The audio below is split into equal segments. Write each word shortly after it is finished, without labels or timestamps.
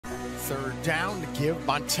Third down to give.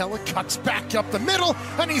 Montella cuts back up the middle,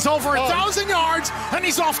 and he's over 1,000 yards, and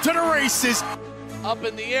he's off to the races. Up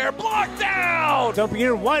in the air, blocked down! Dumping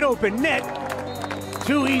in, wide open net.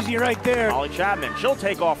 Too easy right there. Holly Chapman, she'll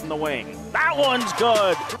take off from the wing. That one's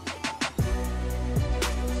good.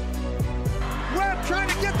 Webb trying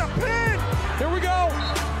to get the pin. Here we go.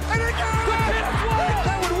 And it got it!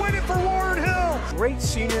 That would win it for Warren Hill. Great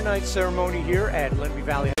senior night ceremony here at Lenby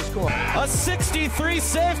Valley High School. A 63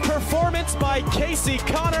 save performance by Casey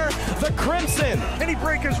Connor, the Crimson. Can he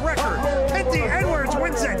break his record? Kenty Edwards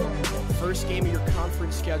wins it. First game of your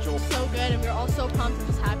conference schedule. So good, and we're all so pumped and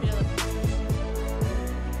just happy to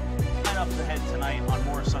Lineups ahead tonight on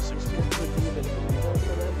more Sussex Sports.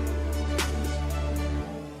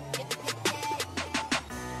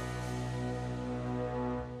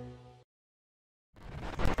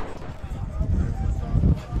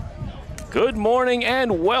 Good morning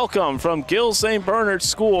and welcome from Gill St. Bernard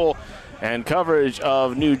School and coverage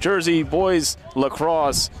of New Jersey boys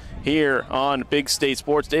lacrosse here on Big State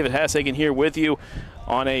Sports. David Hassagen here with you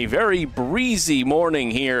on a very breezy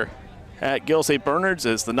morning here at Gill St. Bernard's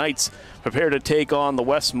as the Knights prepare to take on the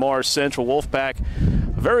West Mars Central Wolfpack.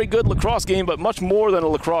 A very good lacrosse game, but much more than a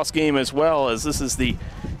lacrosse game as well, as this is the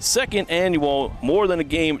second annual More Than a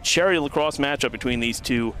Game charity lacrosse matchup between these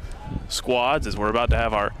two squads, as we're about to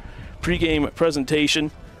have our pregame presentation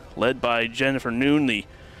led by Jennifer Noon, the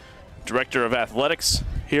Director of Athletics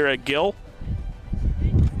here at Gill.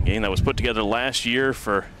 A game that was put together last year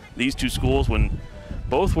for these two schools when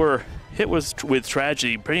both were hit with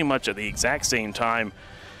tragedy pretty much at the exact same time.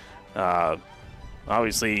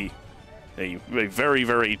 Obviously, a very,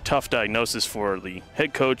 very tough diagnosis for the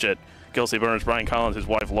head coach at Gill St. Bernard's, Brian Collins, his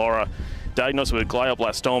wife Laura, diagnosed with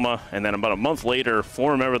glioblastoma, and then about a month later,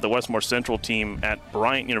 former member of the Westmore Central team at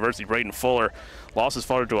Bryant University, Braden Fuller, lost his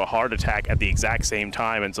father to a heart attack at the exact same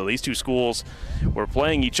time. And so these two schools were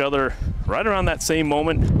playing each other right around that same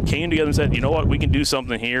moment, came together and said, you know what, we can do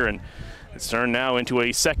something here. And it's turned now into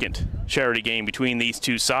a second charity game between these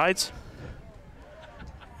two sides.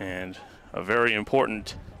 And a very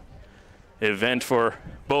important event for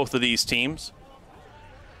both of these teams.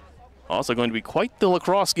 Also going to be quite the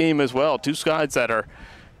lacrosse game as well. Two sides that are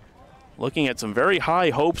looking at some very high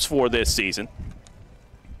hopes for this season.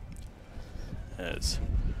 As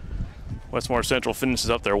Westmore Central finishes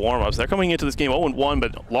up their warm-ups. They're coming into this game 0-1,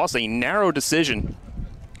 but lost a narrow decision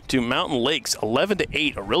to Mountain Lakes,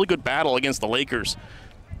 11-8. A really good battle against the Lakers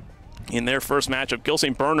in their first matchup. Gill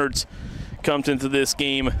St. Bernard's comes into this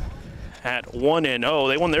game at 1-0.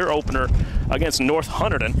 They won their opener against North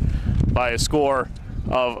Hunterdon by a score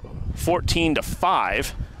of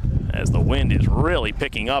 14-5, as the wind is really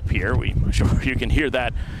picking up here. I'm sure you can hear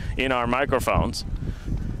that in our microphones.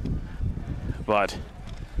 But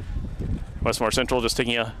Westmore Central just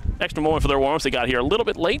taking an extra moment for their warm-ups. They got here a little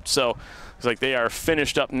bit late, so looks like they are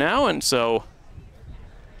finished up now, and so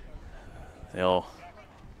they'll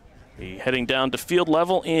be heading down to field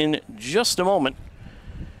level in just a moment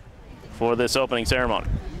for this opening ceremony.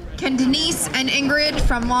 Can Denise and Ingrid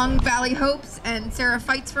from Long Valley Hopes and Sarah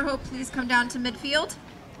Fights for Hope please come down to midfield?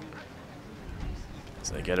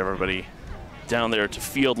 So they get everybody down there to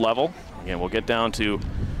field level. Again, we'll get down to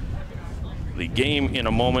the game in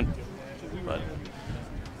a moment, but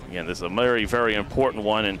again, this is a very, very important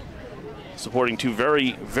one and supporting two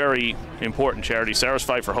very, very important charities, Sarah's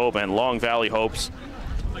Fight for Hope and Long Valley Hopes.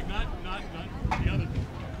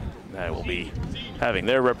 That will be having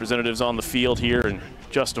their representatives on the field here in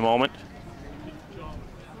just a moment.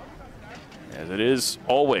 As it is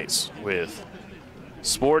always with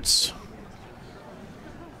sports,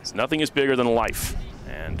 nothing is bigger than life,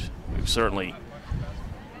 and we certainly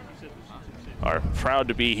are proud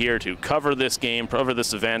to be here to cover this game, cover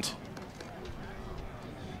this event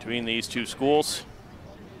between these two schools.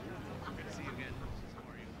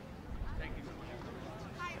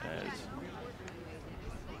 As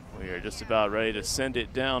we are just about ready to send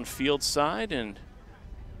it down field side and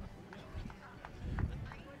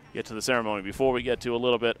get to the ceremony. Before we get to a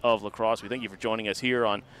little bit of lacrosse, we thank you for joining us here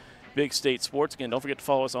on Big State Sports. Again, don't forget to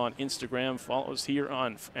follow us on Instagram, follow us here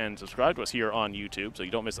on, and subscribe to us here on YouTube so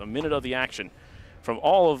you don't miss a minute of the action from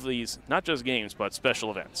all of these, not just games, but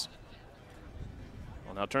special events.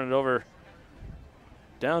 We'll now turn it over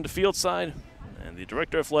down to field side and the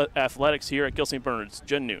Director of Athletics here at Gill St. Bernard's,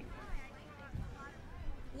 Jen Noon.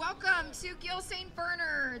 Welcome to Gill St.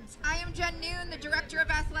 Bernard's. I am Jen Noon, the Director of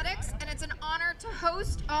Athletics, and it's an honor to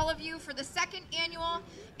host all of you for the second annual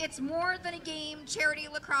It's More Than a Game charity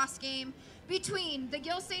lacrosse game between the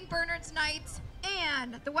Gill St. Bernard's Knights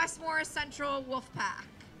and the Westmore Central Wolfpack.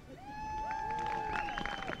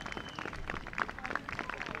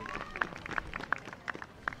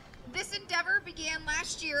 began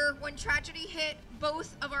last year when tragedy hit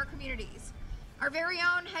both of our communities. Our very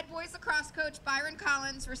own head boys lacrosse coach Byron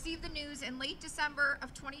Collins received the news in late December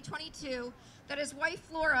of 2022 that his wife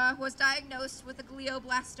Flora was diagnosed with a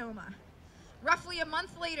glioblastoma. Roughly a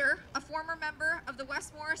month later, a former member of the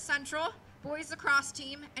West Morris Central boys lacrosse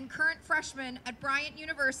team and current freshman at Bryant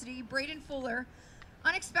University, Braden Fuller,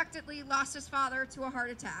 unexpectedly lost his father to a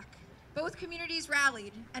heart attack. Both communities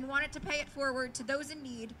rallied and wanted to pay it forward to those in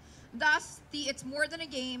need. Thus, the It's More Than a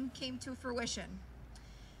Game came to fruition.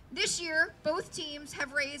 This year, both teams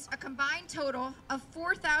have raised a combined total of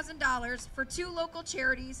 $4,000 for 2 local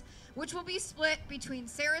charities, which will be split between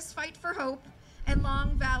Sarah's Fight for Hope and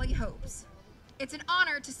Long Valley Hopes. It's an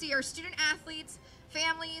honor to see our student athletes,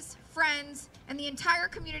 families, friends, and the entire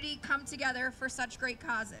community come together for such great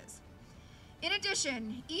causes. In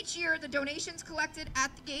addition, each year the donations collected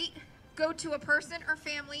at the gate go to a person or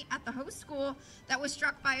family at the host school that was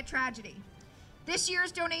struck by a tragedy. This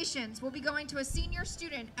year's donations will be going to a senior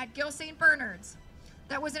student at Gill St. Bernard's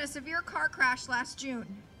that was in a severe car crash last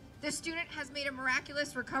June. This student has made a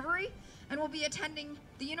miraculous recovery and will be attending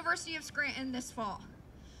the University of Scranton this fall.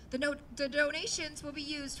 The donations will be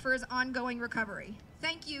used for his ongoing recovery.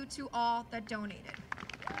 Thank you to all that donated.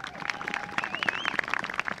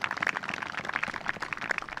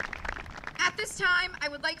 At this time, I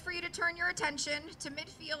would like for you to turn your attention to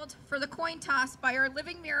midfield for the coin toss by our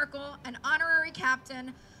living miracle and honorary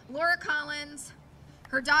captain, Laura Collins,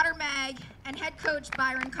 her daughter Meg, and head coach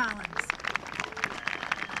Byron Collins.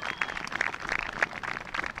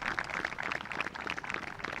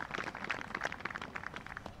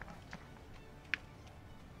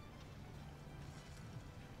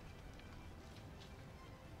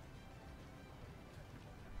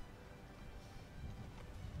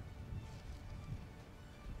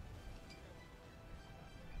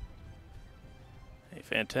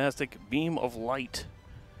 Fantastic beam of light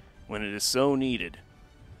when it is so needed.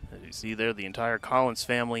 As you see there, the entire Collins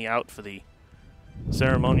family out for the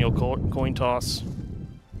ceremonial coin toss.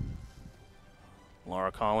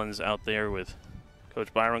 Laura Collins out there with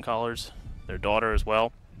Coach Byron Collins, their daughter as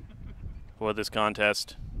well, for this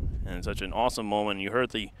contest. And such an awesome moment. You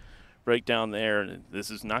heard the breakdown there.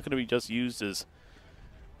 This is not going to be just used as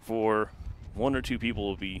for 1 or 2 people.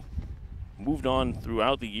 Will be moved on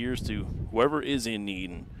throughout the years to whoever is in need.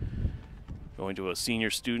 And going to a senior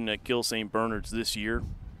student at Gill St. Bernard's this year.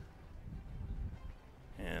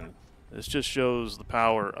 And this just shows the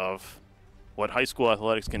power of what high school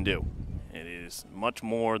athletics can do. It is much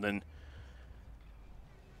more than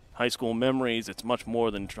high school memories. It's much more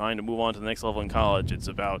than trying to move on to the next level in college. It's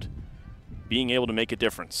about being able to make a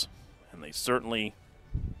difference. And they certainly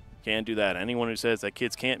can do that. Anyone who says that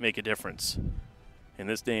kids can't make a difference in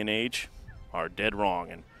this day and age are dead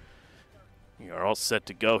wrong. And we are all set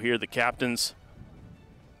to go here. The captains.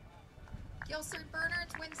 Gill St.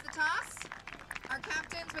 Bernard's wins the toss. Our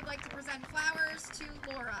captains would like to present flowers to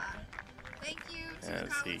Laura. Thank you to the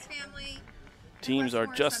Collins family. Teams are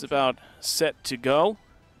just about set to go.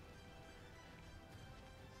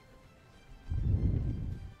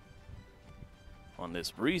 On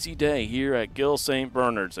this breezy day here at Gill St.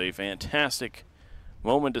 Bernard's, a fantastic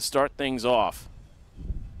moment to start things off.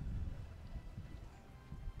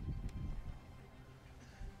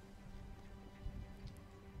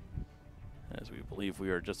 As we believe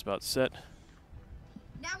we are just about set.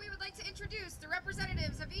 Now we would like to introduce the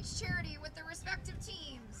representatives of each charity with their respective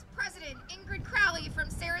teams. President Ingrid Crowley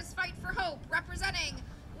from Sarah's Fight for Hope, representing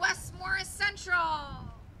West Morris Central.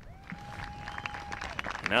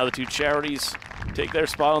 Now the 2 charities take their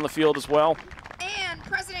spot on the field as well. And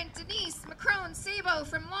President Denise McCrone-Sabo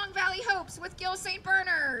from Long Valley Hopes with Gill St.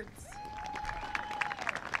 Bernard's.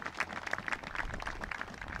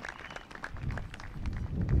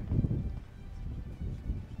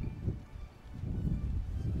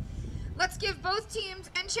 Let's give both teams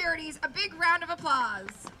and charities a big round of applause.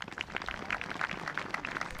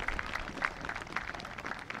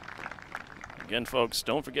 Again, folks,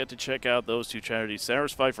 don't forget to check out those 2 charities,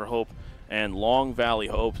 Sarah's Fight for Hope and Long Valley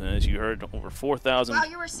Hope. And as you heard, over 4,000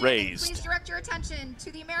 raised. Please direct your attention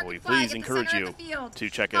to the American We flag please at encourage the you center of the field, to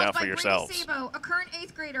check it held out for by yourselves. Brittany Sabo, a current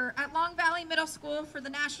 8th grader at Long Valley Middle School for the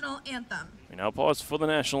national anthem. We now pause for the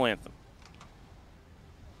national anthem.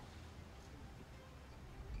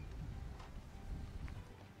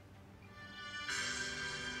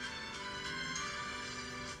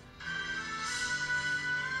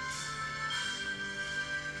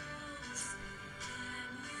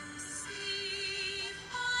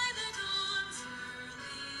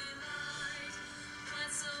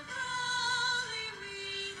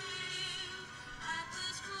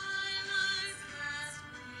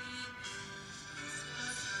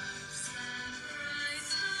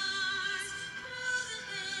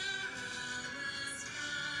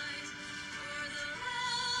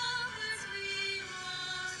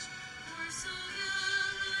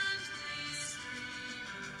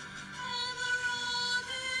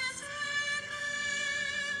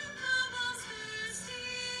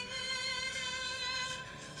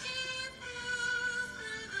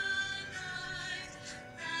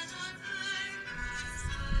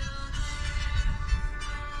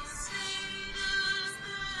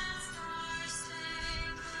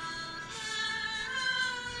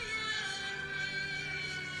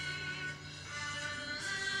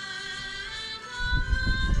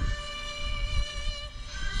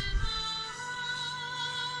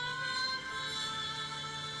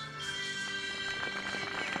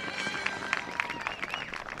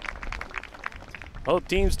 Both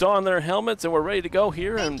teams don their helmets and we're ready to go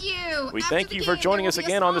here. Thank you. We After thank the you for game, joining there us will be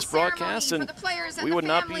a again on small this broadcast, ceremony and for the players and we the would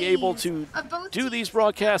not be able families to of both do teams. these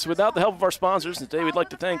broadcasts without the help of our sponsors. And today we'd like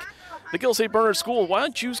to thank the Gill St. Bernard School. Why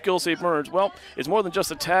choose Gill St. Bernard's? Well, it's more than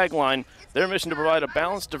just a tagline. Their mission to provide a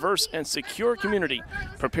balanced, diverse, and secure community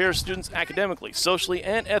prepares students academically, socially,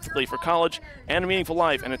 and ethically for college and a meaningful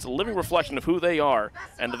life, and it's a living reflection of who they are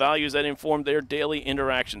and the values that inform their daily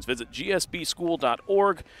interactions. Visit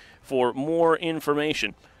gsbschool.org for more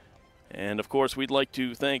information. And, of course, we'd like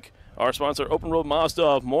to thank our sponsor, Open Road Mazda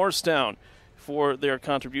of Morristown, for their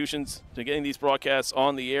contributions to getting these broadcasts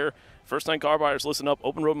on the air. First-time car buyers, listen up.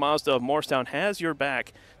 Open Road Mazda of Morristown has your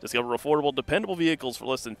back. Discover affordable, dependable vehicles for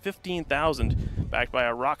less than $15,000, backed by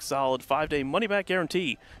a rock-solid 5-day money-back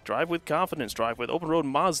guarantee. Drive with confidence. Drive with Open Road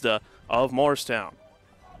Mazda of Morristown.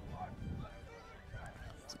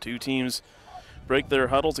 The two teams break their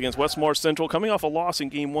huddles against Westmore Central, coming off a loss in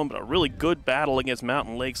Game 1, but a really good battle against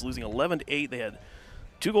Mountain Lakes, losing 11-8. They had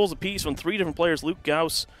 2 goals apiece from 3 different players, Luke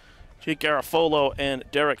Gauss, Jake Garofolo, and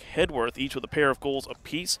Derek Hedworth, each with a pair of goals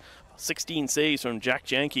apiece. 16 saves from Jack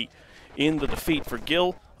Janke in the defeat for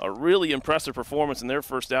Gill. A really impressive performance in their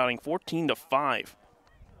first outing, 14-5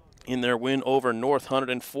 in their win over North Hunt,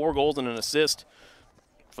 and 4 goals and an assist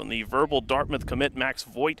from the verbal Dartmouth commit Max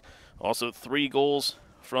Voigt. Also 3 goals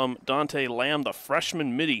from Dante Lamb, the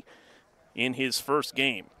freshman midi, in his first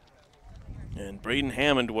game. And Braden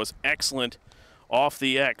Hammond was excellent off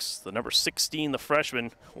the X. The number 16, the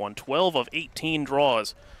freshman, won 12 of 18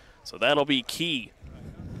 draws. So that'll be key,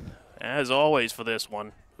 as always, for this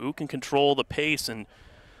one. Who can control the pace? And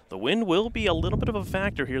the wind will be a little bit of a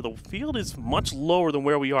factor here. The field is much lower than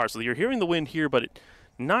where we are. So you're hearing the wind here, but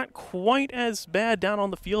not quite as bad down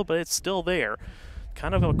on the field, but it's still there.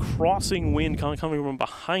 Kind of a crossing wind coming from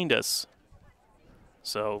behind us.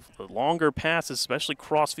 So the longer passes, especially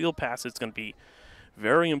cross-field passes, it's going to be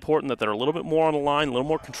very important that they're a little bit more on the line, a little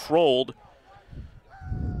more controlled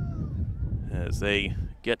as they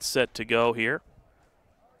get set to go here.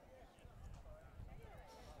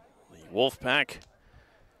 The Wolfpack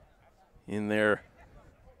in their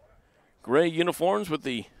gray uniforms with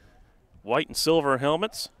the white and silver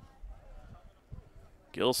helmets.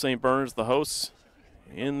 Gill St. Bernard's, the hosts,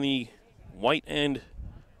 in the white and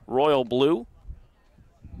royal blue.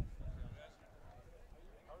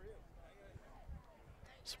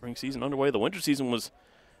 Spring season underway. The winter season was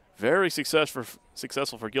very successful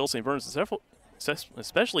for Gill St. Bernard's,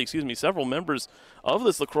 especially several members of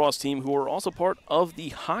this lacrosse team who were also part of the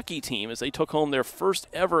hockey team as they took home their first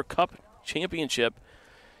ever cup championship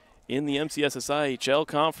in the MCSSIHL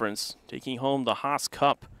conference, taking home the Haas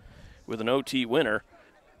Cup with an OT winner.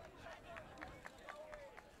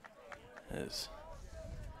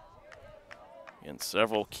 And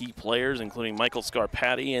several key players, including Michael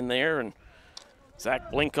Scarpati in there, and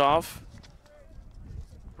Zach Blinkoff,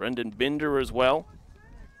 Brendan Binder as well,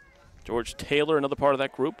 George Taylor, another part of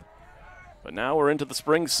that group. But now we're into the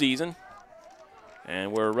spring season,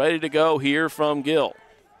 and we're ready to go here from Gill.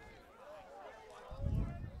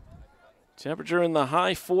 Temperature in the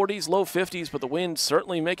high 40s, low 50s, but the wind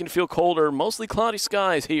certainly making it feel colder. Mostly cloudy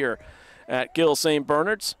skies here at Gill St.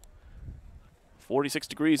 Bernard's. 46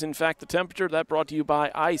 degrees, in fact, the temperature. That brought to you by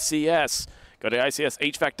ICS. Go to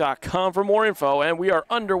ICSHVAC.com for more info, and we are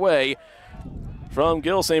underway from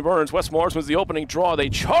Gill St. Bernard's. West Morris was the opening draw. They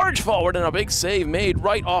charge forward, and a big save made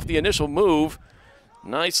right off the initial move.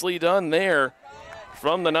 Nicely done there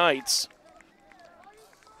from the Knights.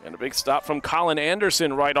 And a big stop from Colin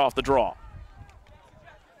Anderson right off the draw.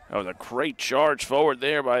 That was a great charge forward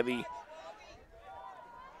there by the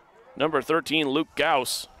number 13, Luke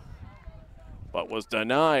Gauss, but was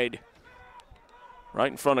denied right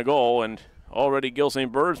in front of goal, and already Gill St.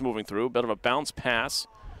 Bernard's moving through. A bit of a bounce pass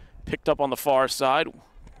picked up on the far side.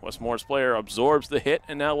 Westmore's player absorbs the hit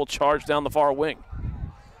and now will charge down the far wing.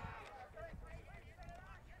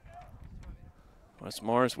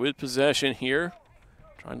 Westmore's with possession here,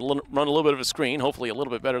 trying to run a little bit of a screen, hopefully a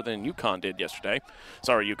little bit better than UConn did yesterday.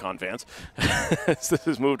 Sorry, UConn fans. This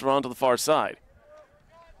has moved around to the far side.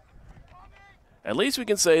 At least we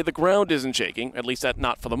can say the ground isn't shaking, at least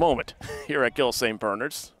not for the moment, here at Gill St.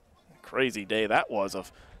 Bernard's. Crazy day that was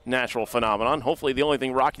of natural phenomenon. Hopefully the only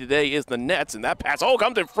thing rocky today is the nets, and that pass,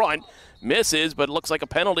 comes in front. Misses, but it looks like a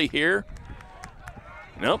penalty here.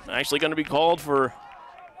 Nope, actually going to be called for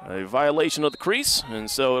a violation of the crease, and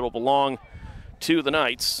so it'll belong to the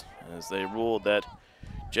Knights, as they ruled that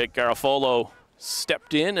Jake Garofolo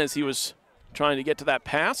stepped in as he was trying to get to that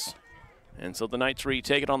pass, and so the Knights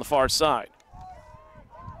retake it on the far side.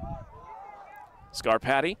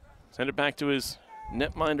 Scarpati send it back to his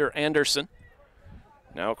netminder Anderson.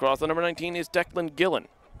 Now across the number 19 is Declan Gillen.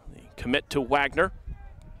 The commit to Wagner.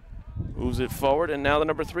 Moves it forward, and now the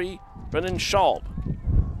number 3, Brendan Schwalb.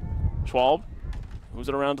 Schwalb moves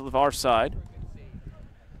it around to the far side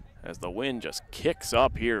as the wind just kicks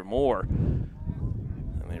up here more. And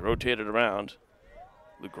they rotate it around.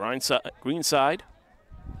 The green side.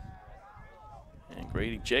 And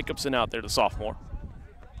Grady Jacobson out there, the sophomore.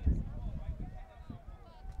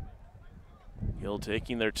 Gill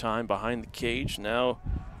taking their time behind the cage. Now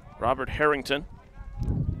Robert Harrington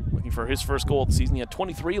looking for his first goal of the season. He had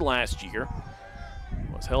 23 last year.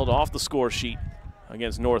 Was held off the score sheet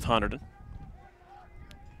against North Hunterdon.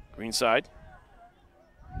 Green side.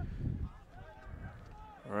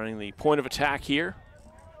 Running the point of attack here.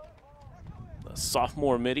 The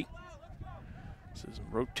sophomore midi. This is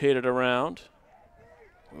rotated around.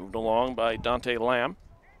 Moved along by Dante Lamb.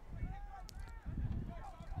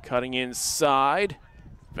 Cutting inside.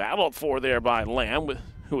 Battled for there by Lamb,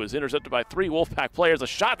 who was intercepted by 3 Wolfpack players. A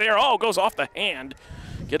shot there, oh, goes off the hand.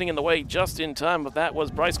 Getting in the way just in time, but that was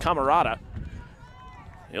Bryce Camarada.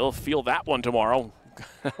 He'll feel that one tomorrow.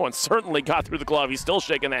 That one certainly got through the glove. He's still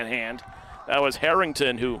shaking that hand. That was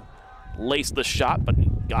Harrington who laced the shot,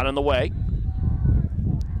 but got in the way.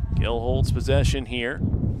 Gill holds possession here.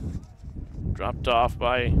 Dropped off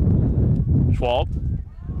by Schwalb.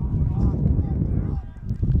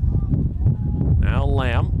 Now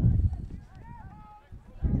Lamb.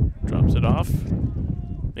 Drops it off.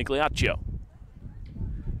 Migliaccio.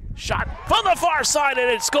 Shot from the far side,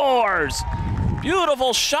 and it scores!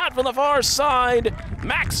 Beautiful shot from the far side.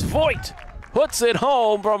 Max Voigt puts it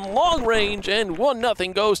home from long range, and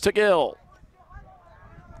 1-0 goes to Gill.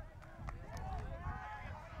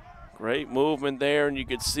 Great movement there, and you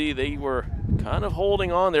could see they were kind of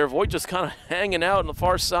holding on there. Voigt just kind of hanging out on the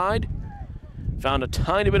far side. Found a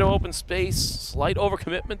tiny bit of open space. Slight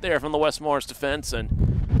overcommitment there from the West Morris defense,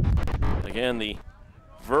 and again, the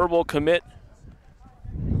verbal commit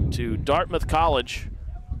to Dartmouth College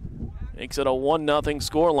makes it a 1-0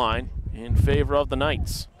 scoreline in favor of the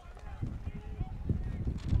Knights.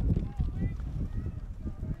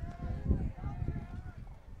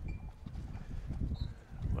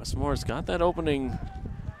 West Morris got that opening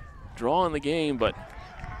draw in the game, but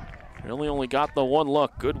really only got the 1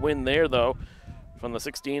 look. Good win there, though, from the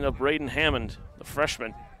 16 of Braden Hammond, the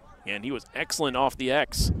freshman. And he was excellent off the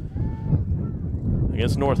X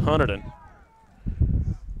against North Hunterdon.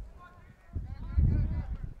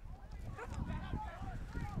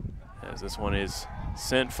 As this one is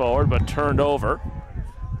sent forward but turned over.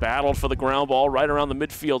 Battled for the ground ball right around the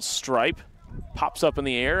midfield stripe. Pops up in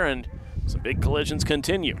the air, and some big collisions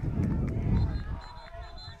continue.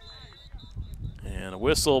 And a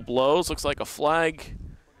whistle blows. Looks like a flag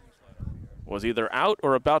was either out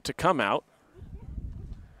or about to come out.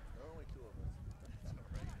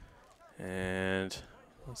 And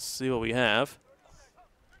let's see what we have.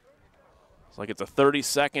 Looks like it's a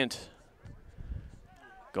 30-second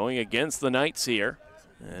going against the Knights here.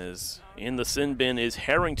 As in the sin bin is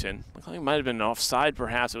Harrington. Looks like it might have been offside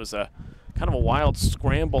perhaps. It was a kind of a wild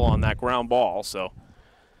scramble on that ground ball, so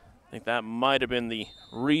I think that might have been the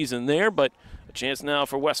reason there, but a chance now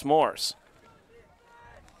for West Morris.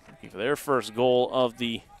 Looking for their first goal of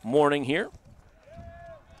the morning here.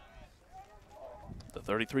 The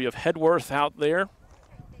 33 of Hedworth out there,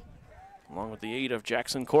 along with the 8 of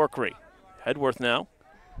Jackson Corkery. Hedworth now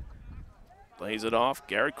plays it off.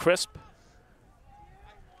 Garrett Crisp.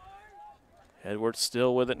 Hedworth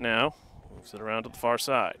still with it now. Moves it around to the far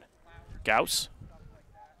side. Gauss.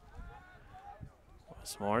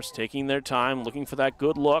 West Morris taking their time, looking for that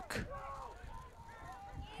good look.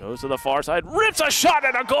 Goes to the far side, rips a shot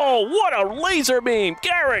at a goal. What a laser beam.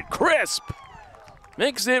 Garrett Crisp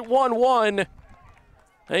makes it 1-1.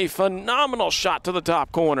 A phenomenal shot to the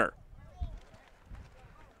top corner.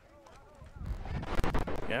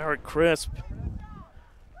 Garrett Crisp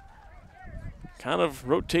kind of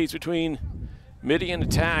rotates between midi and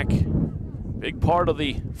attack. Big part of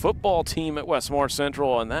the football team at West Morris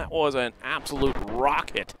Central, and that was an absolute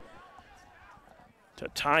rocket to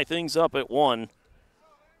tie things up at 1.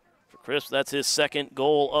 For Crisp, that's his second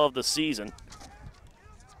goal of the season.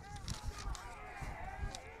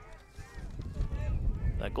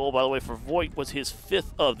 That goal, by the way, for Voigt was his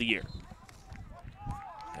 5th of the year.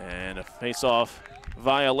 And a face-off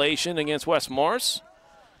violation against West Morris.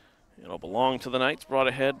 It'll belong to the Knights, brought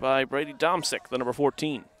ahead by Brady Domsick, the number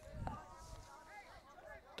 14.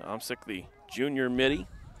 Domsick, the junior midi,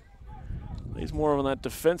 plays more on that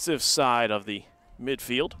defensive side of the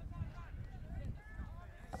midfield.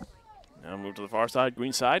 Now move to the far side,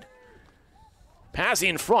 green side. Pass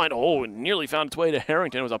in front. Oh, it nearly found its way to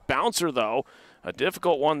Harrington. It was a bouncer, though, a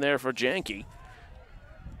difficult one there for Janke.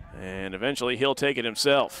 And eventually he'll take it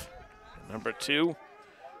himself. Number 2,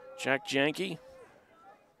 Jack Janke.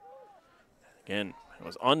 Again,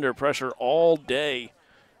 was under pressure all day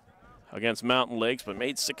against Mountain Lakes, but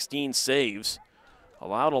made 16 saves,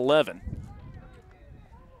 allowed 11.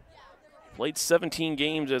 Played 17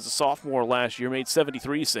 games as a sophomore last year, made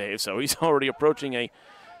 73 saves, so he's already approaching a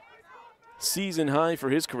season high for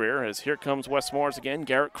his career. As here comes West Morris again.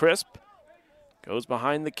 Garrett Crisp goes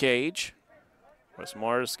behind the cage. West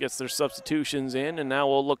Morris gets their substitutions in, and now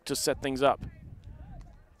we'll look to set things up.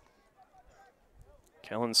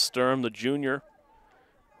 Kellen Sturm, the junior,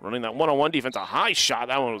 running that one-on-one defense. A high shot.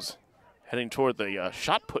 That one was heading toward the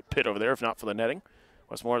shot put pit over there, if not for the netting.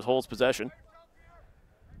 West Morris holds possession.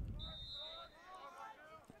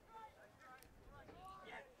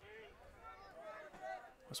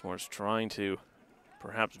 West Morris trying to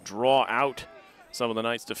perhaps draw out some of the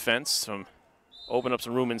Knights' defense, open up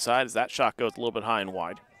some room inside as that shot goes a little bit high and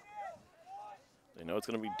wide. They know it's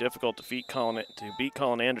going to be difficult to beat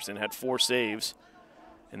Colin Anderson. Had 4 saves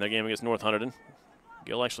in their game against North Hunterdon.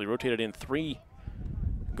 Gill actually rotated in 3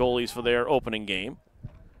 goalies for their opening game.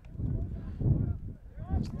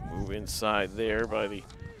 Move inside there by the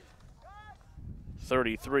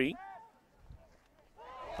 33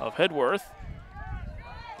 of Hedworth.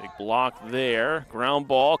 Big block there. Ground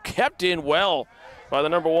ball kept in well by the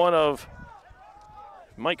number 1 of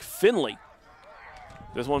Mike Finley.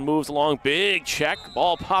 This one moves along. Big check.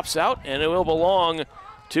 Ball pops out, and it will belong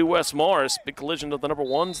to West Morris. Big collision of the number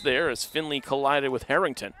 1s there as Finley collided with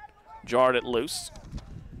Harrington. Jarred it loose.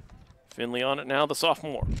 Finley on it now, the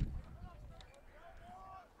sophomore.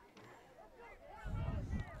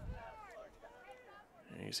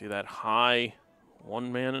 And you see that high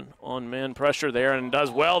one-man-on-man pressure there, and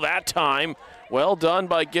does well that time. Well done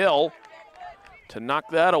by Gill to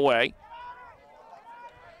knock that away.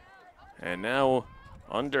 And now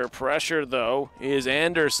under pressure, though, is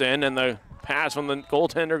Anderson, and the pass from the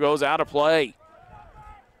goaltender goes out of play.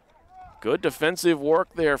 Good defensive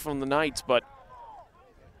work there from the Knights, but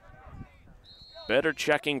better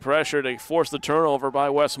checking pressure to force the turnover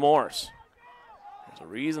by West Morris. There's a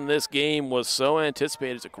reason this game was so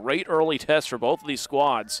anticipated. It's a great early test for both of these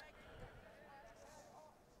squads.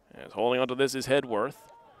 And holding on to this is Hedworth.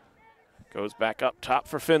 Goes back up top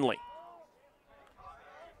for Finley.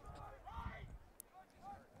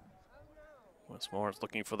 West Morris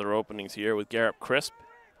looking for their openings here with Garrett Crisp.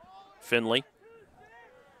 Finley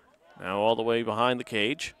now all the way behind the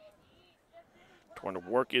cage. Trying to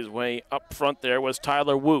work his way up front there was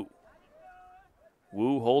Tyler Wu.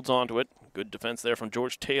 Wu holds on to it. Good defense there from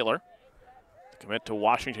George Taylor, the commit to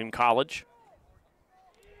Washington College.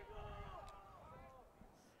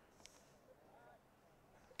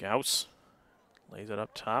 Gauss lays it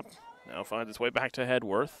up top. Now finds its way back to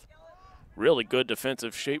Hedworth. Really good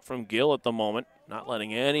defensive shape from Gill at the moment, not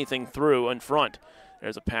letting anything through in front.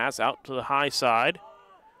 There's a pass out to the high side.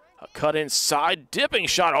 A cut inside, dipping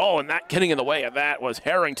shot. Oh, and that getting in the way of that was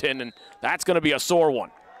Harrington, and that's going to be a sore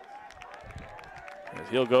one. As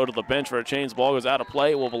he'll go to the bench for a change. The ball goes out of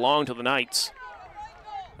play. It will belong to the Knights.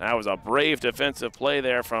 That was a brave defensive play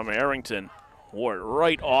there from Harrington. Wore it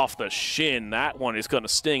right off the shin. That one is going to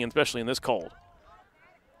sting, especially in this cold.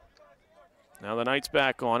 Now the Knights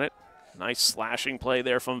back on it. Nice slashing play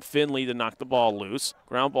there from Finley to knock the ball loose.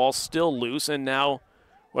 Ground ball still loose, and now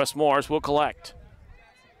West Morris will collect.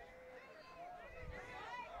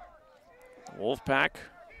 Wolfpack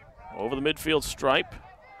over the midfield stripe,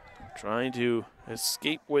 trying to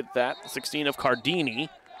escape with that. 16 of Cardini.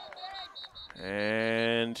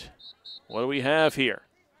 And what do we have here?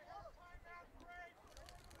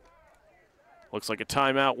 Looks like a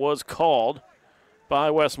timeout was called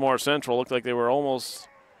by West Morris Central. Looked like they were almost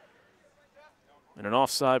in an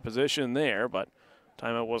offside position there, but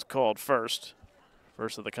timeout was called first.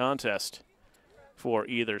 First of the contest for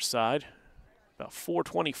either side. About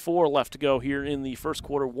 4:24 left to go here in the first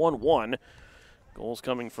quarter, 1-1. Goals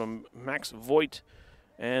coming from Max Voigt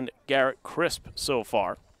and Garrett Crisp so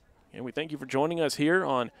far. And we thank you for joining us here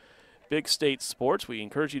on Big State Sports. We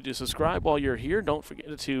encourage you to subscribe while you're here. Don't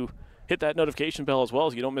forget to hit that notification bell as well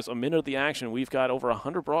so you don't miss a minute of the action. We've got over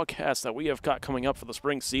 100 broadcasts that we have got coming up for the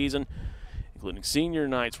spring season, including senior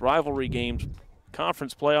nights, rivalry games,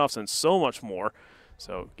 conference playoffs, and so much more.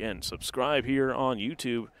 So, again, subscribe here on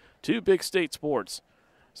YouTube to Big State Sports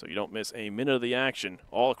so you don't miss a minute of the action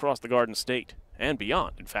all across the Garden State and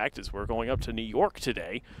beyond. In fact, as we're going up to New York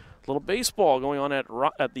today, a little baseball going on at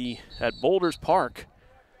Boulders Park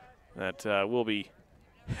that we'll be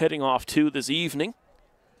heading off to this evening.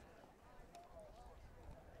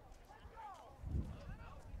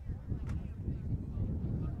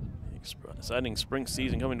 Exciting spring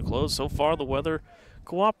season coming to close. So far, the weather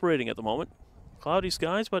cooperating at the moment. Cloudy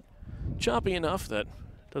skies, but choppy enough that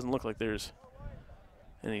it doesn't look like there's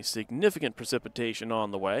any significant precipitation on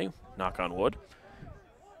the way. Knock on wood.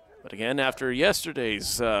 But again, after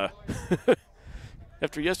yesterday's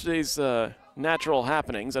natural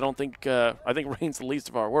happenings, I think rain's the least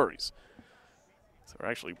of our worries. So we're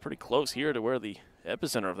actually pretty close here to where the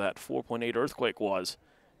epicenter of that 4.8 earthquake was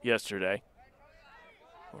yesterday.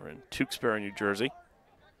 We're in Tewksbury, New Jersey.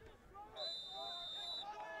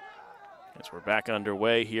 As we're back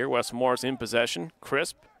underway here, Wes Morris in possession.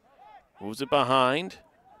 Crisp moves it behind.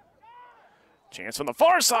 Chance from the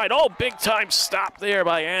far side. Oh, big time stop there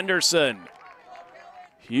by Anderson.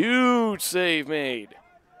 Huge save made.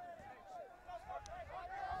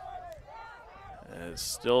 There's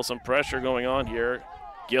still some pressure going on here.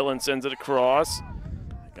 Gillen sends it across.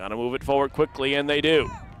 Got to move it forward quickly, and they do.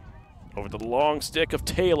 Over to the long stick of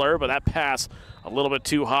Taylor, but that pass a little bit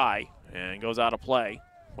too high and goes out of play.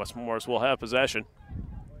 Wes Morris will have possession.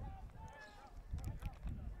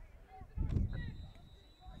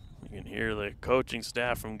 You can hear the coaching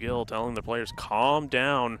staff from Gill telling the players, calm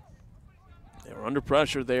down. They were under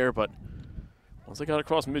pressure there, but once they got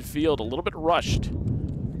across midfield, a little bit rushed.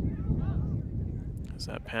 As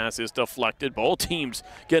that pass is deflected, both teams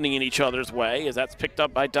getting in each other's way as that's picked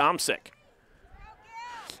up by Domsick.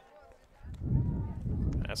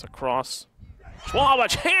 Pass across. Schwab, a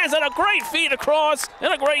chance and a great feed across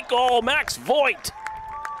and a great goal. Max Voigt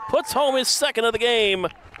puts home his second of the game.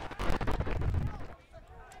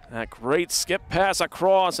 That great skip pass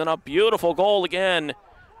across and a beautiful goal again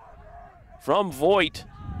from Voigt.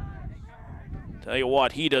 Tell you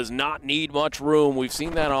what, he does not need much room. We've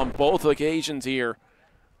seen that on both occasions here.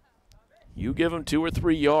 You give him 2 or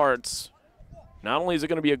 3 yards. Not only is it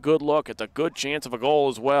going to be a good look, it's a good chance of a goal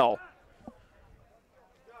as well.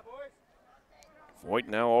 Voigt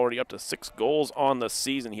now already up to 6 goals on the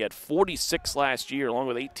season. He had 46 last year, along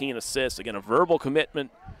with 18 assists. Again, a verbal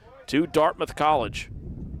commitment to Dartmouth College.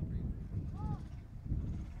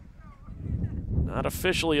 Not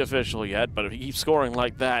officially official yet, but if he keeps scoring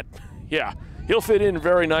like that, yeah, he'll fit in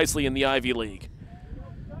very nicely in the Ivy League.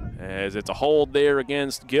 As it's a hold there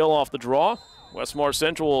against Gill off the draw. Westmore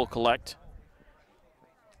Central will collect.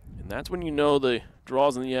 And that's when you know the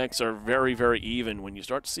draws in the X are very, very even. When you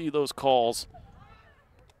start to see those calls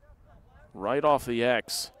right off the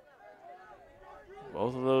X,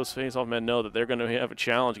 both of those face-off men know that they're going to have a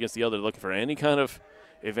challenge against the other, looking for any kind of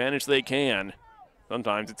advantage they can.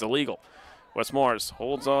 Sometimes it's illegal. Wes Morris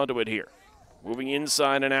holds on to it here. Moving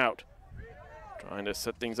inside and out. Trying to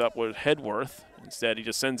set things up with Hedworth. Instead, he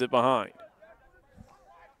just sends it behind.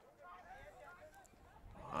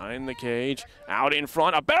 Behind the cage. Out in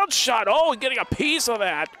front. A bounce shot. Oh, getting a piece of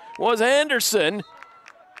that was Anderson.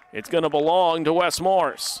 It's going to belong to Wes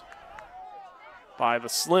Morris by the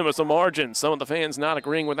slimmest of margins. Some of the fans not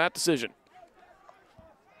agreeing with that decision.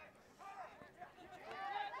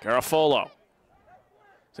 Garofalo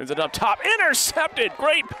sends it up top. Intercepted.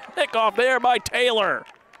 Great pickoff there by Taylor.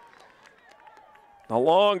 The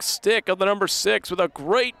long stick of the number 6 with a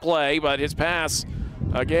great play, but his pass,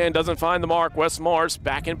 again, doesn't find the mark. Wes Morris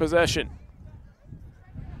back in possession.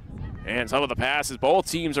 And some of the passes, both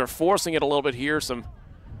teams are forcing it a little bit here.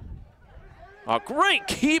 A great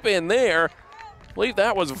keep in there. I believe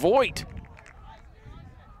that was Voigt.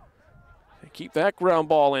 They keep that ground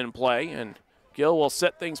ball in play, and Gill will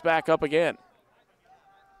set things back up again.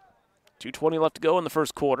 2:20 left to go in the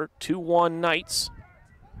first quarter. 2-1 Knights.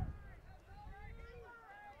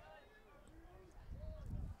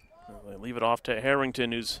 They leave it off to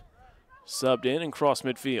Harrington, who's subbed in and cross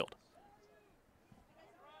midfield.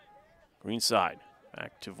 Green side,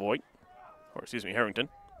 back to Voigt, or excuse me, Harrington.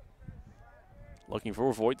 Looking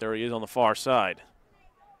for Voigt, there he is on the far side.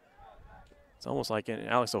 It's almost like an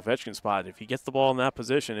Alex Ovechkin spot. If he gets the ball in that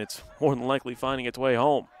position, it's more than likely finding its way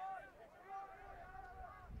home.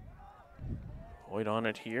 Voigt on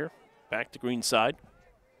it here, back to green side.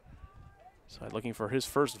 Side looking for his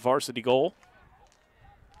first varsity goal.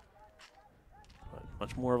 But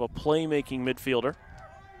much more of a playmaking midfielder.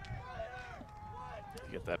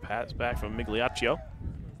 Get that pass back from Migliaccio.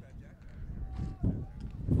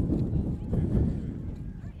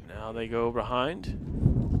 Now they go behind.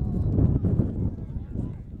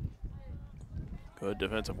 Good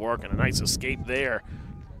defensive work and a nice escape there.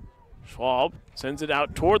 Schwab sends it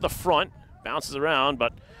out toward the front. Bounces around,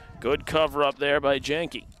 but good cover up there by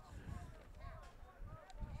Janke.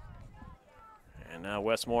 And now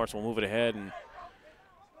Wes Morris will move it ahead, and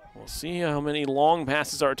we'll see how many long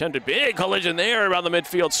passes are attempted. Big collision there around the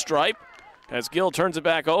midfield stripe as Gill turns it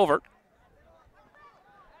back over.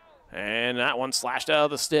 And that one slashed out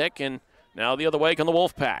of the stick, and now the other way come the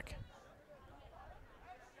Wolfpack.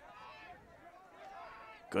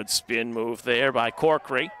 Good spin move there by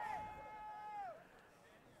Corkery.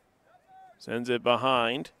 Sends it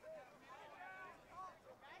behind.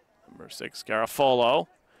 Number 6, Garofalo.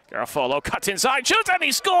 Garofalo cuts inside, shoots, and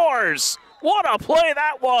he scores! What a play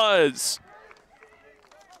that was!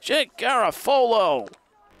 Jake Garofalo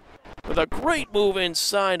with a great move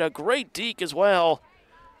inside, a great deke as well.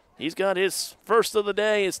 He's got his first of the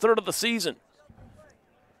day, his third of the season.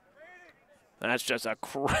 That's just a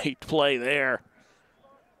great play there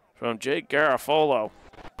from Jake Garofalo.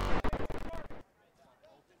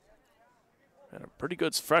 Had a pretty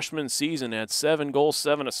good freshman season, had 7 goals,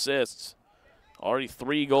 7 assists. Already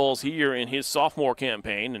 3 goals here in his sophomore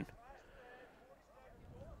campaign. And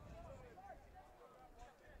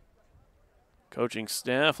coaching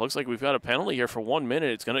staff, looks like we've got a penalty here for 1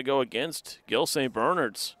 minute. It's going to go against Gill St.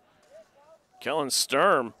 Bernard's. Kellen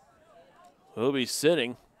Sturm will be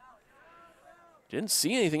sitting. Didn't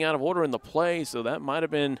see anything out of order in the play, so that might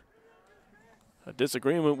have been a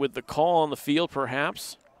disagreement with the call on the field,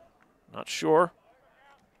 perhaps. Not sure.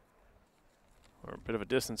 We're a bit of a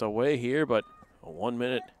distance away here, but a 1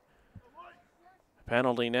 minute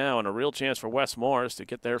penalty now and a real chance for West Morris to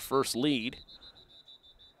get their first lead.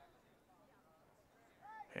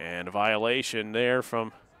 And a violation there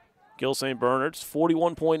from Gill St. Bernard's.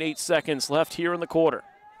 41.8 seconds left here in the quarter.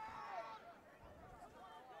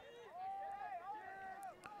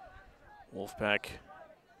 Wolfpack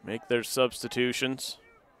make their substitutions,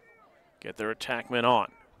 get their attackmen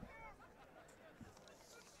on.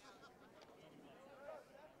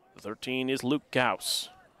 The 13 is Luke Gauss.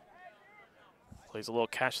 Plays a little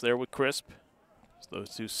catch there with Crisp. So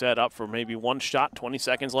those two set up for maybe one shot, 20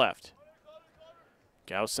 seconds left.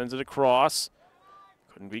 Gauss sends it across.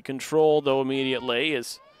 Couldn't be controlled, though, immediately.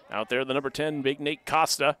 Is out there, the number 10, Big Nate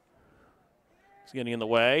Costa. He's getting in the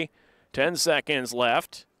way. 10 seconds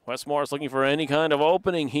left. West Morris looking for any kind of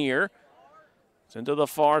opening here. It's into the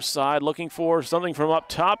far side, looking for something from up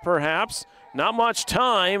top, perhaps. Not much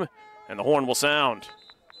time, and the horn will sound.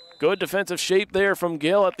 Good defensive shape there from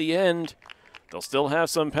Gill at the end. They'll still have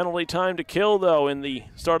some penalty time to kill, though, in the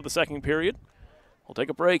start of the second period. We'll take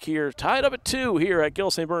a break here. Tied up at 2 here at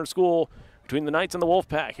Gill St. Bernard School between the Knights and the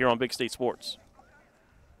Wolfpack here on Big State Sports.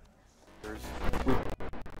 We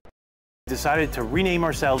decided to rename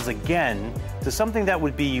ourselves again to something that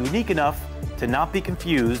would be unique enough to not be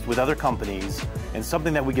confused with other companies and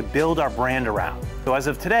something that we could build our brand around. So as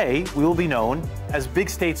of today, we will be known as Big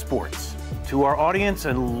State Sports. To our audience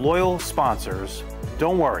and loyal sponsors,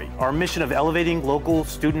 don't worry, our mission of elevating local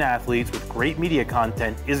student athletes with great media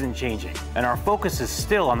content isn't changing, and our focus is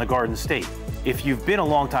still on the Garden State. If you've been a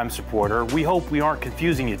longtime supporter, we hope we aren't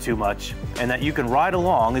confusing you too much, and that you can ride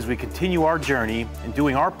along as we continue our journey in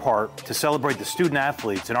doing our part to celebrate the student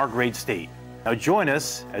athletes in our great state. Now join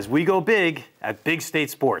us as we go big at Big State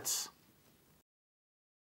Sports.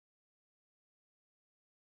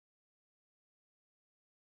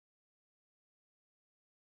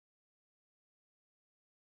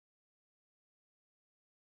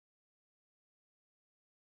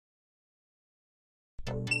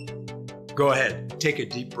 Go ahead, take a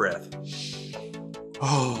deep breath.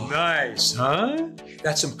 Oh, nice, huh?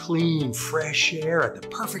 That's some clean, fresh air at the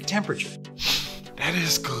perfect temperature. That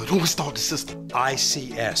is good. Who installed the system?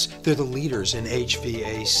 ICS. They're the leaders in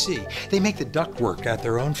HVAC. They make the ductwork at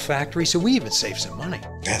their own factory, so we even save some money.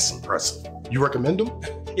 That's impressive. You recommend them?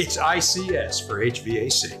 It's ICS for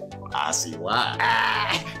HVAC. I see why.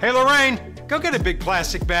 Hey, Lorraine, go get a big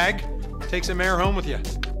plastic bag. Take some air home with you.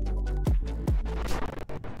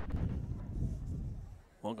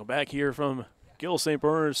 Welcome back here from Gill St.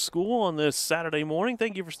 Bernard's School on this Saturday morning.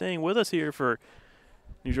 Thank you for staying with us here for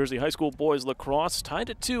New Jersey High School boys lacrosse. Tied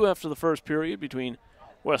at 2 after the first period between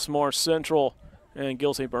West Morris Central and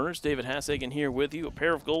Gill St. Bernard's. David Hassagen here with you. A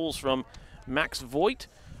pair of goals from Max Voigt,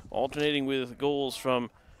 alternating with goals from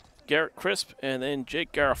Garrett Crisp and then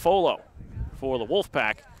Jake Garofalo for the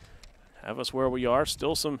Wolfpack. Have us where we are.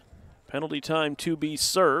 Still some penalty time to be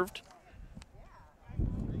served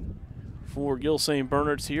for Gill St.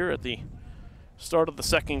 Bernard's here at the start of the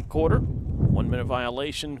second quarter. 1 minute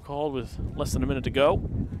violation called with less than a minute to go.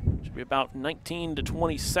 Should be about 19 to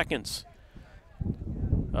 20 seconds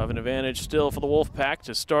of an advantage still for the Wolfpack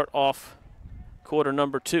to start off quarter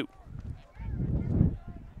number 2.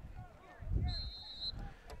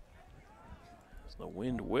 As the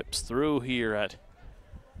wind whips through here at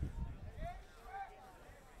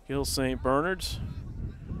Gill St. Bernard's.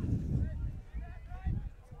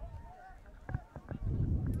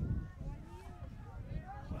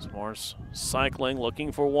 Morris cycling,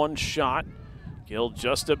 looking for one shot. Gill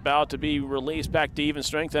just about to be released back to even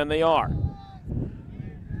strength, and they are.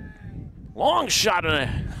 Long shot,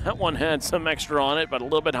 and that one had some extra on it, but a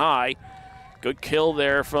little bit high. Good kill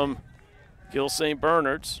there from Gill St.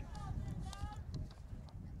 Bernard's.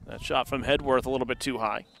 That shot from Hedworth a little bit too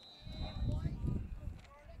high.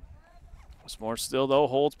 Westmore still, though,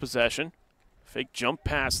 holds possession. Fake jump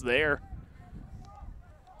pass there.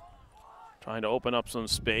 Trying to open up some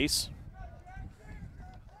space.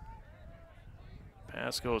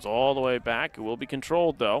 Pass goes all the way back. It will be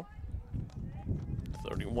controlled, though.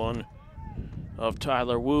 31 of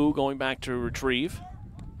Tyler Wu going back to retrieve.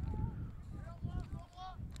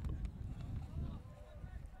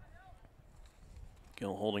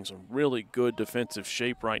 Gill holding some really good defensive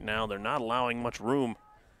shape right now. They're not allowing much room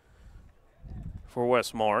for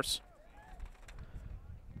West Morris.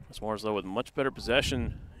 West Morris, though, with much better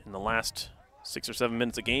possession in the last 6 or 7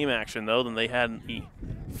 minutes of game action, though, than they had in the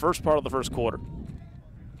first part of the first quarter,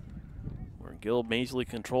 where Gill basically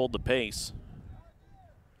controlled the pace.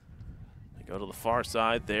 They go to the far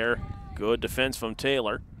side there. Good defense from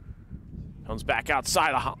Taylor. Comes back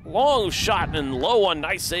outside, a long shot and low one.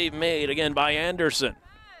 Nice save made again by Anderson.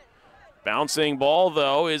 Bouncing ball,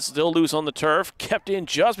 though, is still loose on the turf. Kept in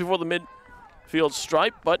just before the midfield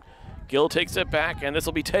stripe, but Gill takes it back, and this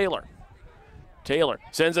will be Taylor. Taylor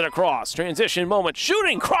sends it across. Transition moment.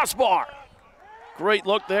 Shooting crossbar. Great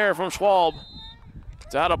look there from Schwalb.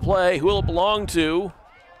 It's out of play. Who will it belong to?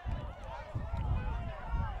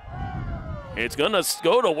 It's going to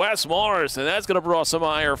go to West Morris, and that's going to draw some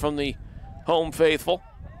ire from the home faithful.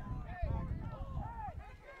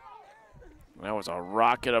 That was a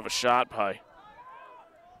rocket of a shot by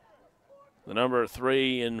the number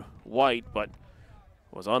 3 in white, but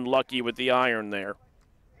was unlucky with the iron there.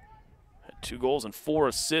 Had 2 goals and 4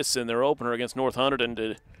 assists in their opener against North Hunterdon,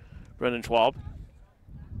 did Brendan Schwalb.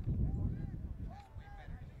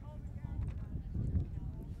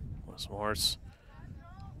 West Morris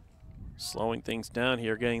slowing things down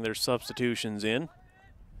here, getting their substitutions in.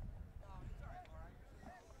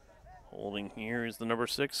 Holding here is the number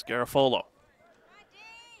 6, Garofalo.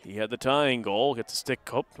 He had the tying goal, gets a stick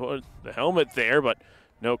up to the helmet there, but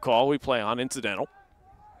no call. We play on incidental.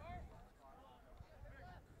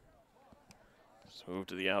 Let's move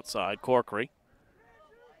to the outside, Corkery.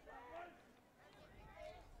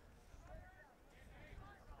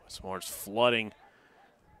 Westmore's flooding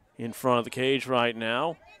in front of the cage right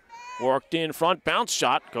now. Worked in front, bounce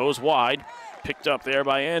shot, goes wide. Picked up there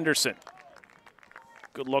by Anderson.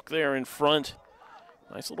 Good look there in front.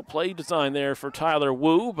 Nice little play design there for Tyler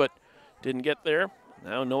Wu, but didn't get there.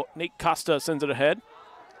 Now Nate Costa sends it ahead.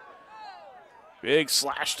 Big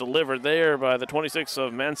slash delivered there by the 26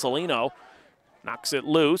 of Mansolino. Knocks it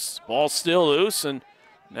loose. Ball's still loose, and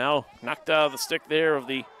now knocked out of the stick there of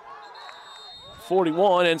the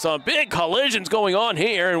 41. And some big collisions going on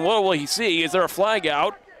here. And what will he see? Is there a flag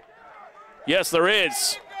out? Yes, there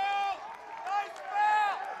is.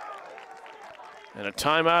 And a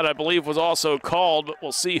timeout, I believe, was also called, but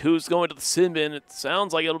we'll see who's going to the sin bin. It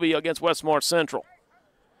sounds like it'll be against West Morris Central.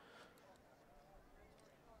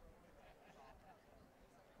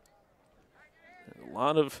 A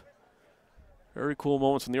lot of very cool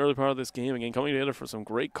moments in the early part of this game. Again, coming together for some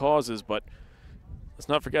great causes, but let's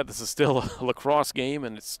not forget this is still a lacrosse game,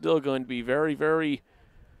 and it's still going to be very, very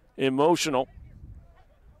emotional.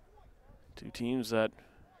 2 teams that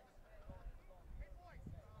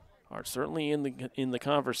are certainly in the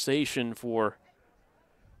conversation for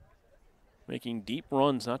making deep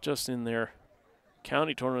runs, not just in their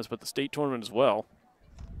county tournaments, but the state tournament as well.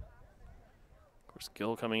 Of course,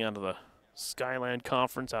 Gill coming out of the Skyland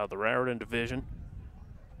Conference, out of the Raritan Division.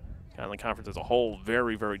 Skyland Conference as a whole,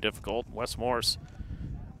 very, very difficult. West Morris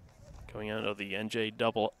coming out of the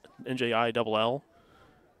NJILL,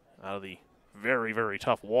 out of the very, very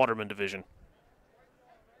tough Waterman Division.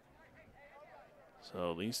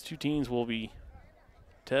 So these 2 teams will be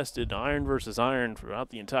tested iron versus iron throughout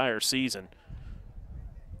the entire season.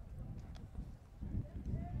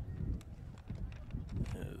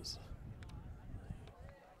 As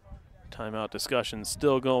timeout discussion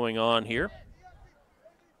still going on here.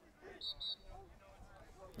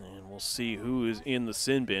 And we'll see who is in the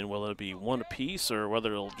sin bin. Will it be one apiece, or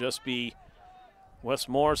whether it'll just be West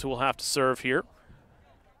Morris who will have to serve here.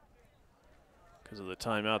 Because of the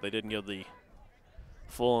timeout, they didn't give the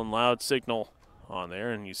full and loud signal on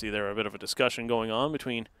there, and you see there a bit of a discussion going on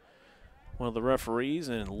between one of the referees,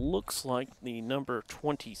 and it looks like the number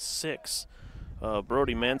 26,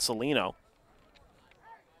 Brody Mansolino,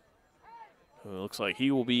 who looks like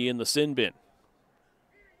he will be in the sin bin.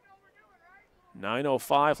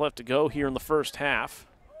 9:05 left to go here in the first half.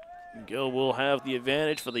 Gill will have the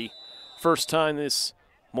advantage for the first time this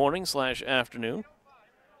morning/afternoon.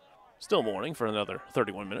 Still morning for another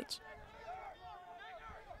 31 minutes.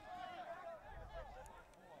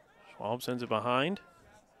 Schwab sends it behind.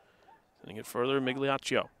 Sending it further,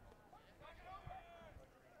 Migliaccio.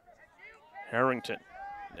 Harrington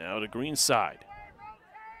now to green side.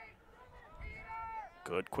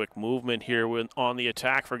 Good quick movement here on the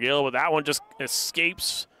attack for Gill, but that one just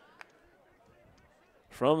escapes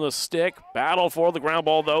from the stick. Battle for the ground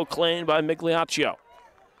ball, though, claimed by Migliaccio.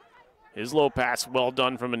 His low pass well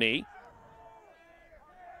done from a knee.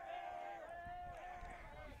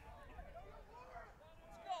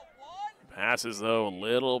 Passes, though, a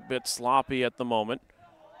little bit sloppy at the moment.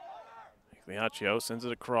 Migliaccio sends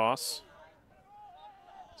it across.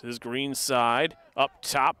 It's his green side. Up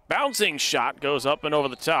top, bouncing shot goes up and over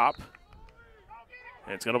the top.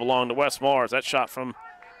 And it's going to belong to Wes Mars. That shot from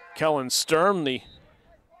Kellen Sturm, the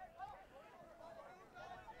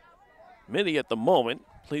midi at the moment,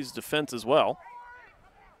 plays defense as well.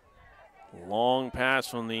 Long pass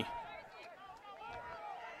from the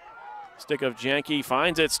stick of Janke,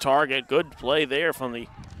 finds its target. Good play there from the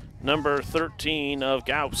number 13 of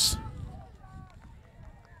Gauss.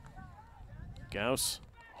 Gauss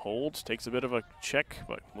holds, takes a bit of a check,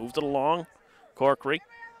 but moved it along. Corkery.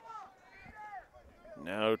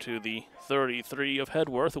 Now to the 33 of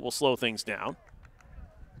Hedworth, who will slow things down.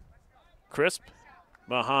 Crisp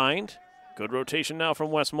behind. Good rotation now from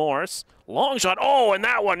Wes Morris. Long shot. Oh, and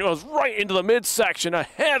that one goes right into the midsection. A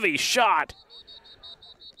heavy shot.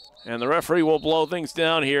 And the referee will blow things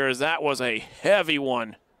down here as that was a heavy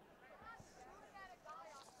one.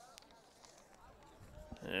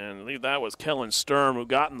 And I believe that was Kellen Sturm who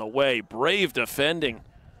got in the way. Brave defending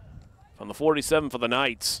from the 47 for the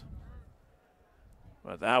Knights.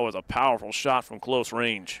 But that was a powerful shot from close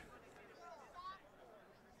range.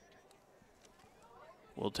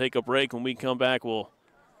 We'll take a break. When we come back, we'll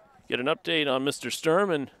get an update on Mr.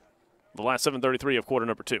 Sturm and the last 7:33 of quarter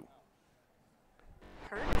number 2.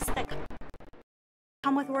 Perks that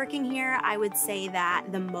come with working here, I would say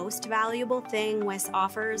that the most valuable thing Wes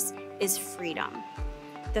offers is freedom.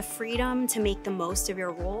 The freedom to make the most of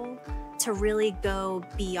your role, to really go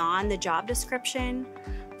beyond the job description,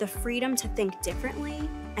 the freedom to think differently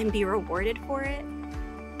and be rewarded for it,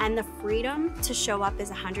 and the freedom to show up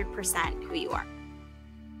as 100% who you are.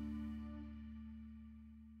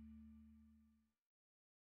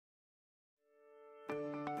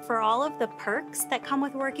 For all of the perks that come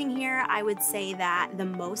with working here, I would say that the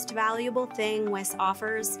most valuable thing Wes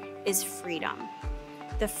offers is freedom.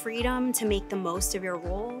 The freedom to make the most of your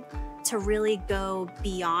role, to really go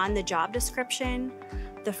beyond the job description,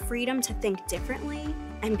 the freedom to think differently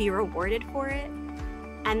and be rewarded for it,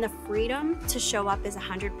 and the freedom to show up as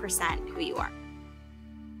 100% who you are.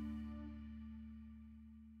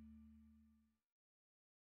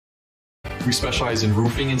 We specialize in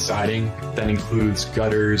roofing and siding. That includes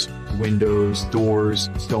gutters, windows, doors,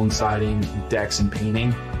 stone siding, decks, and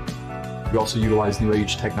painting. We also utilize new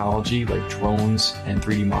age technology like drones and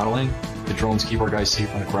 3D modeling. The drones keep our guys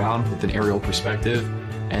safe on the ground with an aerial perspective,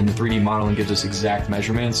 and the 3D modeling gives us exact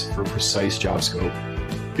measurements for precise job scope.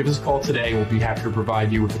 Give us a call today. We'll be happy to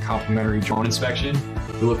provide you with a complimentary drone inspection.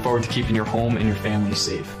 We look forward to keeping your home and your family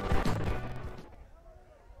safe.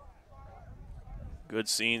 Good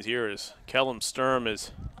scenes here as Kellen Sturm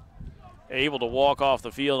is able to walk off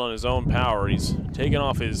the field on his own power. He's taken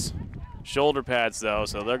off his shoulder pads, though,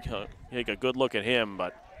 so they're going to take a good look at him.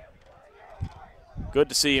 But good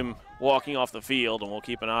to see him walking off the field, and we'll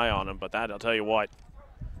keep an eye on him. But that, I'll tell you what,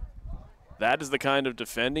 that is the kind of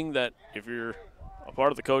defending that if you're a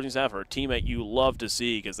part of the coaching staff or a teammate, you love to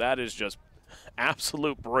see, because that is just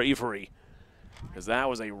absolute bravery. Because that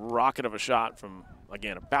was a rocket of a shot from,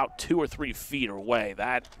 again, about 2 or 3 feet away.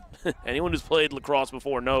 That, anyone who's played lacrosse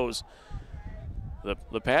before knows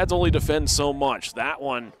the pads only defend so much. That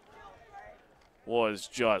one was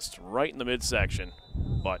just right in the midsection.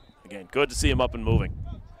 But, again, good to see him up and moving.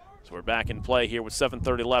 So we're back in play here with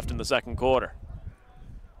 7:30 left in the second quarter.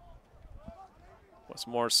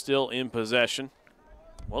 Westmore still in possession.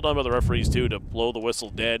 Well done by the referees, too, to blow the whistle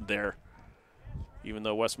dead there, even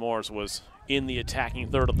though Westmore's was in the attacking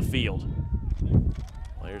third of the field.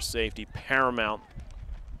 Player safety paramount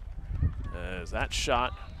as that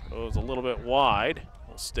shot goes a little bit wide.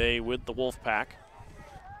 We'll stay with the Wolfpack.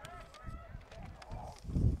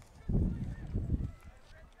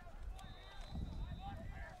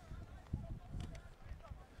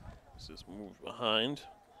 This is moved behind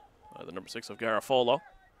by the number 6 of Garofalo.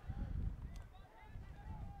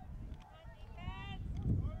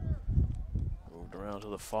 Around to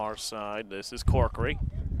the far side. This is Corkery.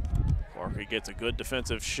 Corkery gets a good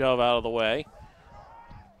defensive shove out of the way.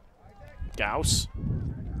 Gauss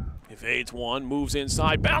evades one, moves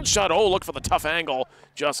inside, bounce shot. Oh, look for the tough angle.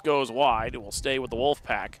 Just goes wide. It will stay with the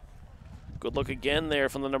Wolfpack. Good look again there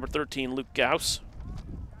from the number 13, Luke Gauss.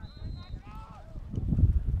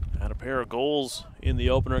 Had a pair of goals in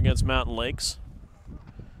the opener against Mountain Lakes.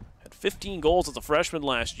 Had 15 goals as a freshman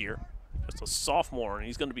last year. Just a sophomore, and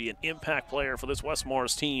he's going to be an impact player for this West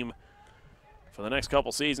Morris team for the next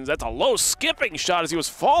couple seasons. That's a low skipping shot as he was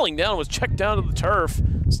falling down, was checked down to the turf.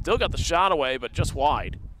 Still got the shot away, but just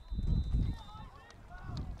wide.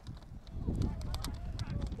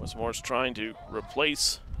 West Morris trying to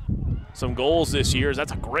replace some goals this year.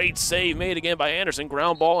 That's a great save made again by Anderson.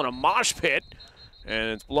 Ground ball in a mosh pit,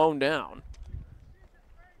 and it's blown down.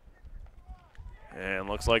 And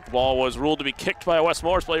looks like the ball was ruled to be kicked by a West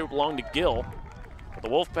Morris player who belonged to Gill. But the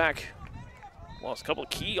Wolfpack lost a couple of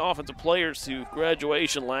key offensive players to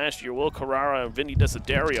graduation last year. Will Carrara and Vinny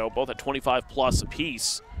Desiderio, both at 25+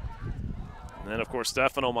 apiece. And then, of course,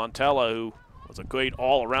 Stefano Montella, who was a great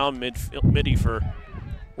all-around midi for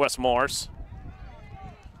West Morris.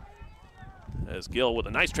 As Gill with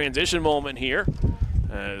a nice transition moment here,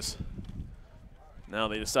 as now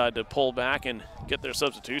they decide to pull back and get their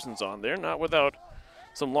substitutions on there. Not without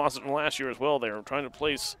some losses from last year as well. They're trying to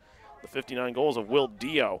place the 59 goals of Will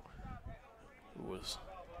Dio, who was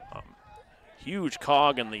a huge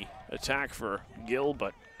cog in the attack for Gill,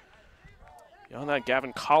 but beyond that,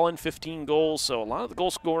 Gavin Collin, 15 goals. So a lot of the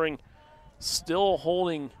goal scoring still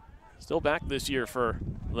back this year for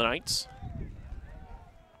the Knights.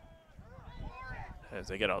 As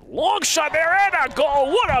they get a long shot there and a goal.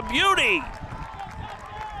 What a beauty!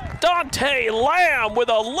 Dante Lamb with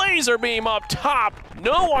a laser beam up top.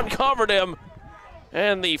 No one covered him,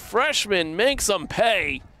 and the freshman makes him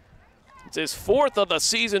pay. It's his 4th of the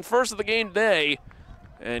season, first of the game today,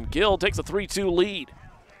 and Gill takes a 3-2 lead.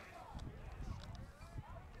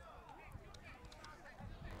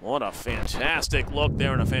 What a fantastic look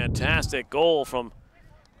there and a fantastic goal from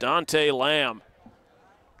Dante Lamb.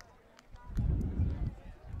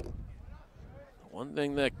 One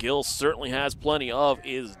thing that Gill certainly has plenty of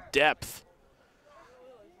is depth.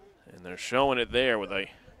 And they're showing it there with a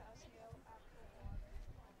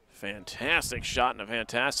fantastic shot and a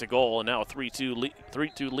fantastic goal. And now a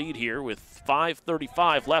 3-2 lead here with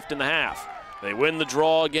 5:35 left in the half. They win the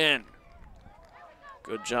draw again.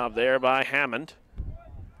 Good job there by Hammond.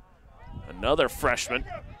 Another freshman.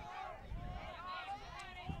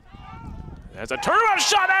 There's a turnaround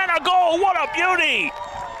shot and a goal. What a beauty!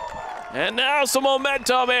 And now some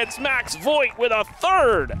momentum. It's Max Voigt with a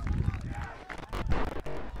 3rd.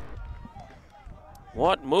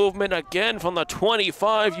 What movement again from the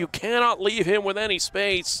 25. You cannot leave him with any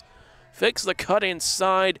space. Fix the cut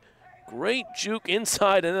inside. Great juke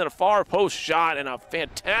inside and then a far post shot and a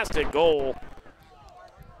fantastic goal.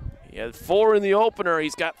 He had 4 in the opener.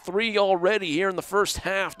 He's got 3 already here in the first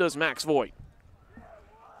half, does Max Voigt.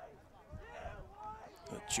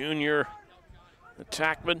 The junior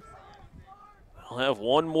attackman. He'll have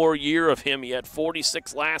 1 more year of him. He had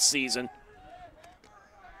 46 last season.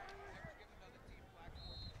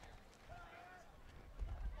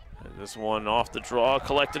 And this one off the draw,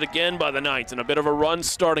 collected again by the Knights, and a bit of a run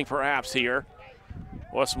starting perhaps here.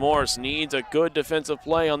 West Morris needs a good defensive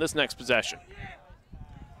play on this next possession.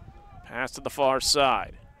 Pass to the far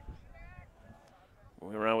side.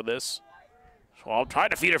 Moving around with this. Schwab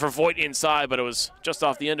tried to feed it for Voigt inside, but it was just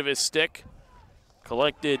off the end of his stick.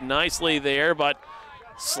 Collected nicely there, but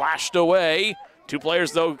slashed away. 2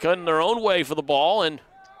 players, though, cutting their own way for the ball, and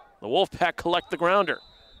the Wolfpack collect the grounder.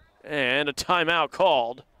 And a timeout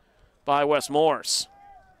called by West Morris.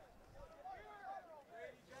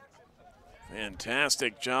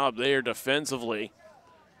 Fantastic job there defensively.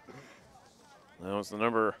 That was the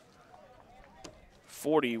number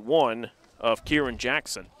 41 of Kieran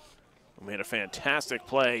Jackson, who made a fantastic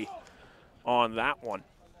play on that one.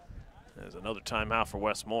 There's another timeout for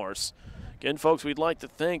West Morris. Again, folks, we'd like to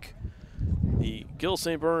thank the Gill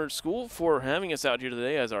St. Bernard School for having us out here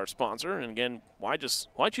today as our sponsor. And again, why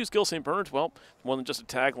choose Gill St. Bernard's? Well, more than just a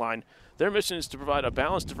tagline. Their mission is to provide a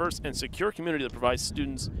balanced, diverse, and secure community that provides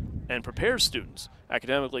students and prepares students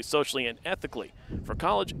academically, socially, and ethically for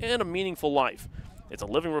college and a meaningful life. It's a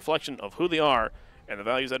living reflection of who they are and the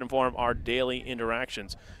values that inform our daily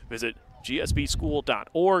interactions. Visit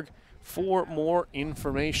gsbschool.org for more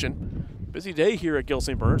information. Busy day here at Gill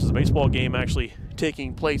St. Bernard's. There's a baseball game actually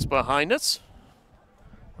taking place behind us.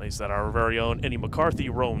 Place that our very own Eddie McCarthy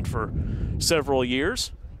roamed for several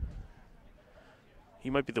years. He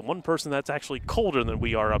might be the one person that's actually colder than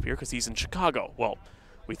we are up here because he's in Chicago. Well,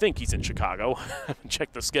 we think he's in Chicago.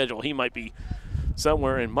 Check the schedule. He might be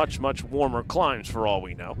somewhere in much, much warmer climes for all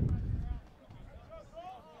we know.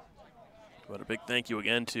 But a big thank you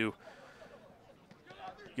again to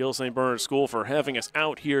Gill St. Bernard School for having us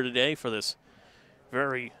out here today for this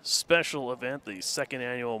very special event, the second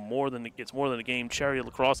annual It's More Than a Game charity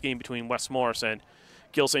lacrosse game between West Morris and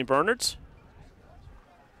Gill St. Bernard's.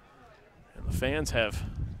 And the fans have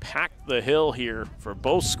packed the hill here for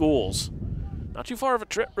both schools. Not too far of a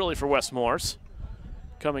trip, really, for West Morris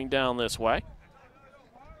coming down this way.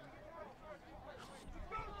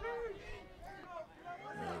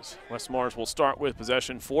 As West Morris will start with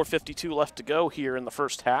possession. 4:52 left to go here in the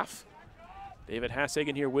first half. David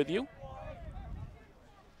Hassagen here with you.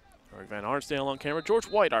 Eric Van Arnsdale on camera. George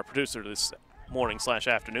White, our producer this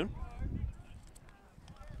morning/afternoon.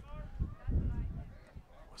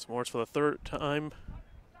 West Morris for the third time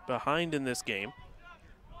behind in this game.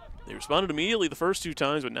 They responded immediately the first two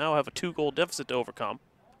times, but now have a 2-goal deficit to overcome.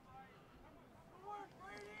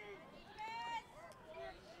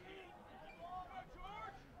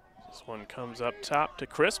 This one comes up top to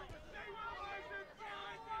Crisp.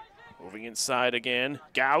 Moving inside again.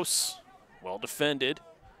 Gauss, well defended.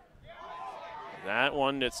 That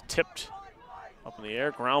one that's tipped up in the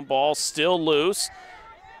air. Ground ball still loose.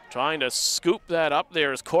 Trying to scoop that up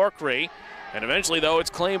there is Corkery. And eventually, though, it's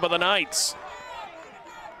claimed by the Knights.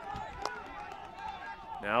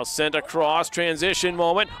 Now sent across, transition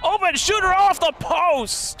moment. Open shooter off the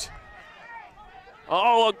post!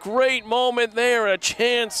 Oh, a great moment there. A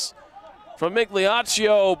chance from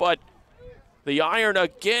Migliaccio, but the iron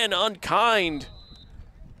again unkind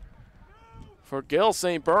for Gill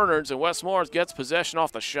St. Bernard's, and West Morris gets possession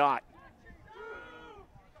off the shot.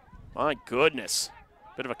 My goodness.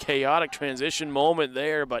 Bit of a chaotic transition moment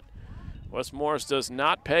there, but West Morris does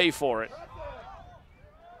not pay for it.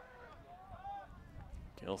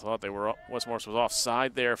 Gill thought West Morris was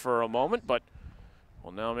offside there for a moment, but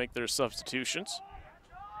will now make their substitutions.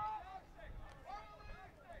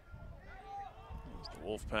 As the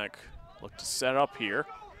Wolfpack look to set up here.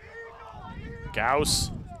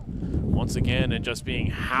 Gauss once again and just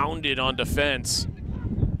being hounded on defense.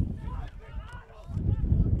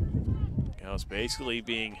 Gauss basically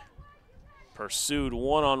being pursued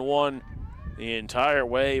one-on-one the entire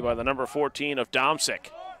way by the number 14 of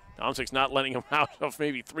Domsic. Domsic's not letting him out of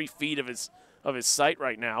maybe 3 feet of his sight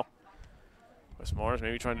right now. West Morris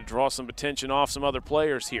maybe trying to draw some attention off some other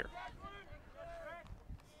players here.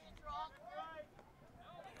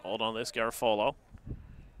 Hold on this, Garofalo.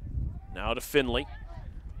 Now to Finley.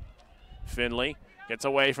 Finley gets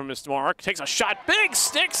away from his mark, takes a shot, big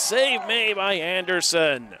stick save made by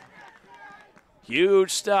Anderson.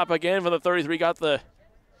 Huge stop again for the 33, got the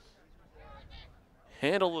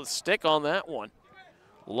handle of the stick on that one.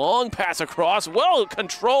 Long pass across, well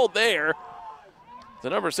controlled there. The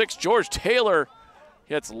number 6, George Taylor,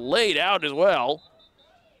 gets laid out as well.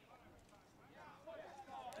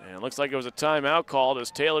 And it looks like it was a timeout called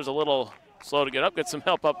as Taylor's a little slow to get up. Gets some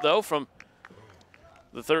help up, though, from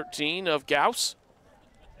the 13 of Gauss.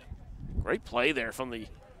 Great play there from the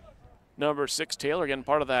number 6, Taylor, again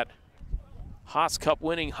part of that Haas Cup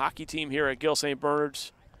winning hockey team here at Gill St.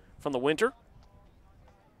 Bernard's from the winter.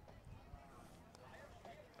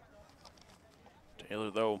 Taylor,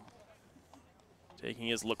 though, taking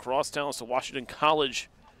his lacrosse talents to Washington College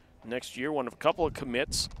next year, one of a couple of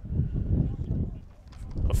commits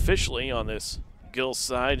officially on this Gill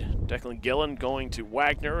side. Declan Gillen going to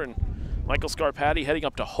Wagner and Michael Scarpati heading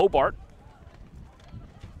up to Hobart.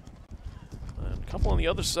 And a couple on the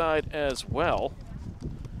other side as well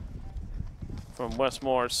from West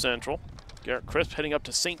Morris Central. Garrett Crisp heading up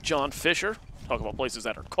to St. John Fisher. Talk about places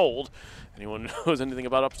that are cold. Anyone who knows anything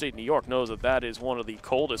about upstate New York knows that that is one of the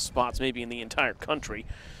coldest spots maybe in the entire country.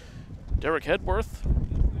 Derek Hedworth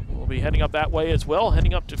will be heading up that way as well,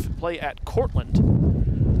 heading up to play at Cortland.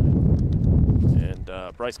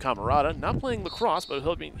 And Bryce Camarada, not playing lacrosse, but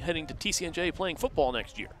he'll be heading to TCNJ playing football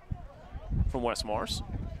next year from West Morris.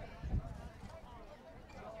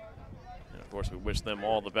 And of course, we wish them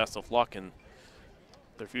all the best of luck in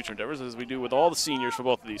their future endeavors, as we do with all the seniors for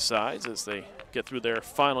both of these sides as they get through their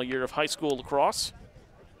final year of high school lacrosse.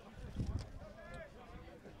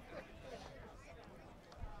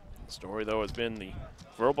 The story, though, has been the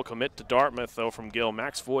verbal commit to Dartmouth, though, from Gill.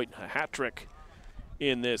 Max Voigt, a hat trick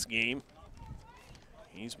in this game.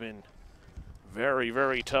 He's been very,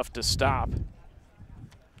 very tough to stop.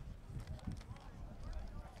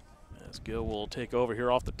 As Gill will take over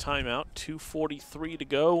here off the timeout. 2:43 to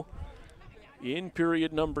go in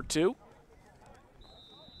period number 2.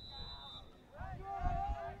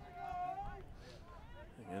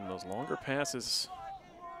 Those longer passes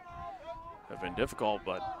have been difficult,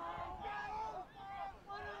 but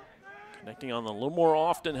connecting on them a little more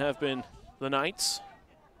often have been the Knights.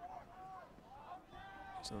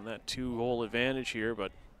 So that 2-goal advantage here,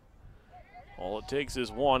 but all it takes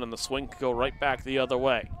is one, and the swing could go right back the other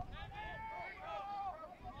way.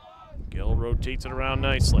 Gill rotates it around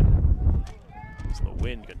nicely. So the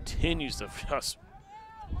wind continues to just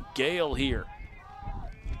gale here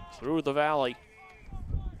through the valley.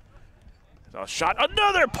 A shot,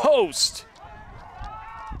 another post!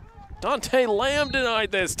 Dante Lamb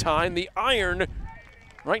denied this time. The iron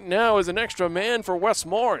right now is an extra man for West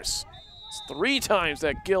Morris. It's 3 times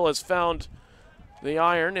that Gill has found the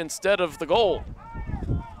iron instead of the goal.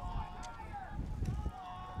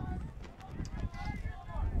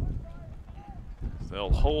 They'll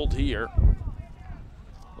hold here.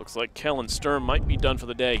 Looks like Kellen Sturm might be done for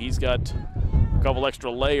the day. He's got a couple extra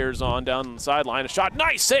layers on down the sideline. A shot,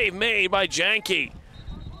 nice save made by Janke.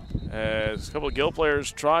 As a couple of Gill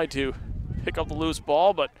players try to pick up the loose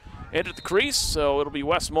ball, but entered the crease, so it'll be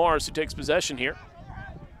West Morris who takes possession here.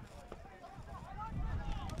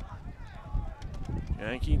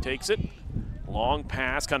 Janke takes it. Long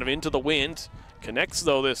pass, kind of into the wind. Connects,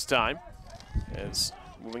 though, this time. As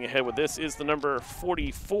moving ahead with this is the number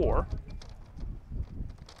 44.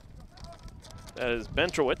 That is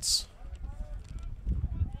Bentrowitz.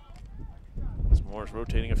 West Morris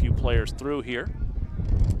rotating a few players through here.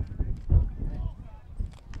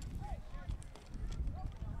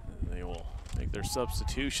 They will make their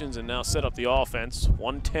substitutions and now set up the offense.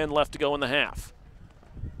 1:10 left to go in the half.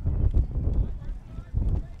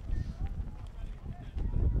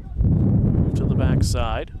 Move to the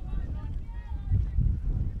backside.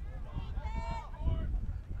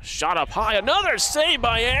 Shot up high, another save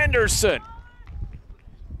by Anderson.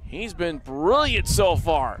 He's been brilliant so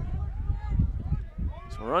far.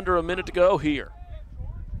 So we're under a minute to go here.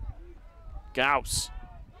 Gauss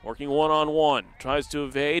working one-on-one, tries to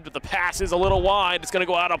evade, but the pass is a little wide. It's going to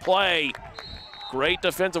go out of play. Great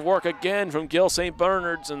defensive work again from Gill St.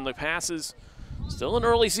 Bernard's, and the passes still in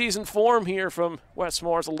early season form here from West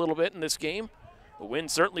Morris a little bit in this game. The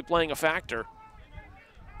wind certainly playing a factor. Of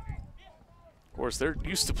course, they're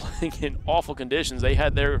used to playing in awful conditions. They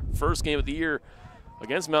had their first game of the year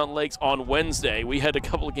against Mountain Lakes on Wednesday. We had a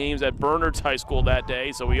couple of games at Bernard's High School that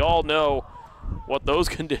day, so we all know what those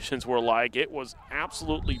conditions were like. It was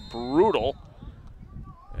absolutely brutal.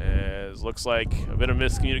 As looks like a bit of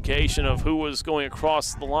miscommunication of who was going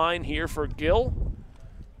across the line here for Gill.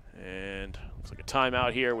 And looks like a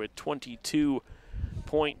timeout here with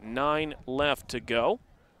 22.9 left to go.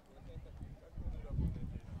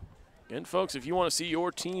 Again, folks, if you want to see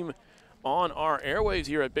your team on our airwaves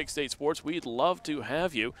here at Big State Sports, we'd love to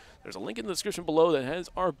have you. There's a link in the description below that has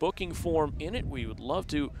our booking form in it. We would love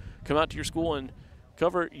to come out to your school and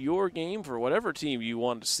cover your game for whatever team you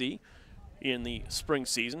want to see in the spring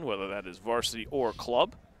season, whether that is varsity or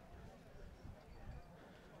club.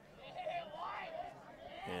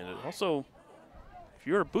 And also, if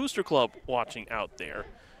you're a booster club watching out there,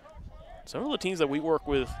 some of the teams that we work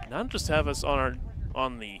with not just have us have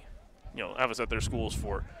us at their schools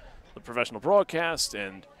for the professional broadcast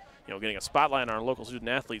and getting a spotlight on our local student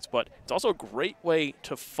athletes, but it's also a great way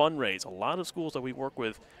to fundraise. A lot of schools that we work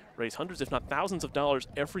with raise hundreds, if not thousands of dollars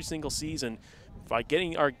every single season by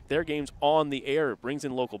getting their games on the air. It brings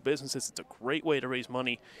in local businesses. It's a great way to raise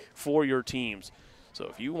money for your teams. So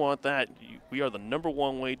if you want that, we are the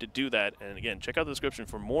 #1 way to do that. And again, check out the description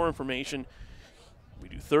for more information. We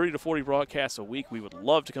do 30 to 40 broadcasts a week. We would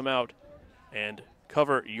love to come out and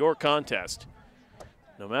cover your contest,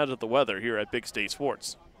 no matter the weather here at Big State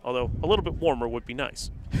Sports. Although a little bit warmer would be nice.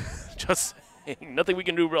 Just saying. Nothing we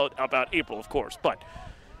can do about April, of course.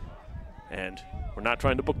 And we're not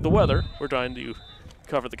trying to book the weather. We're trying to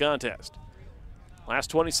cover the contest. Last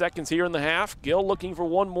 20 seconds here in the half. Gill looking for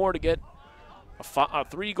one more to get a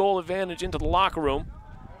 3-goal advantage into the locker room.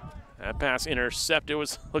 That pass intercepted,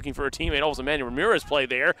 was looking for a teammate. Also, Manuel Ramirez play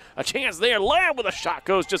there. A chance there. Lamb with a shot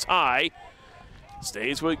goes just high.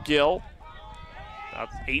 Stays with Gill. About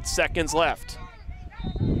 8 seconds left.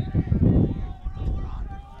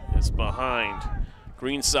 It's behind.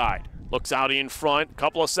 Green side. Looks out in front.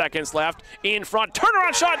 Couple of seconds left. In front.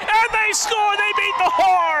 Turnaround shot. And they score. They beat the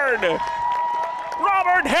Horn.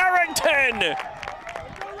 Robert Harrington,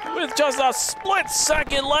 with just a split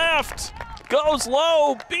second left, goes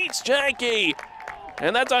low, beats Janke.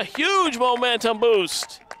 And that's a huge momentum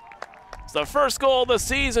boost. It's the first goal of the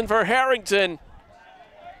season for Harrington.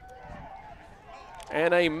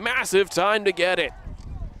 And a massive time to get it.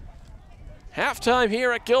 Halftime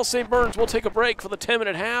here at Gill St. Bernard's. We'll take a break for the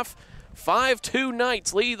 10-minute half. 5-2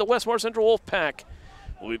 Knights lead the Westmore Central Wolfpack.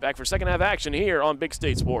 We'll be back for second half action here on Big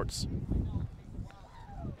State Sports.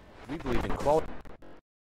 We believe in quality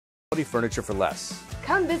furniture for less.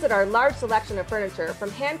 Come visit our large selection of furniture, from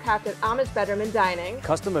handcrafted Amish bedroom and dining,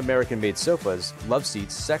 Custom American-made sofas, love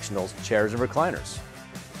seats, sectionals, chairs, and recliners.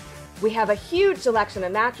 We have a huge selection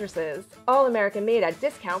of mattresses, all American made at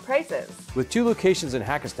discount prices. With 2 locations in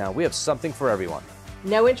Hackettstown, we have something for everyone.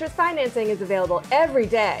 No interest financing is available every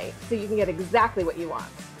day, so you can get exactly what you want.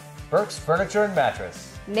 Burke's Furniture and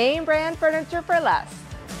Mattress. Name brand furniture for less.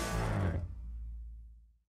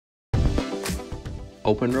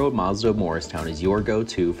 Open Road Mazda of Morristown is your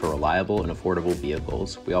go-to for reliable and affordable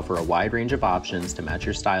vehicles. We offer a wide range of options to match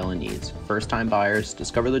your style and needs. First-time buyers,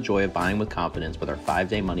 discover the joy of buying with confidence with our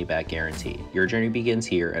 5-day money-back guarantee. Your journey begins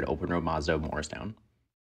here at Open Road Mazda of Morristown.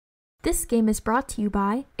 This game is brought to you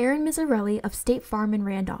by Aaron Mizzarelli of State Farm in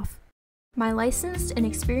Randolph. My licensed and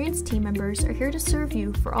experienced team members are here to serve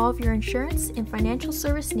you for all of your insurance and financial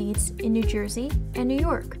service needs in New Jersey and New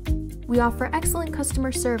York. We offer excellent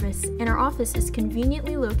customer service, and our office is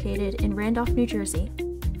conveniently located in Randolph, New Jersey.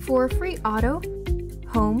 For a free auto,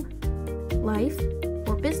 home, life,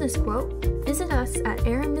 or business quote, visit us at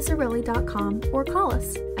aaronmizzarelli.com or call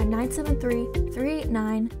us at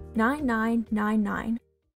 973-389-9999.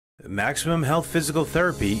 Maximum Health Physical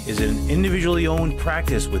Therapy is an individually owned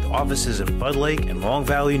practice with offices in Bud Lake and Long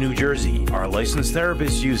Valley, New Jersey. Our licensed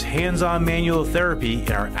therapists use hands-on manual therapy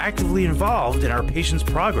and are actively involved in our patients'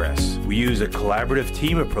 progress. We use a collaborative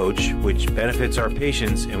team approach, which benefits our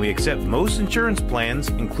patients, and we accept most insurance plans,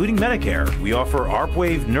 including Medicare. We offer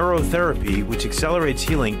ARPWave neurotherapy, which accelerates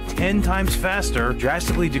healing 10 times faster,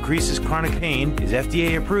 drastically decreases chronic pain, is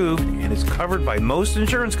FDA approved, and is covered by most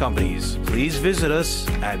insurance companies. Please visit us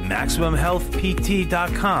at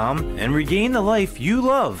MaximumHealthPT.com and regain the life you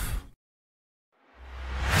love.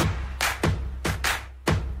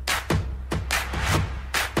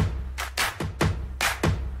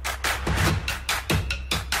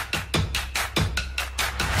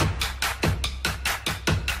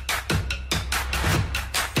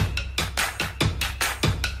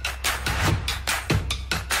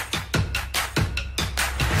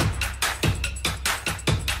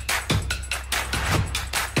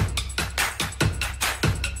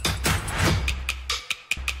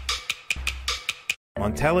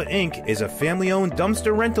 Montella Inc. is a family-owned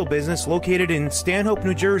dumpster rental business located in Stanhope,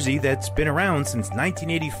 New Jersey that's been around since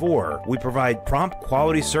 1984. We provide prompt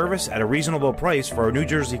quality service at a reasonable price for our New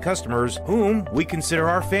Jersey customers, whom we consider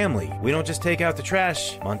our family. We don't just take out the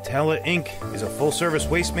trash. Montella Inc. is a full-service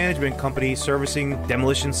waste management company servicing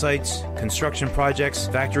demolition sites, construction projects,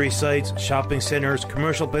 factory sites, shopping centers,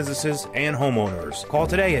 commercial businesses, and homeowners. Call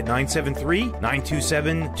today at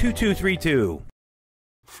 973-927-2232.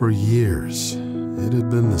 For years, it had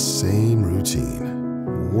been the same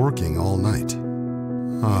routine, working all night.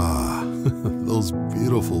 Ah, those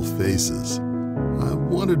beautiful faces. I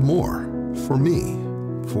wanted more, for me,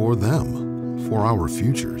 for them, for our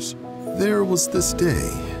futures. There was this day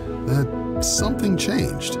that something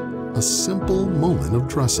changed, a simple moment of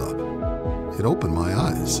dress-up. It opened my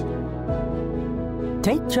eyes.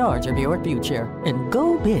 Take charge of your future and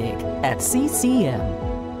go big at CCM.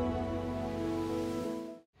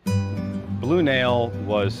 Blue Nail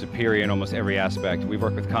was superior in almost every aspect. We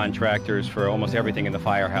worked with contractors for almost everything in the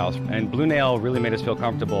firehouse, and Blue Nail really made us feel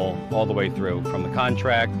comfortable all the way through, from the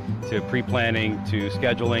contract to pre-planning to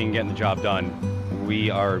scheduling, getting the job done. We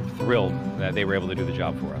are thrilled that they were able to do the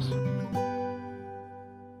job for us.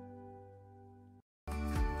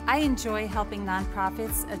 I enjoy helping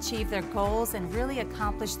nonprofits achieve their goals and really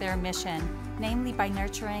accomplish their mission, namely by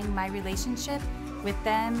nurturing my relationship with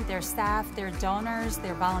them, their staff, their donors,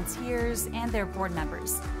 their volunteers, and their board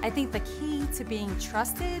members. I think the key to being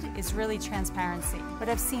trusted is really transparency. What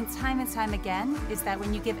I've seen time and time again is that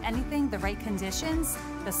when you give anything the right conditions,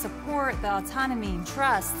 the support, the autonomy,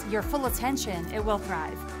 trust, your full attention, it will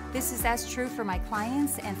thrive. This is as true for my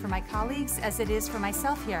clients and for my colleagues as it is for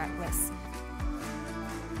myself here at WIS.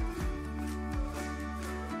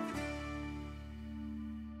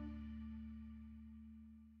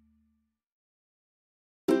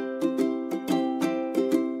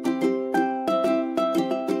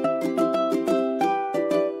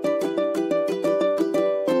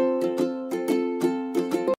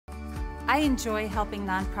 I enjoy helping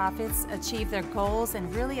nonprofits achieve their goals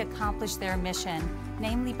and really accomplish their mission,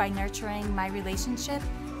 namely by nurturing my relationship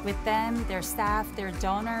with them, their staff, their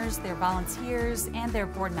donors, their volunteers, and their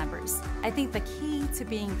board members. I think the key to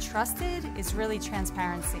being trusted is really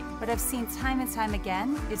transparency. What I've seen time and time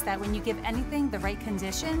again is that when you give anything the right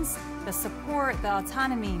conditions, the support, the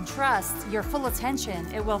autonomy, trust, your full attention,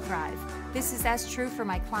 it will thrive. This is as true for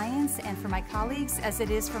my clients and for my colleagues as it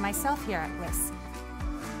is for myself here at WIS.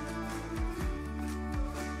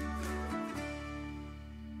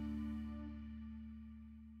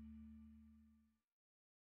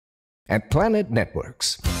 At Planet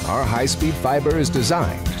Networks, our high-speed fiber is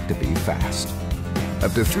designed to be fast.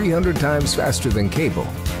 Up to 300 times faster than cable,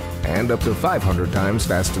 and up to 500 times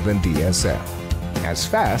faster than DSL. As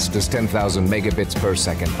fast as 10,000 megabits per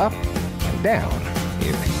second up and down,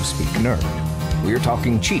 if you speak nerd. We're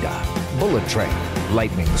talking cheetah, bullet train,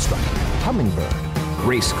 lightning strike, hummingbird,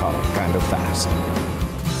 race car kind of fast.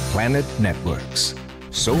 Planet Networks.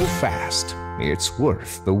 So fast, it's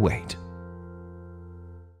worth the wait.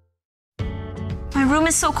 My room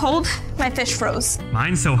is so cold, my fish froze.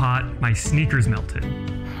 Mine's so hot, my sneakers melted.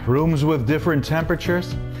 Rooms with different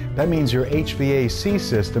temperatures? That means your HVAC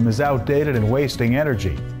system is outdated and wasting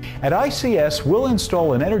energy. At ICS, we'll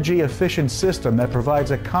install an energy-efficient system that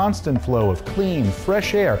provides a constant flow of clean,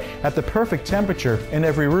 fresh air at the perfect temperature in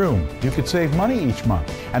every room. You could save money each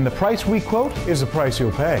month, and the price we quote is the price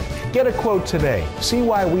you'll pay. Get a quote today. See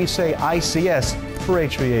why we say ICS for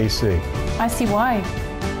HVAC. I see why.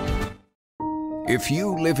 If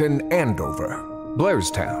you live in Andover,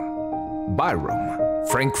 Blairstown, Byram,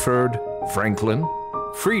 Frankfurt, Franklin,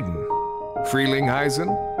 Frieden, Frelinghuysen,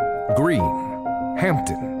 Greene,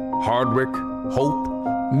 Hampton, Hardwick, Hope,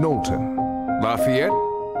 Knowlton, Lafayette,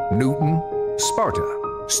 Newton,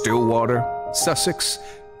 Sparta, Stillwater, Sussex,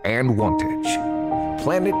 and Wantage.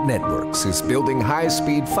 Planet Networks is building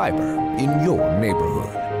high-speed fiber in your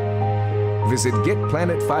neighborhood. Visit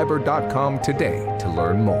getplanetfiber.com today to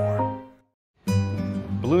learn more.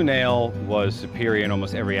 Blue Nail was superior in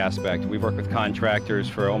almost every aspect. We worked with contractors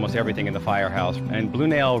for almost everything in the firehouse, and Blue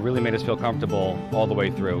Nail really made us feel comfortable all the way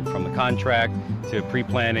through, from the contract to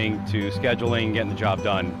pre-planning to scheduling, getting the job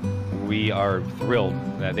done. We are thrilled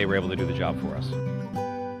that they were able to do the job for us.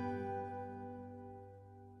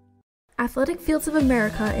 Athletic Fields of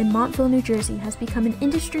America in Montville, New Jersey has become an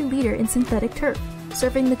industry leader in synthetic turf.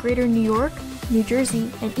 Serving the greater New York, New Jersey,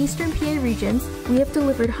 and Eastern PA regions, we have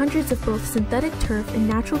delivered hundreds of both synthetic turf and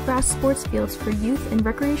natural grass sports fields for youth and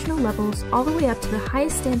recreational levels all the way up to the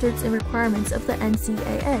highest standards and requirements of the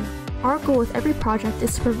NCAA. Our goal with every project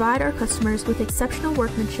is to provide our customers with exceptional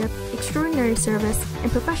workmanship, extraordinary service,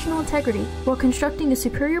 and professional integrity while constructing a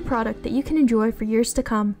superior product that you can enjoy for years to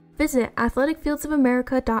come. Visit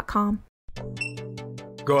athleticfieldsofamerica.com.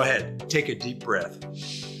 Go ahead, take a deep breath.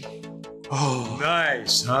 Oh,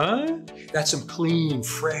 nice, huh? That's some clean,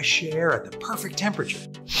 fresh air at the perfect temperature.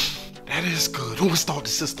 That is good. Who installed the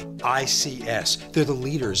system? ICS. They're the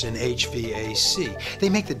leaders in HVAC. They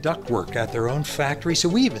make the ductwork at their own factory, so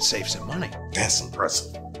we even save some money. That's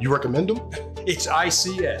impressive. You recommend them? It's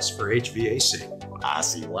ICS for HVAC. I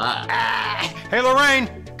see why. Hey, Lorraine,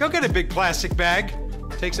 go get a big plastic bag.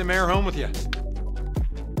 Take some air home with you.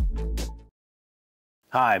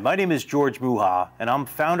 Hi, my name is George Muha, and I'm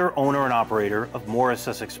founder, owner, and operator of Morris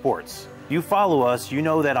Sussex Sports. If you follow us, you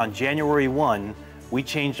know that on January 1, we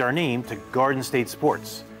changed our name to Garden State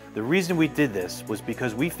Sports. The reason we did this was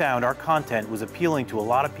because we found our content was appealing to a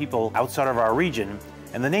lot of people outside of our region,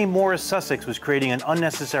 and the name Morris Sussex was creating an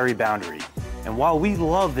unnecessary boundary. And while we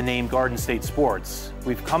love the name Garden State Sports,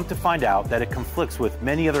 we've come to find out that it conflicts with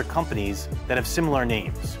many other companies that have similar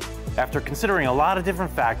names. After considering a lot of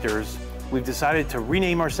different factors, we've decided to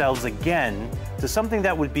rename ourselves again to something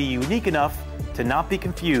that would be unique enough to not be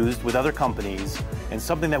confused with other companies and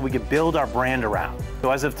something that we could build our brand around.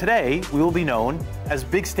 So as of today, we will be known as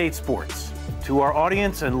Big State Sports. To our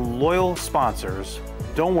audience and loyal sponsors,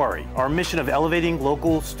 don't worry, our mission of elevating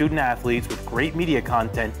local student athletes with great media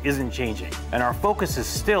content isn't changing, and our focus is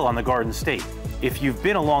still on the Garden State. If you've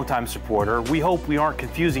been a longtime supporter, we hope we aren't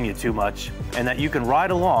confusing you too much and that you can ride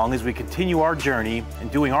along as we continue our journey and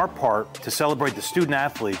doing our part to celebrate the student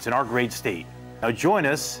athletes in our great state. Now join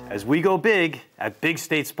us as we go big at Big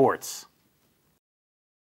State Sports.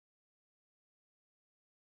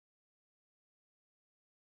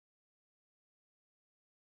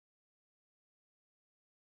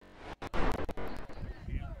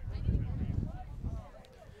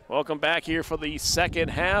 Welcome back here for the second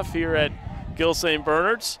half here at Gill St.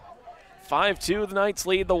 Bernard's. 5-2, the Knights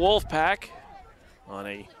lead the Wolfpack on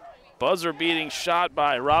a buzzer-beating shot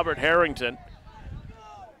by Robert Harrington.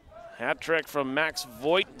 Hat trick from Max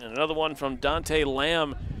Voigt and another one from Dante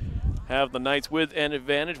Lamb have the Knights with an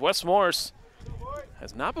advantage. Wes Morris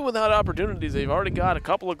has not been without opportunities. They've already got a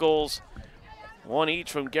couple of goals, one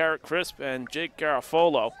each from Garrett Crisp and Jake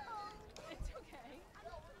Garofolo.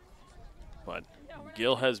 But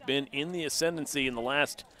Gill has been in the ascendancy in the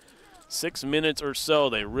last 6 minutes or so.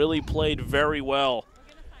 They really played very well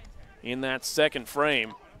in that second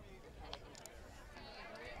frame.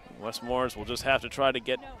 West Morris will just have to try to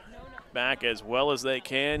get back as well as they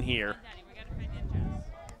can here.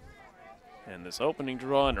 And this opening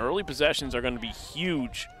draw and early possessions are going to be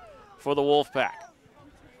huge for the Wolfpack.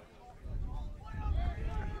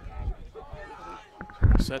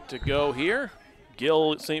 Set to go here.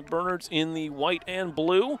 Gill St. Bernard's in the white and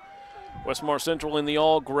blue. Westmore Central in the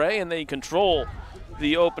all gray, and they control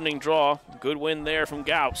the opening draw. Good win there from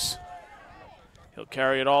Gauss. He'll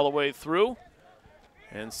carry it all the way through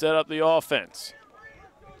and set up the offense.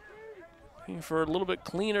 Looking for a little bit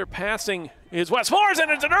cleaner passing is Westmore's,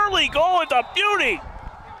 and it's an early goal. It's a beauty.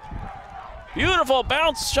 Beautiful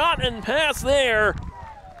bounce shot and pass there.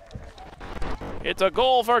 It's a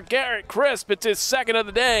goal for Garrett Crisp. It's his second of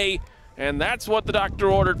the day, and that's what the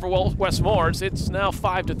doctor ordered for West Morris. It's now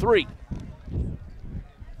 5-3.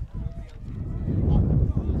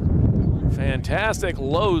 Fantastic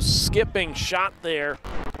low skipping shot there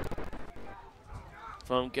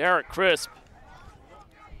from Garrett Crisp.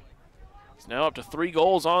 He's now up to 3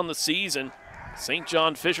 goals on the season. St.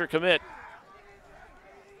 John Fisher commit.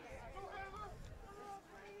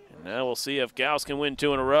 And now we'll see if Gauss can win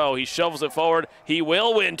 2 in a row. He shovels it forward. He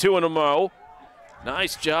will win 2 in a row.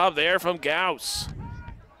 Nice job there from Gauss.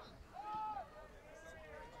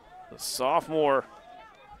 The sophomore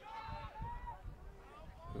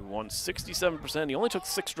who won 67%. He only took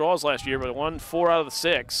 6 draws last year, but won 4 out of the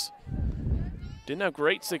 6. Didn't have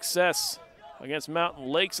great success against Mountain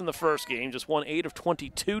Lakes in the first game. Just won 8 of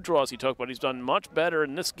 22 draws he took, but he's done much better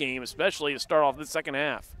in this game, especially to start off the second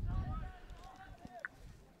half.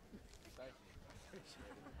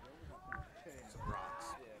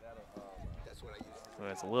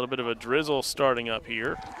 That's a little bit of a drizzle starting up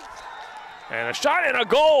here. And a shot and a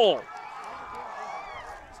goal.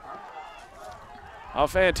 A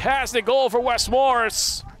fantastic goal for West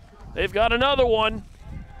Morris. They've got another one.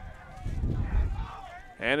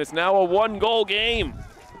 And it's now a 1-goal game.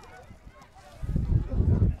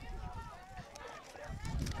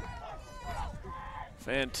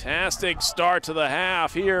 Fantastic start to the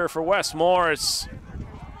half here for West Morris.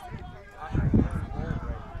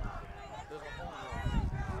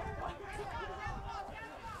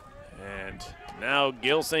 And now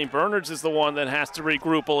Gill St. Bernard's is the one that has to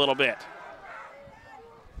regroup a little bit.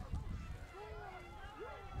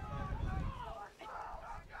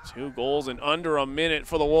 Two goals in under a minute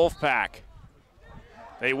for the Wolfpack.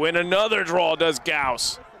 They win another draw, does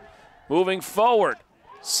Gauss. Moving forward.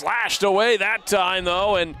 Slashed away that time,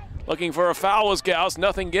 though, and looking for a foul was Gauss.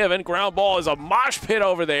 Nothing given. Ground ball is a mosh pit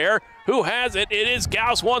over there. Who has it? It is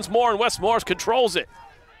Gauss once more, and West Morris controls it.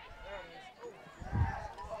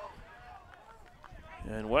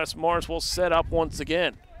 And West Morris will set up once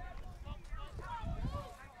again.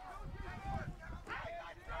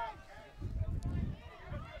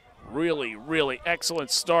 Really, really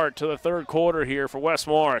excellent start to the third quarter here for West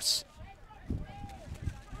Morris.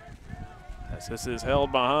 As this is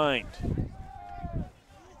held behind.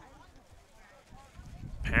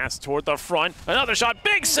 Pass toward the front. Another shot.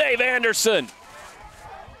 Big save, Anderson.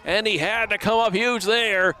 And he had to come up huge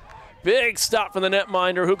there. Big stop from the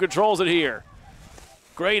netminder who controls it here.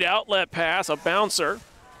 Great outlet pass, a bouncer.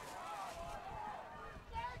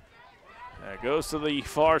 That goes to the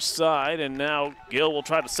far side, and now Gill will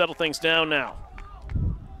try to settle things down now.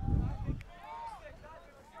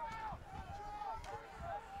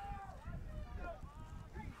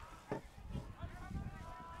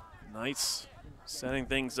 Nice setting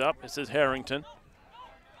things up. This is Harrington.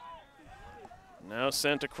 Now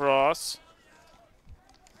sent across.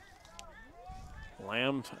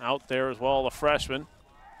 Lamb out there as well, the freshman.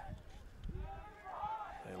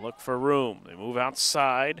 They look for room. They move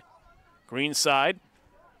outside. Green side,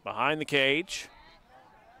 behind the cage.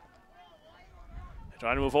 They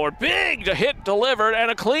try to move forward. Big hit delivered, and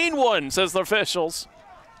a clean one, says the officials.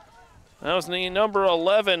 That was the number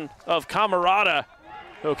 11 of Camarada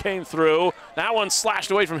who came through. That one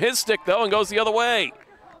slashed away from his stick, though, and goes the other way.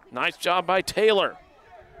 Nice job by Taylor.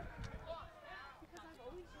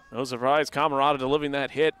 No surprise, Camarada delivering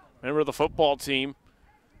that hit. Member of the football team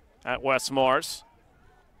at West Morris.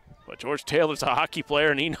 But George Taylor's a hockey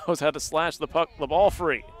player, and he knows how to slash the ball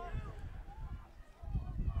free.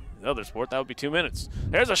 In the other sport, that would be 2 minutes.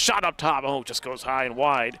 There's a shot up top. Oh, just goes high and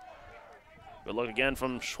wide. Good look again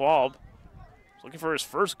from Schwab. He's looking for his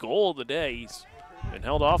first goal of the day. He's been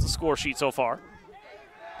held off the score sheet so far.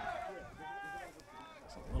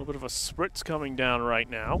 A little bit of a spritz coming down right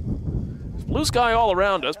now. There's blue sky all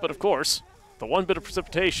around us, but of course, the one bit of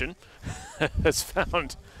precipitation has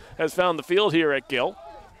found the field here at Gill.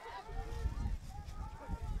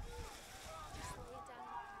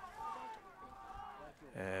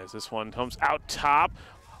 As this one comes out top.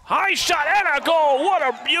 High shot and a goal. What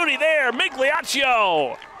a beauty there.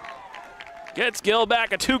 Migliaccio gets Gill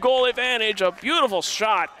back a 2-goal advantage. A beautiful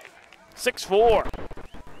shot. 6-4.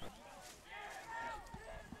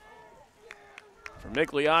 For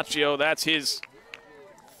Migliaccio, that's his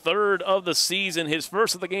third of the season, his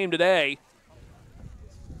first of the game today.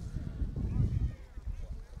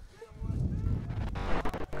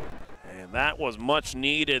 And that was much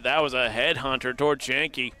needed. That was a headhunter toward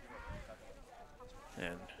Janke.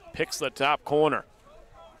 And picks the top corner.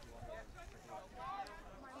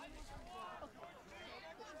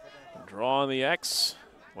 Draw on the X.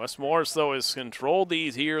 West Morris, though, has controlled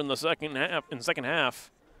these here in the second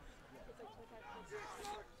half.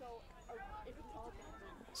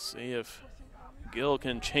 Let's see if Gill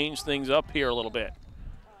can change things up here a little bit.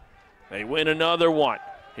 They win another one.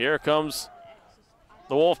 Here comes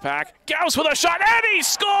the Wolfpack. Gauss with a shot, and he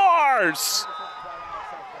scores!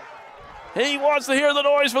 He wants to hear the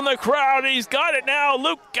noise from the crowd. He's got it now.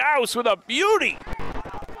 Luke Gauss with a beauty.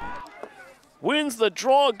 Wins the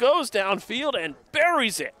draw, goes downfield, and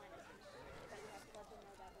buries it.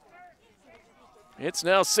 It's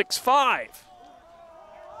now 6-5.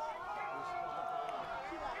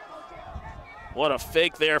 What a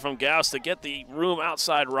fake there from Gauss to get the room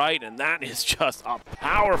outside right, and that is just a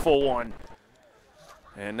powerful one.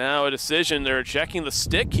 And now a decision. They're checking the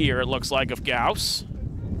stick here, it looks like, of Gauss.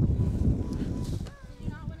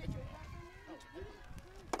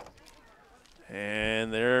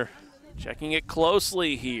 And they're checking it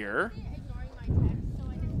closely here.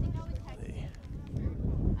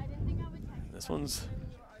 This one's,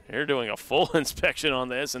 they're doing a full inspection on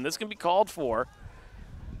this, and this can be called for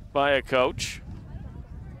by a coach.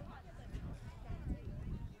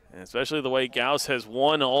 And especially the way Gauss has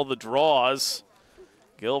won all the draws.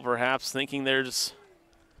 Gill perhaps thinking there's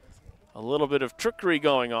a little bit of trickery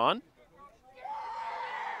going on.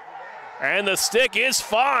 And the stick is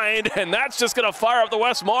fine, and that's just going to fire up the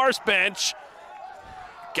West Morris bench.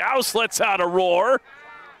 Gauss lets out a roar.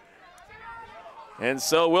 And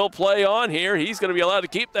so we'll play on here. He's going to be allowed to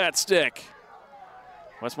keep that stick.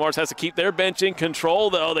 West Morris has to keep their bench in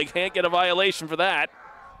control, though. They can't get a violation for that.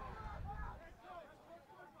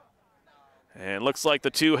 And looks like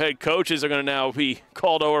the two head coaches are going to now be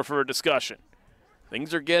called over for a discussion.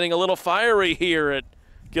 Things are getting a little fiery here at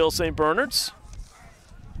Gill St. Bernard's.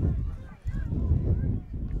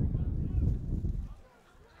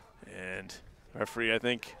 And referee, I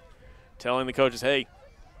think, telling the coaches, hey,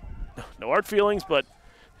 no hard feelings, but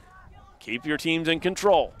keep your teams in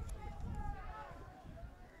control.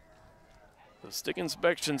 The stick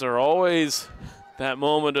inspections are always that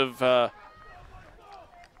moment of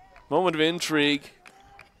intrigue.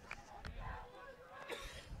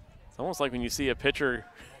 It's almost like when you see a pitcher,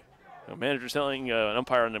 a manager telling an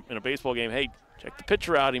umpire in a baseball game, hey, check the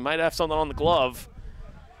pitcher out. He might have something on the glove.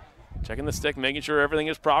 Checking the stick, making sure everything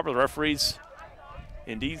is proper. The referees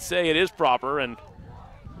indeed say it is proper, and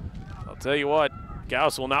I'll tell you what,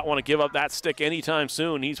 Gauss will not want to give up that stick anytime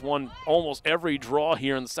soon. He's won almost every draw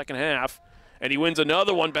here in the second half, and he wins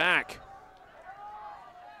another one back.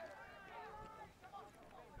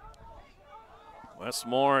 West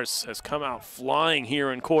Morris has come out flying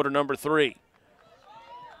here in quarter number 3.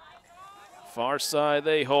 Far side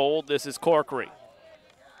they hold. This is Corkery.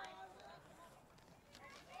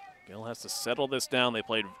 Gill has to settle this down. They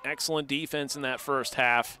played excellent defense in that first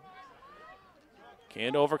half.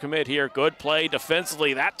 Can't overcommit here. Good play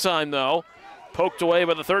defensively that time, though. Poked away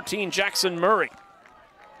by the 13, Jackson Murray.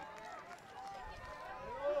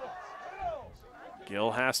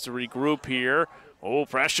 Gill has to regroup here. Oh,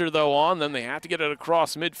 pressure, though, on them. They have to get it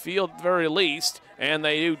across midfield at the very least, and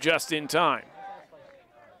they do just in time.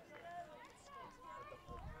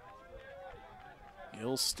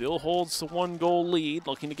 Gill still holds the 1-goal lead,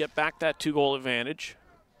 looking to get back that 2-goal advantage.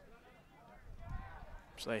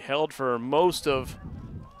 So they held for most of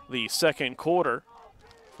the second quarter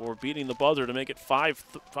for beating the buzzer to make it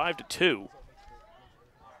 5-2.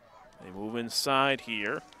 They move inside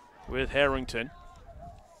here with Harrington.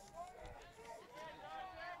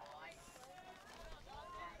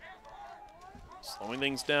 Slowing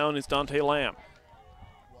things down is Dante Lamb.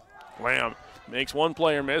 Lamb makes one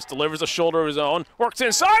player miss, delivers a shoulder of his own, works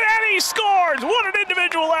inside, and he scores! What an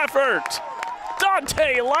individual effort!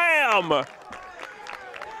 Dante Lamb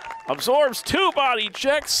absorbs 2 body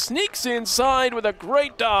checks, sneaks inside with a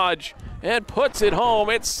great dodge, and puts it home.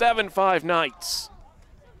 It's 7-5 Knights.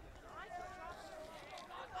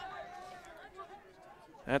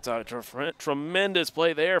 That's a tremendous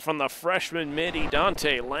play there from the freshman midi,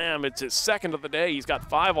 Dante Lamb. It's his second of the day. He's got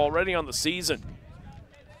 5 already on the season.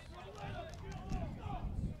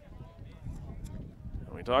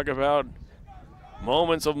 We talk about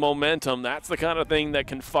moments of momentum. That's the kind of thing that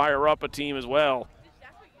can fire up a team as well.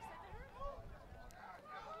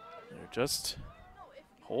 They're just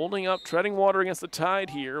holding up, treading water against the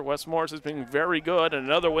tide here. West Morris has been very good. And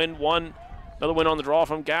another win on the draw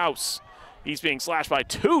from Gauss. He's being slashed by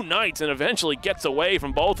 2 Knights and eventually gets away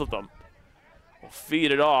from both of them. We'll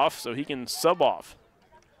feed it off so he can sub off.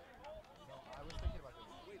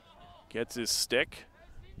 Gets his stick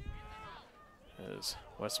as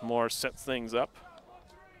West Morris sets things up.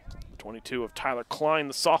 The 22 of Tyler Klein,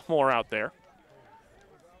 the sophomore out there.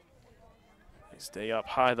 They stay up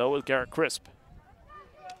high though with Garrett Crisp.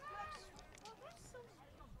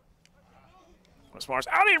 West Morris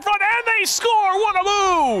out in front and they score! What a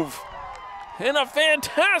move! And a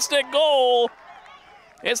fantastic goal.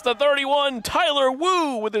 It's the 31, Tyler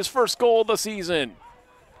Wu, with his first goal of the season.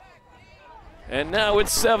 And now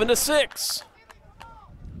it's 7-6.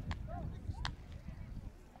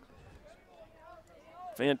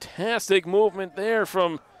 Fantastic movement there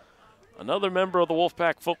from another member of the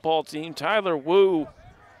Wolfpack football team, Tyler Wu,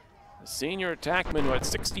 a senior attackman who had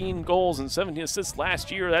 16 goals and 17 assists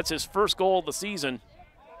last year. That's his first goal of the season.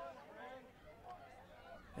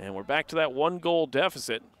 And we're back to that 1-goal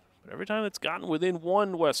deficit. But every time it's gotten within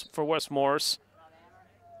 1 for West Morris,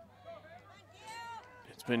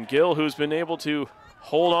 it's been Gill who's been able to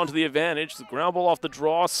hold on to the advantage. The ground ball off the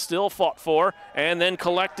draw, still fought for, and then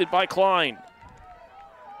collected by Klein.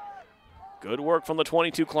 Good work from the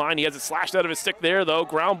 22 Klein. He has it slashed out of his stick there, though.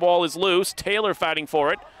 Ground ball is loose. Taylor fighting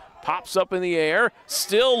for it. Pops up in the air.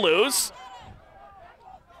 Still loose.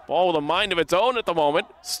 Ball with a mind of its own at the moment.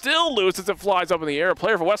 Still loose as it flies up in the air. A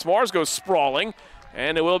player for West Morris goes sprawling,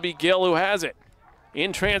 and it will be Gill who has it.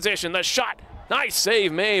 In transition, the shot. Nice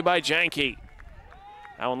save made by Janke.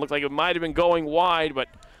 That one looked like it might have been going wide, but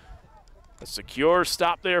a secure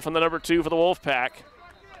stop there from the number 2 for the Wolfpack.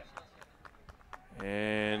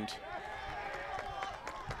 And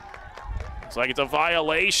looks like it's a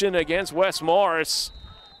violation against West Morris.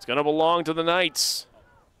 It's going to belong to the Knights.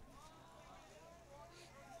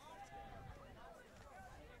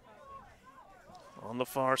 On the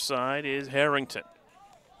far side is Harrington.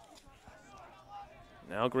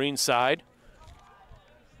 Now green side.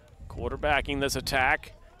 Quarterbacking this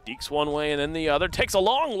attack. Dekes one way and then the other. Takes a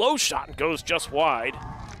long low shot and goes just wide.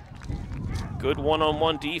 Good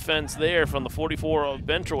one-on-one defense there from the 44 of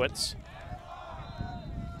Bentrowitz.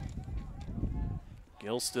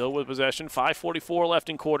 Gill still with possession. 5:44 left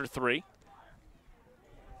in quarter 3.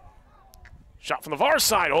 Shot from the far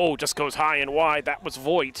side. Oh, just goes high and wide. That was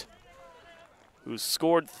Voigt, who's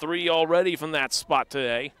scored 3 already from that spot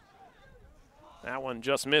today. That one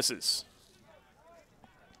just misses.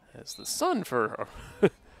 As the sun, for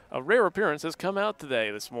a rare appearance, has come out today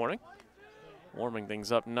this morning, warming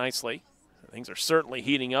things up nicely. Things are certainly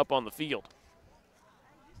heating up on the field.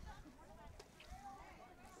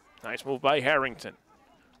 Nice move by Harrington.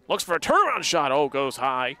 Looks for a turnaround shot. Oh, goes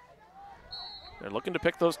high. They're looking to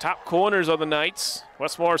pick those top corners of the Knights.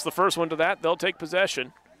 West Morris the first one to that. They'll take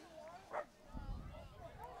possession.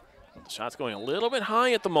 The shot's going a little bit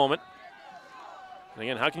high at the moment. And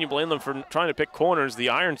again, how can you blame them for trying to pick corners? The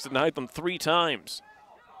Irons denied them 3 times.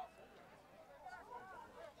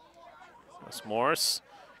 West Morris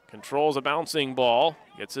controls a bouncing ball,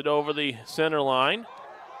 gets it over the center line.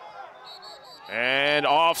 And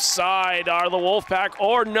offside are the Wolfpack,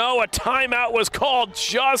 or no, a timeout was called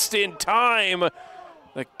just in time.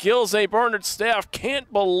 The Gill St. Bernard staff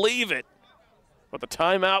can't believe it, but the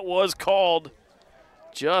timeout was called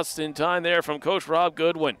just in time there from Coach Rob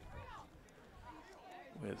Goodwin.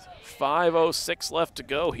 With 5:06 left to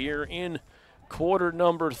go here in quarter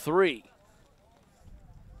number 3.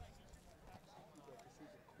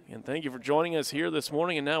 And thank you for joining us here this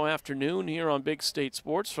morning and now afternoon here on Big State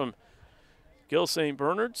Sports from Gill St.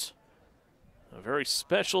 Bernard's. A very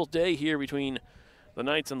special day here between the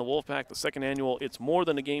Knights and the Wolfpack, the second annual It's More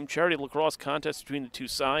Than a Game charity lacrosse contest between the two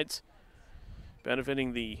sides,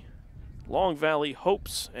 benefiting the Long Valley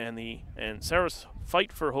Hopes and Sarah's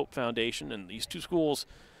Fight for Hope Foundation. And these two schools,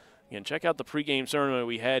 again, check out the pregame ceremony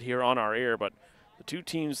we had here on our air, but the two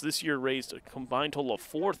teams this year raised a combined total of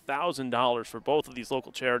 $4,000 for both of these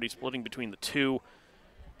local charities, splitting between the two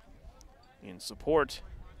in support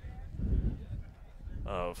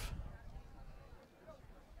of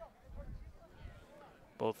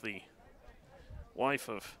both the wife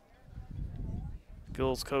of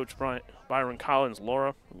Gill's coach, Byron Collins,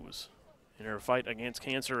 Laura, who was in her fight against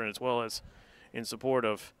cancer, and as well as in support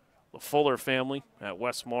of the Fuller family at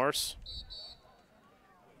West Morris.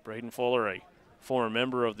 Braden Fuller, a former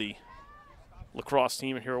member of the lacrosse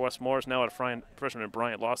team here at West Morris, now at freshman at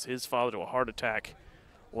Bryant, lost his father to a heart attack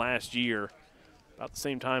last year, about the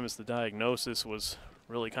same time as the diagnosis was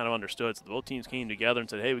really kind of understood. So both teams came together and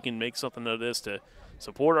said, hey, we can make something of this to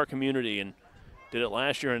support our community, and did it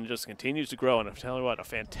last year, and it just continues to grow. And I'm telling you what, a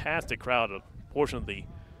fantastic crowd. A portion of the,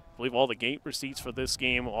 I believe all the gate receipts for this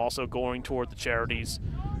game also going toward the charities.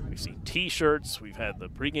 We've seen T-shirts. We've had the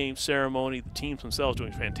pregame ceremony. The teams themselves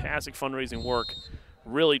doing fantastic fundraising work.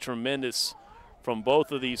 Really tremendous from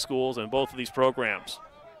both of these schools and both of these programs.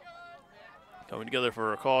 Coming together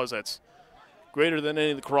for a cause that's greater than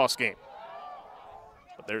any lacrosse game.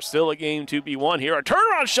 But there's still a game to be won here. A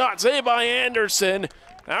turnaround shot saved by Anderson.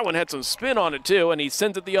 That one had some spin on it too, and he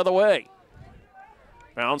sends it the other way.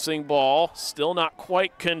 Bouncing ball, still not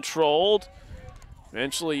quite controlled.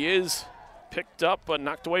 Eventually is picked up but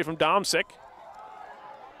knocked away from Domsic.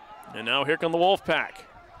 And now here come the Wolfpack.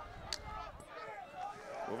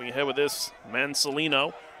 Moving ahead with this,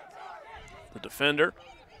 Mansolino, the defender.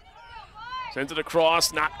 Sends it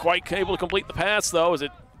across, not quite able to complete the pass though, as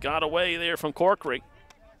it got away there from Corkery.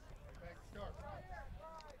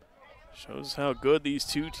 Shows how good these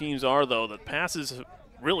two teams are though. The passes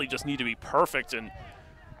really just need to be perfect, and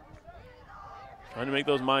trying to make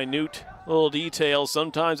those minute little details.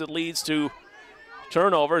 Sometimes it leads to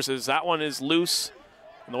turnovers, as that one is loose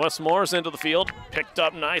in the West Morris end of the field. Picked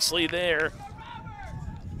up nicely there.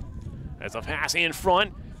 As a pass in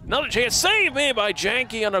front. Another chance, save made by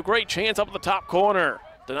Janke on a great chance up at the top corner.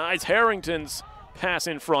 Denies Harrington's pass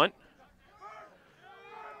in front.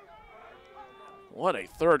 What a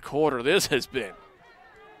third quarter this has been.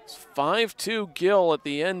 It's 5-2 Gill at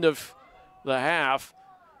the end of the half.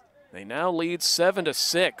 They now lead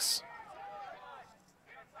 7-6.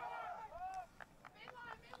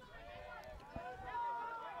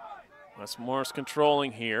 West Morris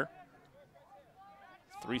controlling here.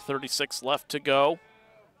 3:36 left to go.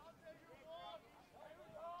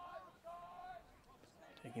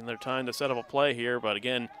 Taking their time to set up a play here, but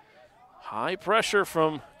again, high pressure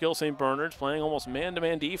from Gill St. Bernard's, playing almost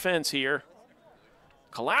man-to-man defense here.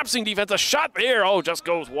 Collapsing defense, a shot there, oh, just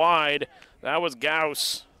goes wide. That was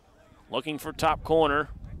Gauss looking for top corner.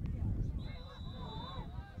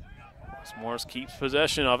 West Morris keeps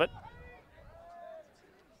possession of it.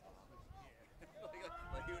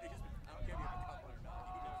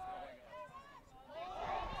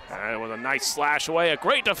 And it was a nice slash away, a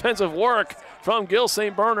great defensive work from Gill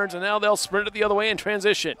St. Bernard's, and now they'll sprint it the other way in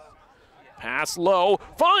transition. Pass low,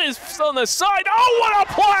 finds on the side, oh, what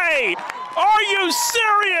a play! Are you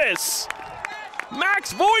serious?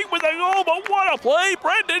 Max Voigt with a goal, but what a play,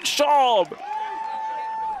 Brendan Schaub.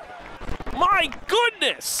 My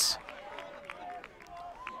goodness!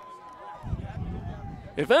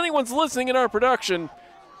 If anyone's listening in our production,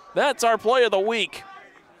 that's our play of the week.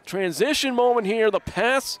 Transition moment here, the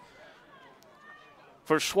pass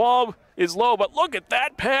for Schwab is low, but look at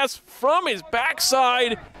that pass from his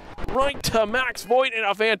backside right to Max Voigt, and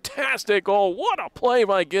a fantastic goal. What a play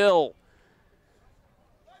by Gill.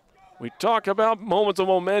 We talk about moments of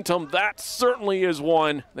momentum. That certainly is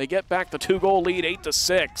one. They get back the 2-goal lead,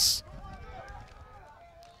 8-6.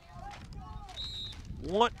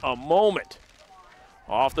 What a moment.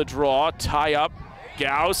 Off the draw, tie up.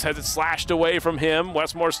 Gauss has it slashed away from him.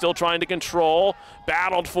 Westmore still trying to control.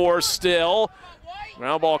 Battled for still.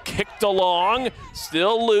 Ground ball kicked along.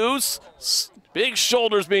 Still loose. Big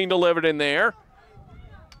shoulders being delivered in there.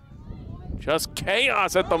 Just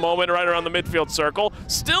chaos at the moment right around the midfield circle.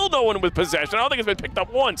 Still no one with possession. I don't think it's been picked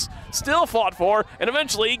up once. Still fought for, and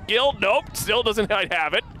eventually Gill, nope, still doesn't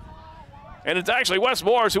have it. And it's actually West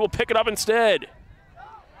Morris who will pick it up instead.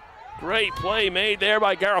 Great play made there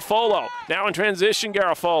by Garofalo. Now in transition,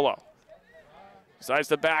 Garofalo decides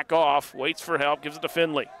to back off, waits for help, gives it to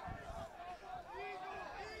Finley.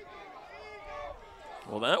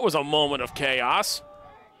 Well, that was a moment of chaos.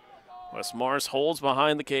 West Morris holds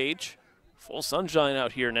behind the cage. Full sunshine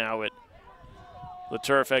out here now at the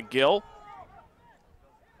turf at Gill.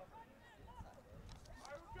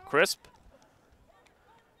 Crisp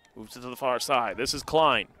moves it to the far side. This is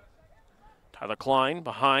Klein. Tyler Klein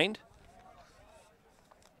behind.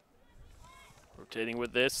 Rotating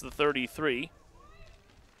with this, the 33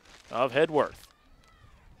 of Hedworth.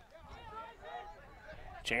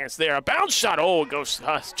 Chance there, a bounce shot. Oh, it goes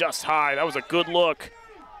just high. That was a good look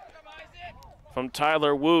from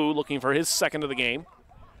Tyler Wu, looking for his second of the game.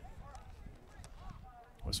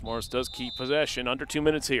 West Morris does keep possession. Under 2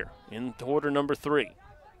 minutes here in quarter number 3.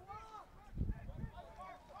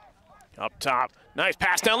 Up top, nice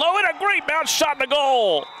pass down low and a great bounce shot in the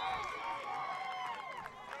goal.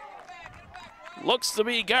 Looks to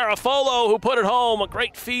be Garofalo who put it home. A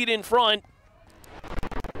great feed in front.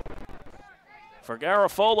 For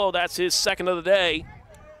Garofalo, that's his second of the day.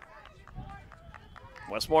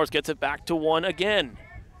 West Morris gets it back to 1 again.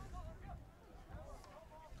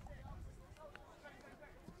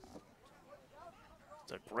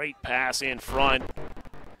 It's a great pass in front.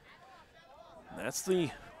 That's the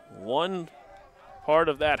one part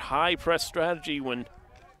of that high press strategy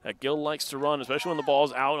that Gill likes to run, especially when the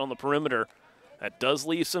ball's out on the perimeter. That does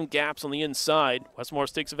leave some gaps on the inside. West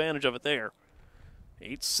Morris takes advantage of it there.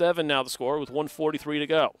 8-7 now the score with 1:43 to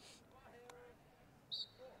go.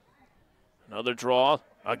 Another draw,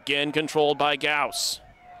 again controlled by Gauss.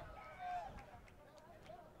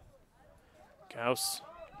 Gauss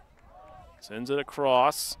sends it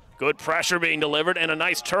across. Good pressure being delivered and a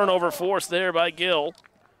nice turnover force there by Gill.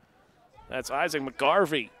 That's Isaac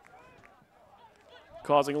McGarvey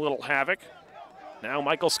causing a little havoc. Now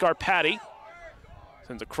Michael Scarpati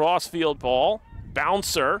sends a cross-field ball.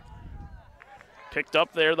 Bouncer. Picked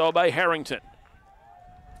up there, though, by Harrington.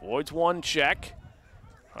 Avoids one check.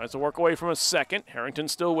 Tries to work away from a second. Harrington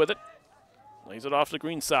still with it. Lays it off the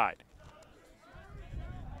green side.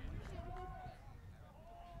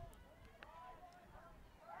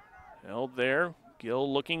 Held there.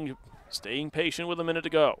 Gill looking, staying patient with a minute to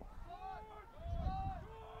go.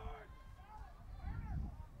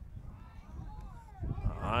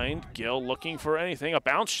 Behind, Gill looking for anything. A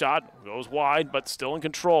bounce shot goes wide, but still in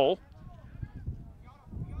control.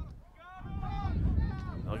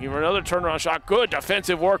 Looking for another turnaround shot. Good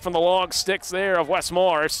defensive work from the long sticks there of West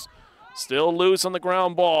Morris. Still loose on the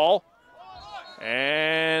ground ball.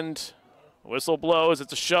 And whistle blows.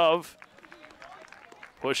 It's a shove.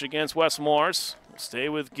 Push against West Morris. Stay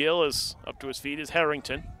with Gill as up to his feet is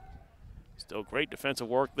Harrington. Still great defensive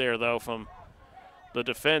work there, though, from the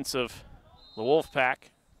defense of the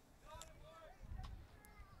Wolfpack.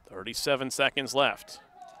 37 seconds left.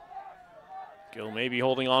 Gill may be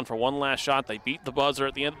holding on for one last shot. They beat the buzzer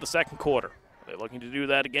at the end of the second quarter. They're looking to do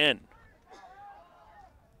that again.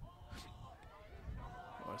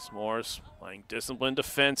 West Morris playing disciplined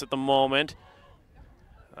defense at the moment.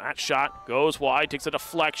 That shot goes wide, takes a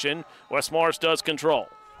deflection. West Morris does control.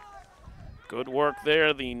 Good work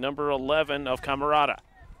there, the number 11 of Camarada.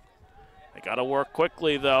 They got to work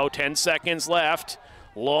quickly, though. 10 seconds left.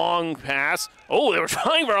 Long pass. Oh, they were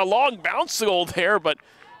trying for a long bounce goal there, but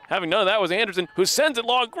having none of that was Anderson, who sends it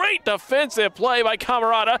long. Great defensive play by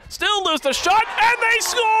Camarada. Still lose the shot, and they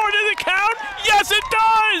score. Did it count? Yes, it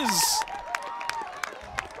does!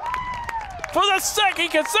 For the second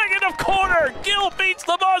consecutive quarter, Gill beats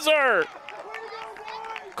the buzzer.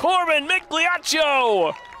 Corbin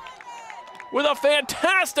Migliaccio with a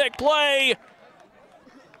fantastic play.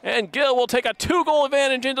 And Gill will take a 2-goal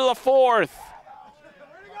advantage into the fourth.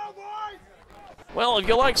 Well, if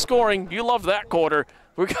you like scoring, you love that quarter.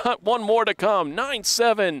 We've got one more to come.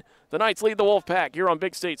 9-7. The Knights lead the Wolfpack here on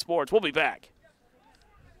Big State Sports. We'll be back.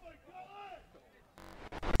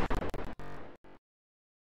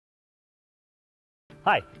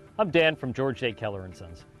 Hi, I'm Dan from George J. Keller &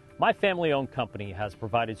 Sons. My family-owned company has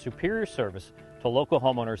provided superior service to local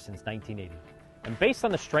homeowners since 1980. And based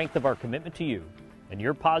on the strength of our commitment to you and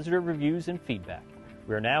your positive reviews and feedback,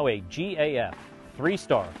 we are now a GAF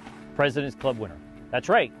 3-star President's Club winner. That's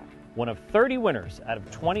right, one of 30 winners out of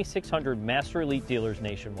 2,600 Master Elite dealers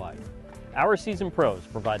nationwide. Our seasoned pros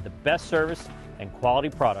provide the best service and quality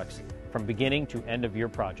products from beginning to end of your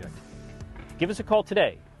project. Give us a call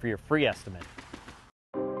today for your free estimate.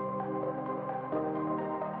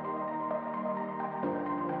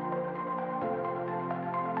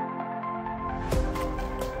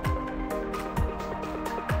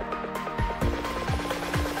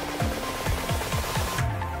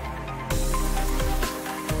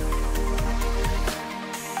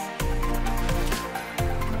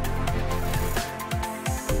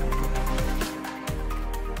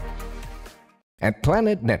 At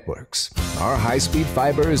Planet Networks, our high-speed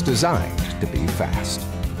fiber is designed to be fast.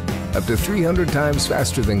 Up to 300 times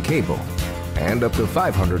faster than cable, and up to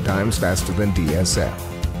 500 times faster than DSL.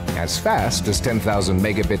 As fast as 10,000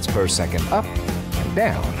 megabits per second up and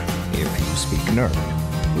down, if you speak nerd.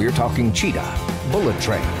 We're talking cheetah, bullet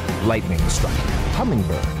train, lightning strike,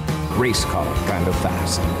 hummingbird, race car kind of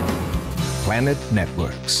fast. Planet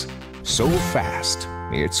Networks. So fast,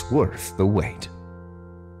 it's worth the wait.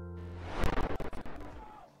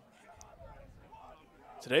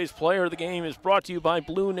 Today's player of the game is brought to you by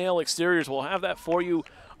Blue Nail Exteriors. We'll have that for you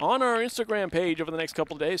on our Instagram page over the next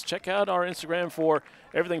couple of days. Check out our Instagram for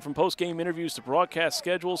everything from post-game interviews to broadcast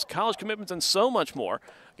schedules, college commitments, and so much more.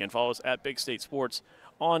 Again, follow us at Big State Sports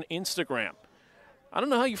on Instagram. I don't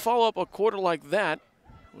know how you follow up a quarter like that.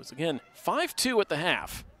 It was, again, 5-2 at the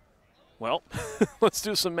half. Well, let's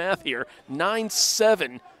do some math here.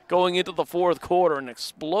 9-7 going into the fourth quarter, an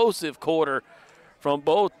explosive quarter from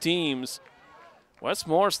both teams. West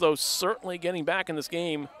Morris, though, certainly getting back in this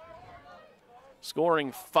game,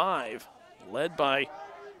 scoring 5, led by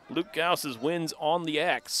Luke Gauss's wins on the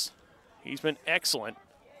X. He's been excellent.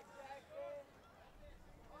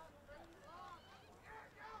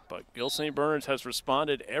 But Gill St. Bernard's has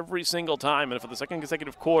responded every single time, and for the second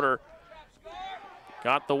consecutive quarter,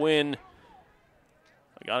 got the win.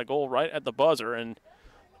 Got a goal right at the buzzer, and the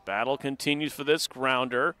battle continues for this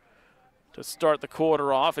grounder. To start the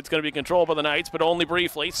quarter off, it's going to be controlled by the Knights, but only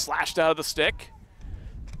briefly. Slashed out of the stick.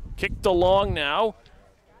 Kicked along now.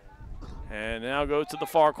 And now goes to the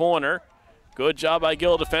far corner. Good job by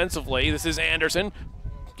Gill defensively. This is Anderson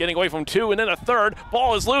getting away from 2 and then a third.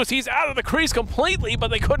 Ball is loose. He's out of the crease completely, but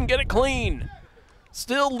they couldn't get it clean.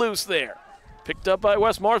 Still loose there. Picked up by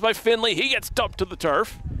West Morris by Finley. He gets dumped to the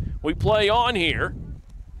turf. We play on here.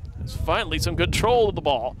 There's finally some control of the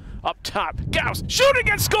ball. Up top, Gauss shooting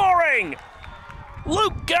and scoring!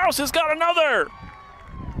 Luke Gauss has got another!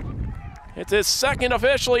 It's his second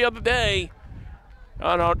officially of the day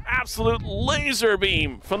on an absolute laser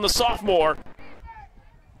beam from the sophomore.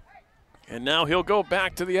 And now he'll go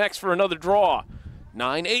back to the X for another draw.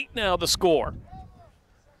 9-8 now the score.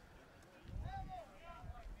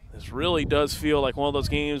 This really does feel like one of those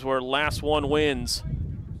games where last one wins.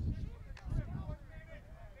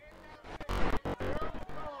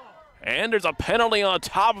 And there's a penalty on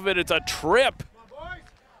top of it. It's a trip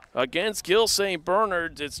against Gill St.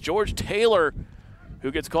 Bernard's. It's George Taylor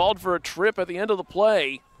who gets called for a trip at the end of the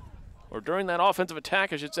play, or during that offensive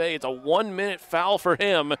attack, I should say. It's a 1-minute foul for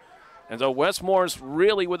him. And so West Morris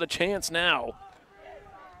really with a chance now.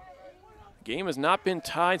 Game has not been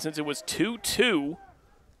tied since it was 2-2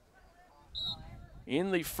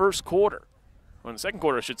 in the first quarter, or in the second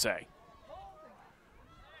quarter, I should say.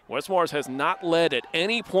 West Morris has not led at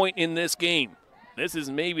any point in this game. This is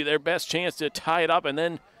maybe their best chance to tie it up and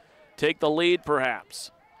then take the lead,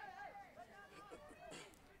 perhaps.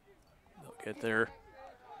 They'll get their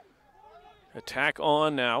attack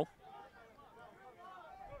on now.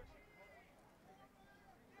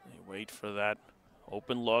 They wait for that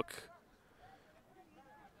open look.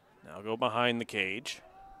 Now go behind the cage.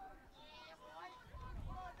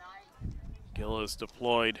 Gill has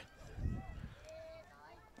deployed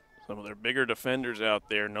some of their bigger defenders out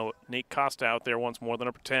there. Nate Costa out there once more than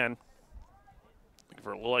number 10. Looking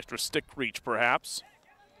for a little extra stick reach, perhaps.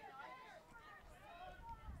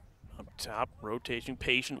 Up top, rotation,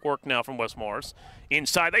 patient work now from West Morris.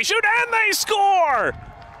 Inside, they shoot, and they score!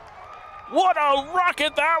 What a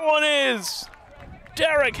rocket that one is!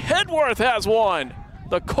 Derek Hedworth has one.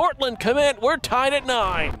 The Cortland commit, we're tied at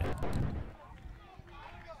 9.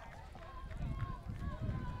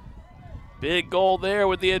 Big goal there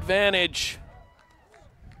with the advantage.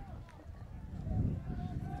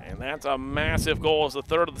 And that's a massive goal. It's the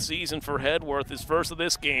third of the season for Hedworth, his first of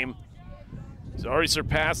this game. He's already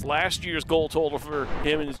surpassed last year's goal total for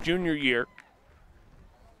him in his junior year.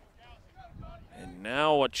 And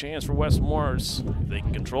now a chance for West Morris, if they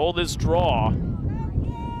can control this draw,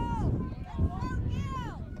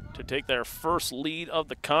 to take their first lead of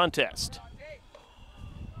the contest.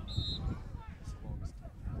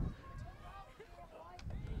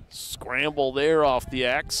 Scramble there off the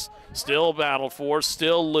X. Still battled for,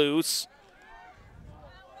 still loose.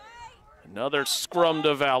 Another scrum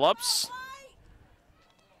develops.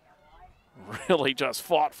 Really just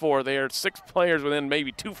fought for there. 6 players within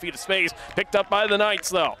maybe 2 feet of space. Picked up by the Knights,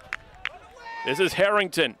 though. This is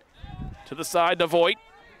Harrington to the side to Voigt.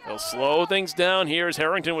 They'll slow things down here as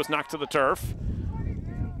Harrington was knocked to the turf.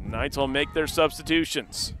 Knights will make their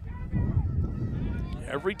substitutions.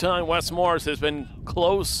 Every time West Morris has been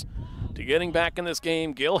close to getting back in this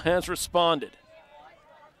game, Gill has responded.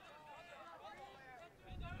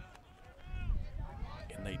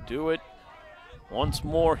 Can they do it once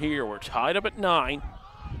more here? We're tied up at 9.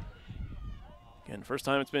 Again, first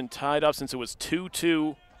time it's been tied up since it was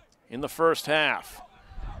 2-2 in the first half.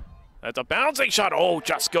 That's a bouncing shot. Oh,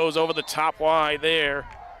 just goes over the top wide there.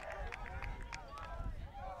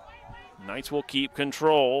 Knights will keep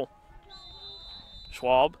control.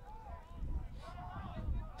 Schwab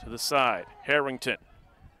to the side. Harrington.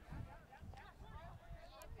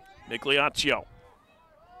 Migliaccio.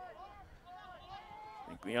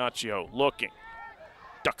 Migliaccio looking.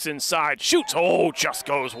 Ducks inside, shoots, oh, just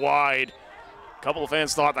goes wide. A couple of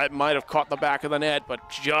fans thought that might have caught the back of the net, but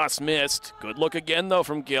just missed. Good look again, though,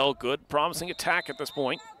 from Gill. Good, promising attack at this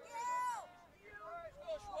point.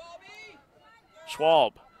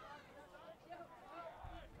 Schwab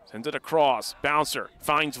sends it across. Bouncer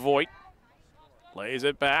finds Voigt. Lays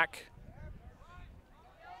it back.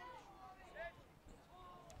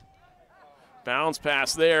 Bounce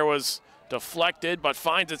pass there was deflected, but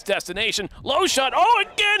finds its destination. Low shot, oh,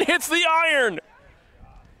 again hits the iron.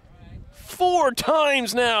 4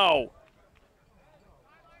 times now.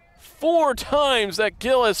 4 times that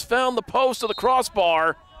Gill has found the post of the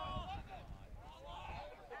crossbar.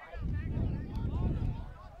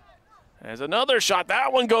 There's another shot.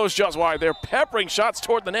 That one goes just wide. They're peppering shots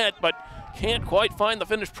toward the net, but can't quite find the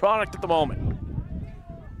finished product at the moment.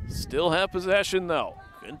 Still have possession, though.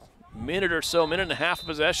 Good minute or so, minute and a half of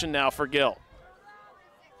possession now for Gill.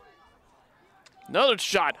 Another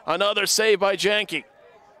shot, another save by Janke.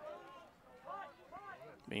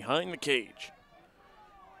 Behind the cage.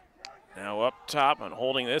 Now up top and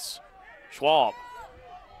holding this, Schwab.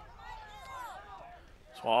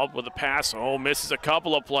 Schwab with a pass, oh, misses a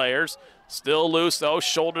couple of players. Still loose, though,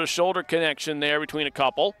 shoulder-to-shoulder connection there between a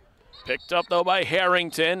couple. Picked up, though, by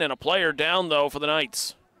Harrington, and a player down, though, for the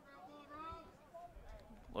Knights.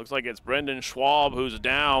 Looks like it's Brendan Schwab who's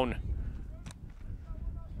down.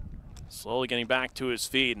 Slowly getting back to his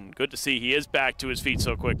feet, and good to see he is back to his feet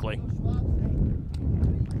so quickly.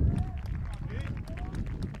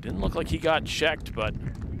 Didn't look like he got checked, but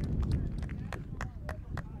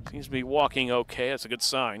seems to be walking okay. That's a good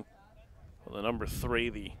sign. Well, the number 3,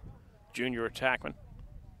 the junior attackman.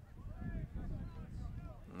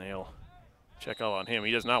 And they'll check out on him.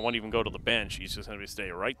 He does not want to even go to the bench. He's just going to stay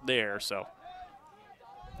right there, so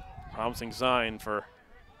promising sign for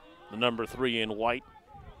the number 3 in white.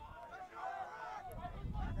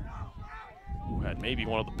 Who had maybe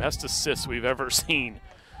one of the best assists we've ever seen.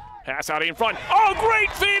 Pass out in front. Oh,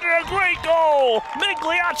 great feed and a great goal!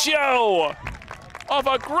 Migliaccio off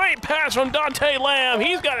a great pass from Dante Lamb.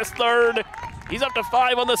 He's got his 3rd. He's up to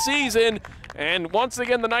 5 on the season. And once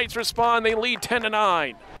again, the Knights respond. They lead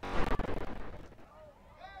 10-9.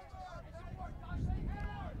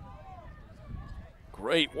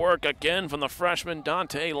 Great work again from the freshman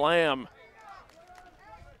Dante Lamb.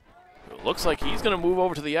 It looks like he's going to move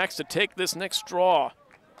over to the X to take this next draw.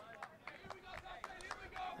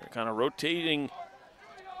 They're kind of rotating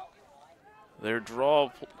their draw.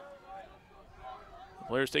 The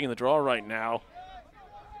player's taking the draw right now,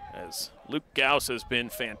 as Luke Gauss has been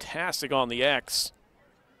fantastic on the X.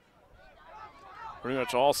 Pretty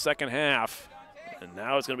much all second half. And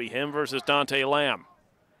now it's going to be him versus Dante Lamb.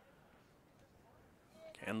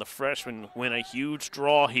 Can the freshman win a huge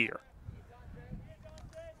draw here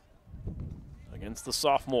against the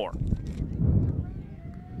sophomore?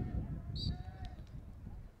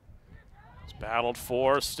 It's battled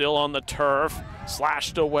for, still on the turf,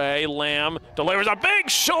 slashed away. Lamb delivers a big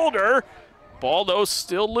shoulder. Ball, though,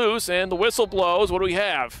 still loose, and the whistle blows. What do we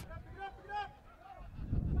have?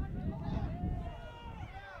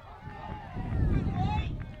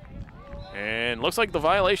 And looks like the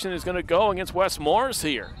violation is going to go against Wes Morris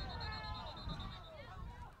here.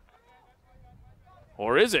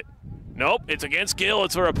 Or is it? Nope, it's against Gill.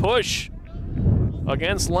 It's for a push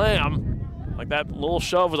against Lamb. Like that little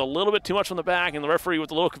shove was a little bit too much from the back, and the referee was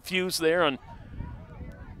a little confused there on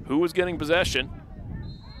who was getting possession.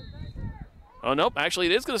 Oh, nope, actually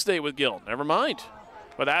it is going to stay with Gill. Never mind.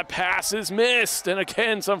 But that pass is missed, and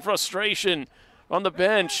again, some frustration on the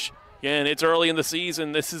bench. Again, it's early in the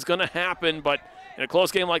season. This is going to happen, but in a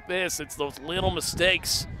close game like this, it's those little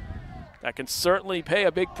mistakes that can certainly pay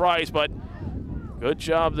a big price, but good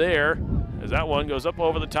job there, as that one goes up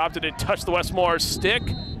over the top. Did it touch the Wes Morris stick?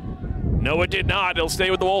 No, it did not. It'll stay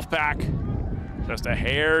with the Wolfpack. Just a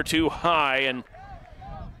hair too high, and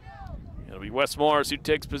it'll be Wes Morris who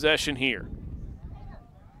takes possession here.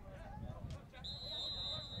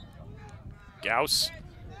 Gauss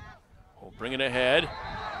will bring it ahead.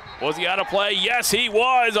 Was he out of play? Yes, he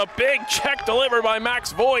was. A big check delivered by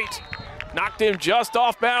Max Voigt. Knocked him just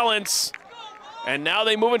off balance. And now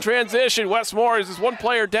they move in transition. Wes Morris is one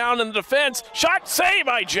player down in the defense. Shot saved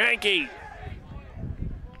by Janke.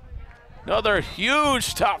 Another huge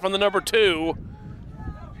stop from the number 2.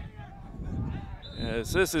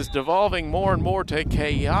 As this is devolving more and more to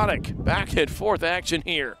chaotic back and forth action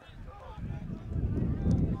here.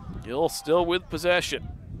 Gill still with possession.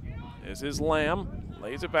 This is Lamb.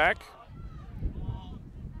 Lays it back.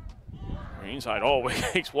 Inside, oh,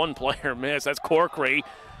 makes one player miss. That's Corkery.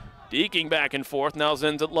 Deking back and forth, now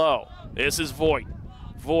sends it low. This is Voigt.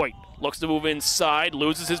 Voigt looks to move inside,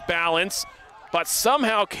 loses his balance, but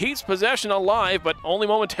somehow keeps possession alive, but only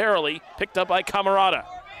momentarily, picked up by Camarada.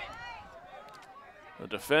 The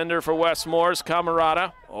defender for West Morris,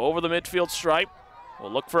 Camarada, over the midfield stripe.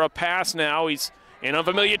 Will look for a pass now. He's in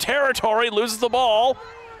unfamiliar territory, loses the ball,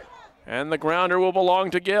 and the grounder will belong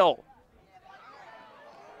to Gill.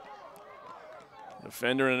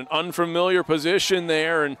 Defender in an unfamiliar position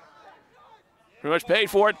there, and pretty much paid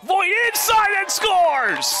for it. Voigt inside and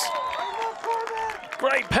scores!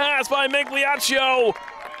 Great pass by Migliaccio.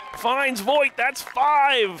 Finds Voigt, that's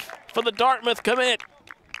 5 for the Dartmouth commit.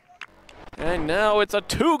 And now it's a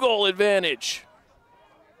 2-goal advantage.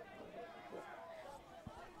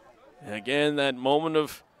 And again, that moment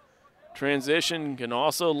of transition can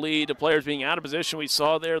also lead to players being out of position. We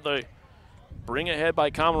saw there the bring ahead by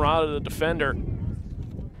Camarada, the defender.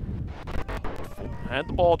 Had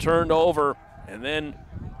the ball turned over and then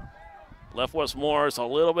left West Morris a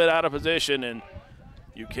little bit out of position, and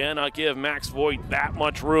you cannot give Max Voigt that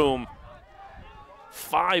much room.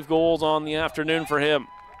 5 goals on the afternoon for him.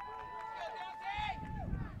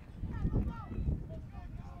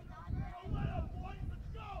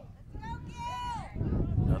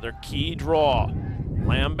 Another key draw.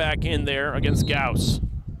 Lamb back in there against Gauss.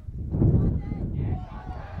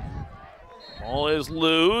 Ball is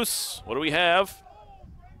loose. What do we have?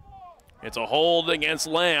 It's a hold against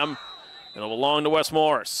Lamb. It'll belong to West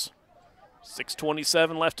Morris.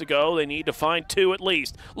 6:27 left to go. They need to find 2 at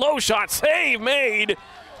least. Low shot, save made.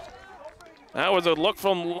 That was a look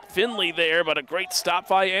from Finley there, but a great stop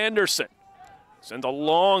by Anderson. Sends a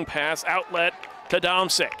long pass outlet to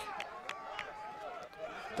Domsic.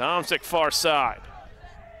 Domsic far side.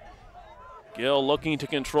 Gill looking to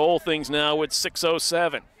control things now with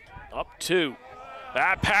 6:07. Up 2.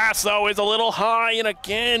 That pass, though, is a little high, and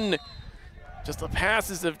again, just the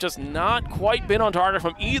passes have just not quite been on target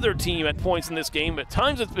from either team at points in this game. At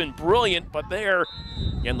times it's been brilliant, but there,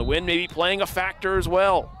 again, the wind may be playing a factor as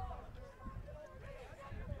well.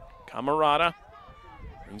 Camarada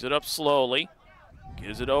brings it up slowly,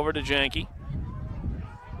 gives it over to Janke.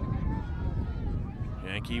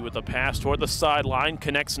 Janke with the pass toward the sideline,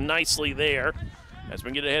 connects nicely there. As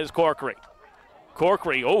we get ahead is Corkery.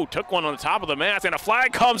 Corkery, took one on the top of the mask, and a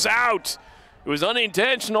flag comes out. It was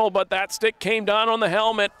unintentional, but that stick came down on the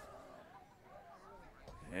helmet.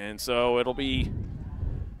 And so it'll be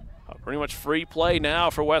a pretty much free play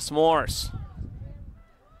now for West Morris.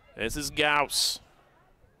 This is Gauss,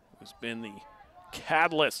 who's been the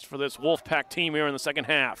catalyst for this Wolfpack team here in the second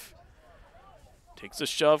half. Takes a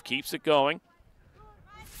shove, keeps it going.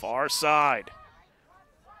 Far side.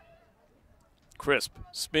 Crisp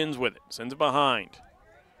spins with it, sends it behind.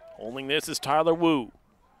 Holding this is Tyler Wu.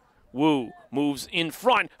 Wu moves in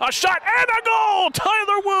front. A shot and a goal!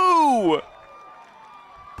 Tyler Wu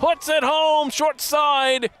puts it home, short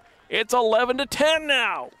side. It's 11-10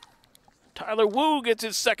 now. Tyler Wu gets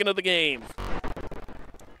his second of the game.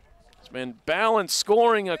 It's been balanced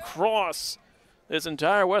scoring across this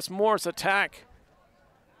entire West Morris attack.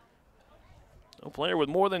 No player with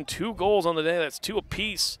more than 2 goals on the day. That's 2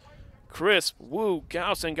 apiece. Crisp, Wu,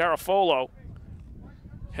 Gauss, and Garofolo.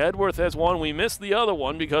 Hedworth has one. We missed the other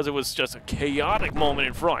one because it was just a chaotic moment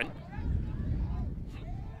in front.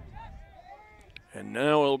 And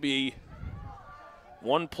now it'll be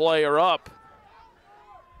 1 player up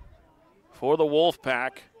for the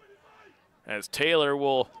Wolfpack as Taylor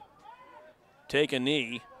will take a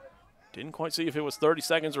knee. Didn't quite see if it was 30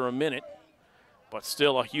 seconds or a minute, but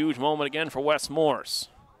still a huge moment again for West Morris.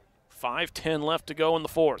 5:10 left to go in the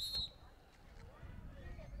fourth.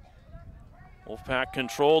 Wolfpack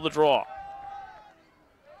control the draw.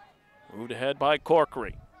 Moved ahead by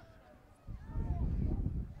Corkery.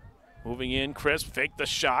 Moving in, Crisp, fake the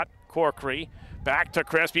shot. Corkery, back to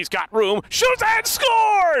Crisp, he's got room, shoots and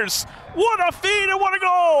scores! What a feed and what a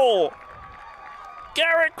goal!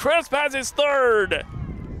 Garrett Crisp has his 3rd.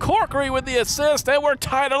 Corkery with the assist, and we're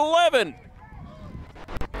tied at 11.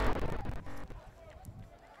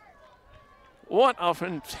 What a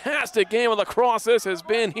fantastic game of lacrosse this has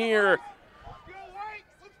been here.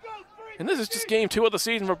 And this is just game 2 of the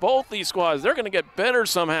season for both these squads. They're going to get better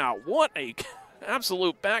somehow. What a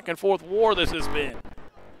absolute back and forth war this has been.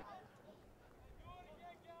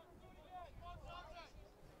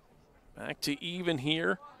 Back to even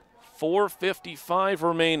here. 4:55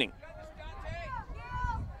 remaining.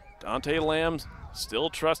 Dante Lamb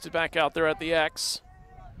still trusted back out there at the X.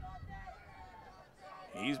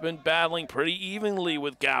 He's been battling pretty evenly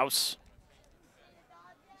with Gauss.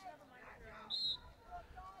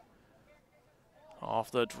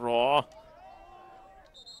 Off the draw.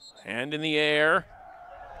 Hand in the air.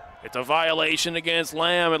 It's a violation against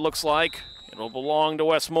Lamb, it looks like. It'll belong to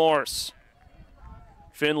West Morris.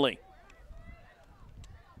 Finley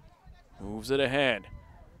moves it ahead.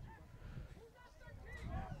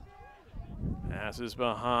 Passes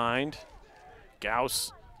behind.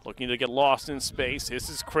 Gauss looking to get lost in space. This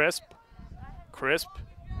is Crisp. Crisp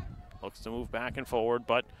looks to move back and forward,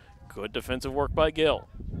 but good defensive work by Gill.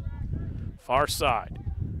 Far side.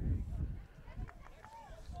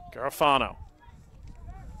 Garofano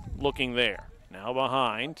looking there. Now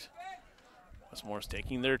behind. Westmore's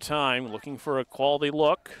taking their time, looking for a quality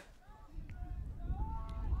look.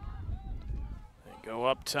 They go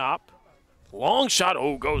up top. Long shot,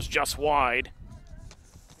 oh, goes just wide.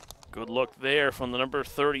 Good look there from the number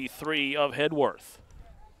 33 of Hedworth.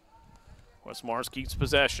 West Morris keeps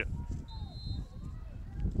possession.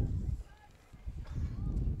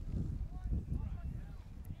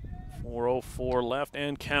 .404 left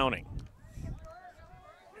and counting.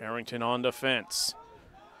 Harrington on defense.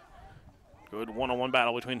 Good one-on-one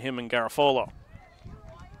battle between him and Garofalo.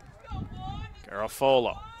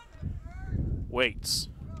 Garofalo waits.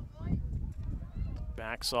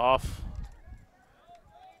 Backs off.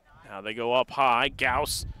 Now they go up high.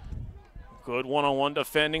 Gauss. Good one-on-one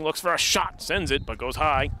defending. Looks for a shot. Sends it, but goes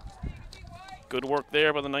high. Good work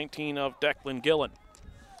there by the 19 of Declan Gillen.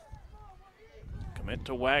 Commit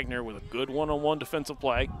to Wagner with a good one-on-one defensive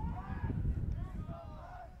play.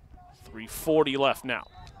 3:40 left now.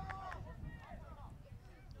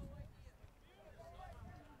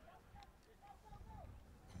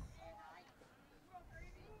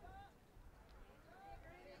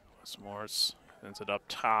 Morris sends it up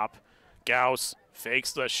top. Gauss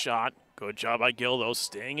fakes the shot. Good job by Gill, though,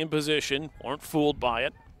 staying in position. Weren't fooled by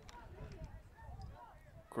it.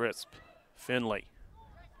 Crisp. Finley.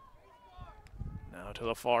 Now to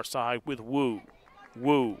the far side with Wu.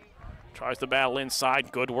 Wu tries to battle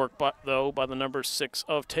inside. Good work, though, by the number 6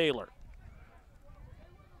 of Taylor.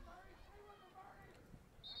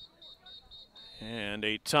 And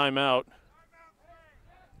a timeout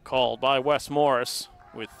called by West Morris,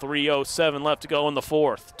 with 3:07 left to go in the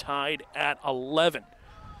fourth, tied at 11.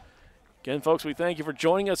 Again, folks, we thank you for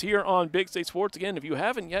joining us here on Big State Sports. Again, if you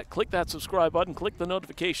haven't yet, click that subscribe button, click the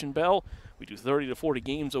notification bell. We do 30 to 40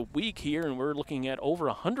 games a week here, and we're looking at over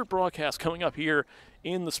 100 broadcasts coming up here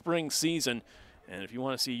in the spring season. And if you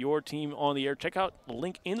want to see your team on the air, check out the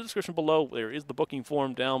link in the description below. There is the booking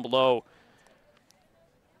form down below.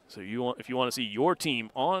 So if you want to see your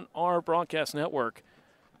team on our broadcast network,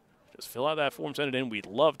 just fill out that form, send it in. We'd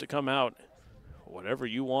love to come out, whatever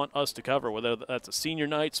you want us to cover, whether that's a senior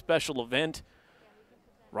night, special event,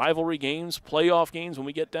 rivalry games, playoff games when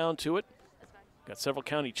we get down to it. Got several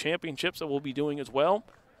county championships that we'll be doing as well.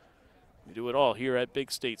 We do it all here at Big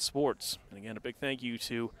State Sports. And again, a big thank you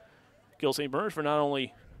to Gill St. Bernard for not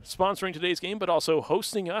only sponsoring today's game, but also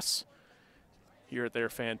hosting us here at their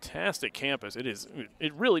fantastic campus.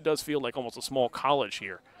 It really does feel like almost a small college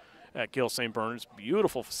here at Gill St. Bernard's.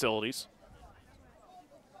 Beautiful facilities.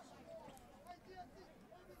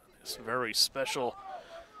 This very special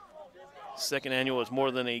second annual is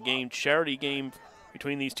more than a game, charity game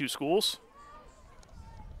between these two schools,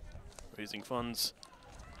 raising funds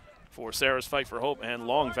for Sarah's Fight for Hope and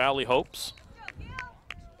Long Valley Hopes.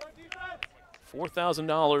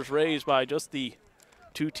 $4,000 raised by just the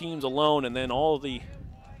two teams alone, and then all of the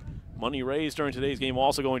money raised during today's game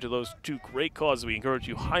also going to those two great causes. We encourage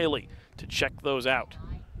you highly to check those out.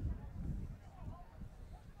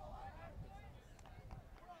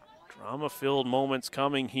 Drama-filled moments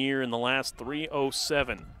coming here in the last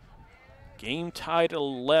 3:07. Game tied at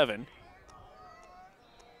 11.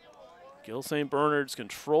 Gill St. Bernard's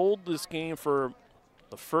controlled this game for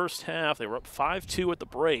the first half. They were up 5-2 at the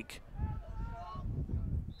break.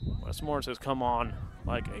 West Morris has come on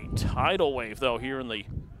like a tidal wave, though, here in the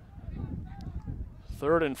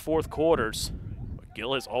third and fourth quarters. But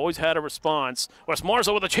Gill has always had a response. West Morris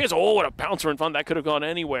with a chance. Oh, what a bouncer in front. That could have gone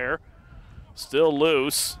anywhere. Still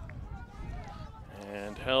loose.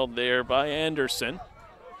 And held there by Anderson.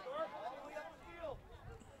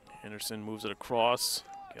 Anderson moves it across.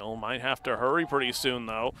 Gill might have to hurry pretty soon,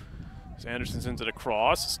 though. As Anderson sends it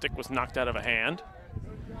across. Stick was knocked out of a hand.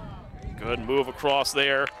 Good move across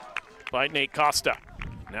there by Nate Costa.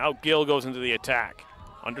 Now Gill goes into the attack.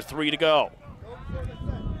 Under 3 to go.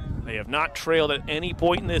 They have not trailed at any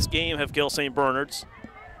point in this game, have Gill St. Bernard's.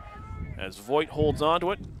 As Voigt holds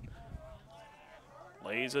onto it.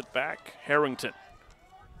 Lays it back. Harrington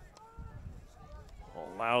will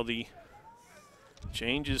allow the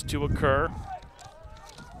changes to occur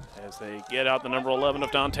as they get out the number 11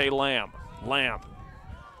 of Dante Lamb. Lamb,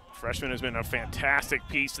 freshman, has been a fantastic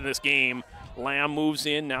piece in this game. Lamb moves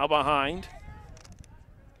in, now behind.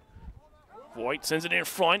 Voigt sends it in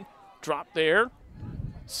front. Drop there.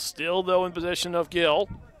 Still, though, in possession of Gill.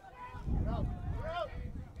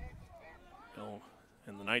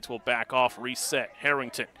 And the Knights will back off, reset.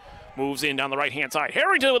 Harrington moves in down the right-hand side.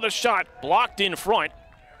 Harrington with a shot, blocked in front.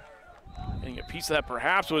 Getting a piece of that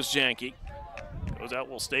perhaps was Janke. Goes out,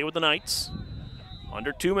 will stay with the Knights.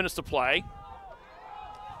 Under 2 minutes to play.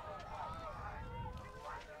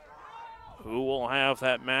 Who will have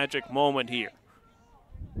that magic moment here?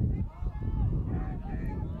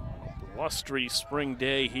 Blustery spring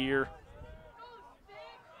day here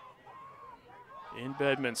in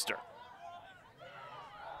Bedminster.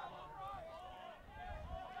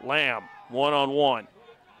 Lamb, one-on-one.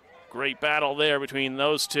 Great battle there between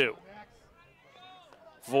those two.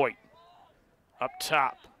 Voigt up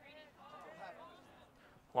top.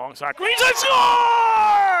 Long side, Greenside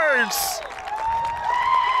scores!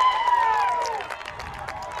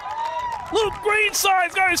 Luke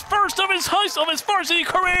Greenside's got his first of his varsity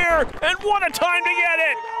career, and what a time to get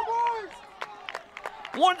it!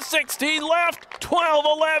 1:16 left,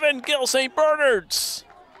 12-11, Gill St. Bernard's.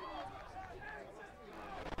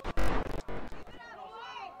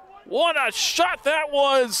 What a shot that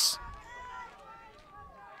was!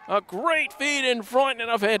 A great feed in front and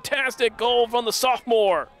a fantastic goal from the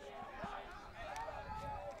sophomore.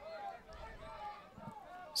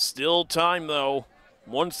 Still time though,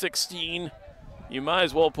 1:16. You might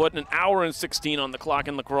as well put an hour and 16 on the clock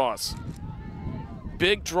in Lacrosse.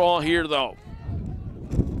 Big draw here though.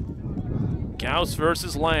 Gauss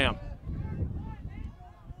versus Lamb.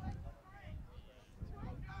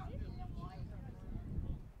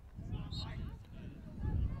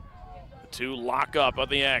 Two lock up of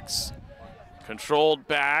the X. Controlled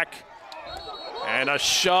back. And a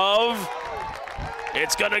shove.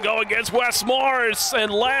 It's going to go against West Morris,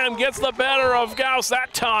 and Lamb gets the better of Gauss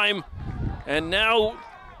that time. And now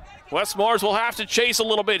West Morris will have to chase a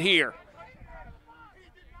little bit here.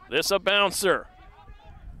 This a bouncer.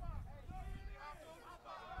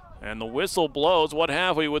 And the whistle blows. What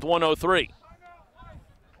have we with 1:03?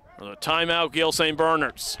 The timeout, Gill St.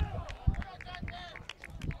 Bernard's.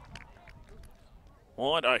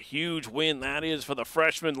 What a huge win that is for the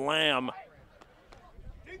freshman Lamb.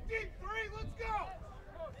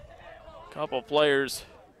 Couple players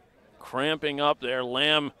cramping up there.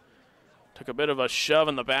 Lamb took a bit of a shove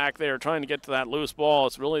in the back there, trying to get to that loose ball.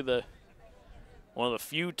 It's really one of the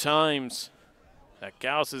few times that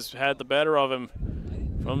Gauss has had the better of him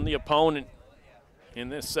from the opponent in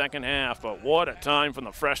this second half. But what a time from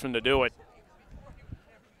the freshman to do it.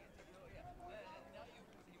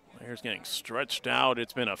 Players getting stretched out.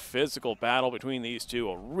 It's been a physical battle between these two.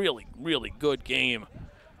 A really, really good game.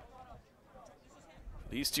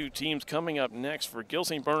 These two teams coming up next for Gill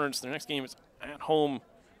St. Bernard's. Their next game is at home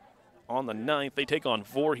on the 9th. They take on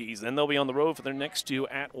Voorhees. Then they'll be on the road for their next two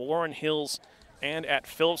at Warren Hills and at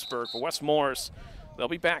Phillipsburg. For West Morris, they'll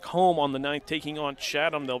be back home on the 9th taking on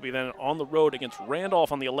Chatham. They'll be then on the road against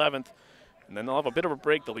Randolph on the 11th. And then they'll have a bit of a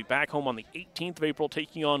break. They'll be back home on the 18th of April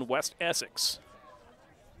taking on West Essex.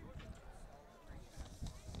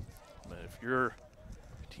 But if your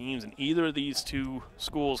teams in either of these two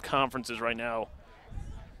schools' conferences right now,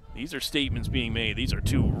 these are statements being made. These are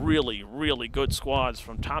two really, really good squads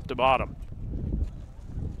from top to bottom.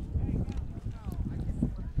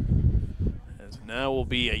 As now will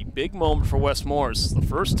be a big moment for West Morris. The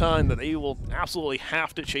first time that they will absolutely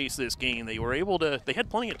have to chase this game. They were able to, they had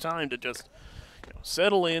plenty of time to just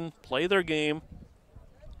settle in, play their game,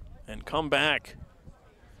 and come back.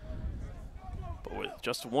 But with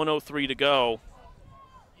just 1:03 to go,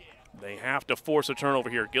 they have to force a turnover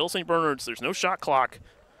here. Gill St. Bernard's, there's no shot clock.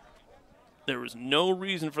 There is no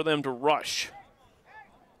reason for them to rush.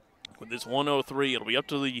 With this 1:03, it'll be up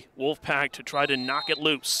to the Wolfpack to try to knock it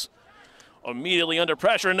loose. Immediately under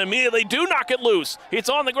pressure, and immediately do knock it loose. It's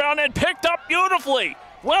on the ground and picked up beautifully.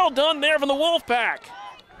 Well done there from the Wolfpack.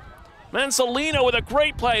 Manzolino with a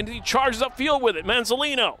great play, and he charges upfield with it.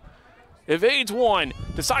 Manzolino evades one,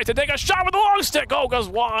 decides to take a shot with the long stick. Oh, goes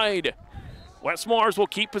wide. West Morris will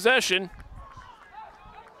keep possession.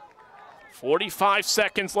 45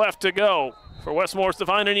 seconds left to go for West Morris to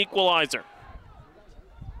find an equalizer.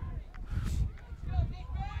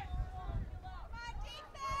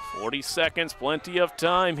 "40 seconds, plenty of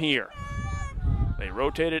time here." They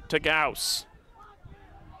rotate it to Gauss.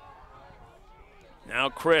 Now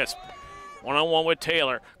Crisp, one-on-one with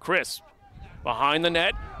Taylor. Crisp behind the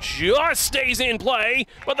net, just stays in play,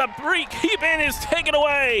 but the keep in is taken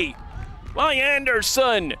away by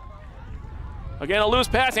Anderson. Again, a loose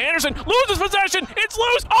pass. Anderson loses possession. It's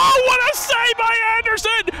loose. Oh, what a save by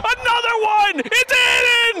Anderson! Another one! It's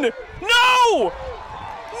in! No!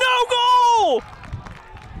 No goal!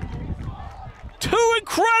 Two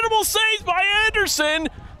incredible saves by Anderson.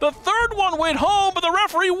 The third one went home, but the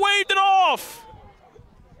referee waved it off.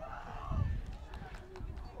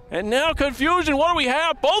 And now confusion. What do we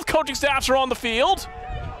have? Both coaching staffs are on the field.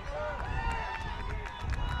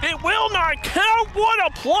 It will not count. What a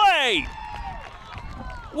play!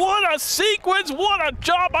 What a sequence. What a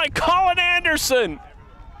job by Colin Anderson.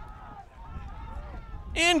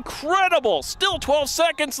 Incredible. Still 12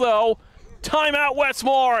 seconds, though. Timeout, West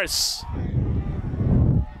Morris.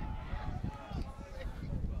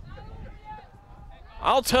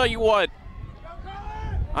 I'll tell you what.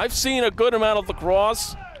 I've seen a good amount of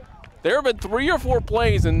lacrosse. There have been 3 or 4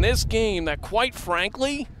 plays in this game that, quite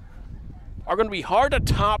frankly, are going to be hard to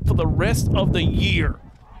top for the rest of the year.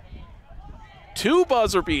 2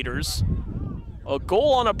 buzzer beaters, a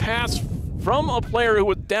goal on a pass from a player who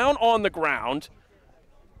was down on the ground,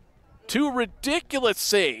 2 ridiculous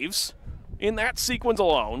saves in that sequence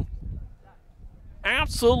alone.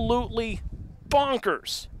 Absolutely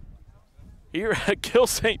bonkers here at Gill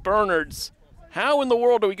St. Bernard's. How in the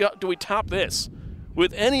world do we top this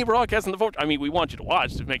with any broadcast in the vote? I mean, we want you to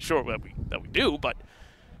watch to make sure that we do, but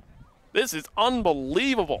this is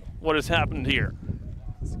unbelievable what has happened here.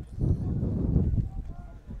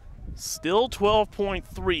 Still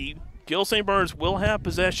 12.3. Gill St. Bernard's will have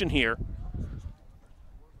possession here.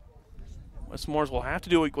 West Morris will have to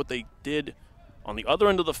do what they did on the other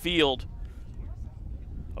end of the field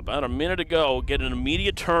about a minute ago, get an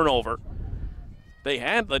immediate turnover. They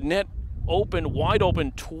had the net open, wide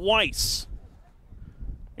open twice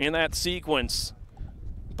in that sequence,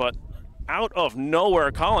 but out of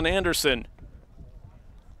nowhere, Colin Anderson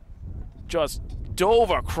just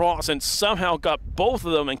dove across and somehow got both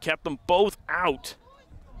of them and kept them both out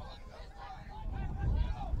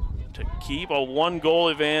to keep a 1-goal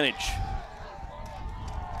advantage.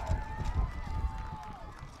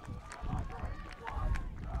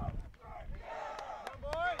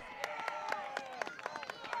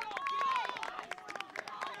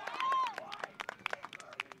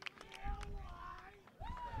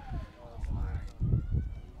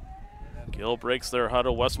 Gill breaks their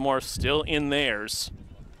huddle. Westmore still in theirs.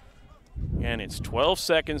 And it's 12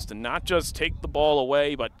 seconds to not just take the ball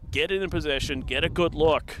away, but get it in position, get a good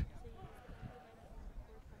look.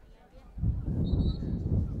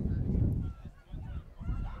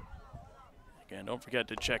 Again, don't forget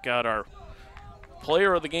to check out our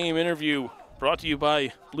Player of the Game interview brought to you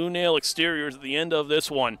by Blue Nail Exteriors at the end of this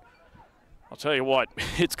one. I'll tell you what,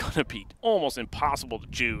 it's going to be almost impossible to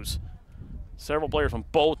choose. Several players from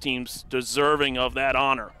both teams deserving of that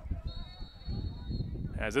honor.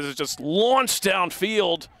 As this is just launched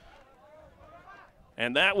downfield.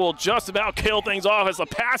 And that will just about kill things off as the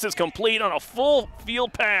pass is complete on a full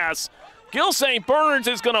field pass. Gill St. Bernard's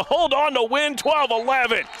is going to hold on to win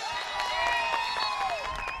 12-11.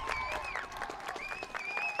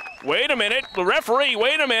 Wait a minute, the referee,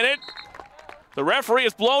 wait a minute. The referee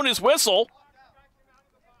has blown his whistle.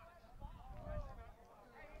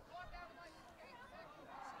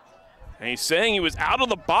 And he's saying he was out of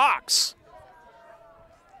the box.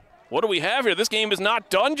 What do we have here? This game is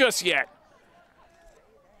not done just yet.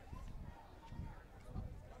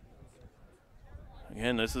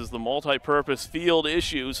 Again, this is the multi-purpose field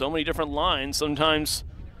issue. So many different lines. Sometimes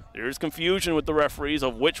there's confusion with the referees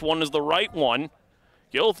of which one is the right one.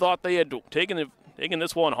 Gill thought they had taken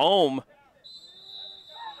this one home.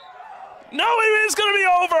 No, it is going to be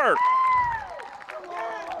over.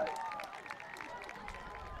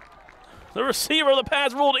 The receiver of the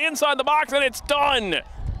pass ruled inside the box, and it's done.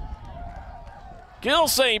 Gill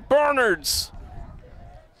St. Bernard's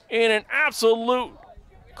in an absolute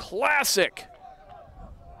classic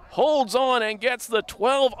holds on and gets the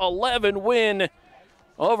 12-11 win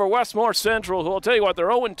over Westmore Central, who I'll tell you what, they're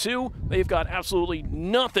 0-2. They've got absolutely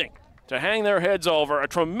nothing to hang their heads over. A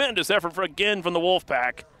tremendous effort again from the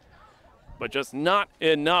Wolfpack, but just not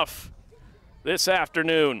enough this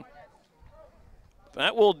afternoon.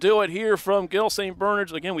 That will do it here from Gill St.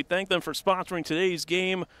 Bernard's. Again, we thank them for sponsoring today's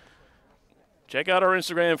game. Check out our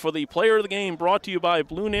Instagram for the Player of the Game brought to you by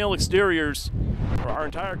Blue Nail Exteriors. For our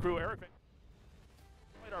entire crew, Eric,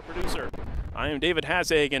 our producer, I am David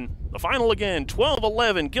Hashagen. The final again,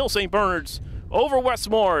 12-11, Gill St. Bernard's over West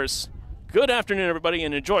Morris. Good afternoon, everybody,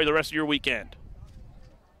 and enjoy the rest of your weekend.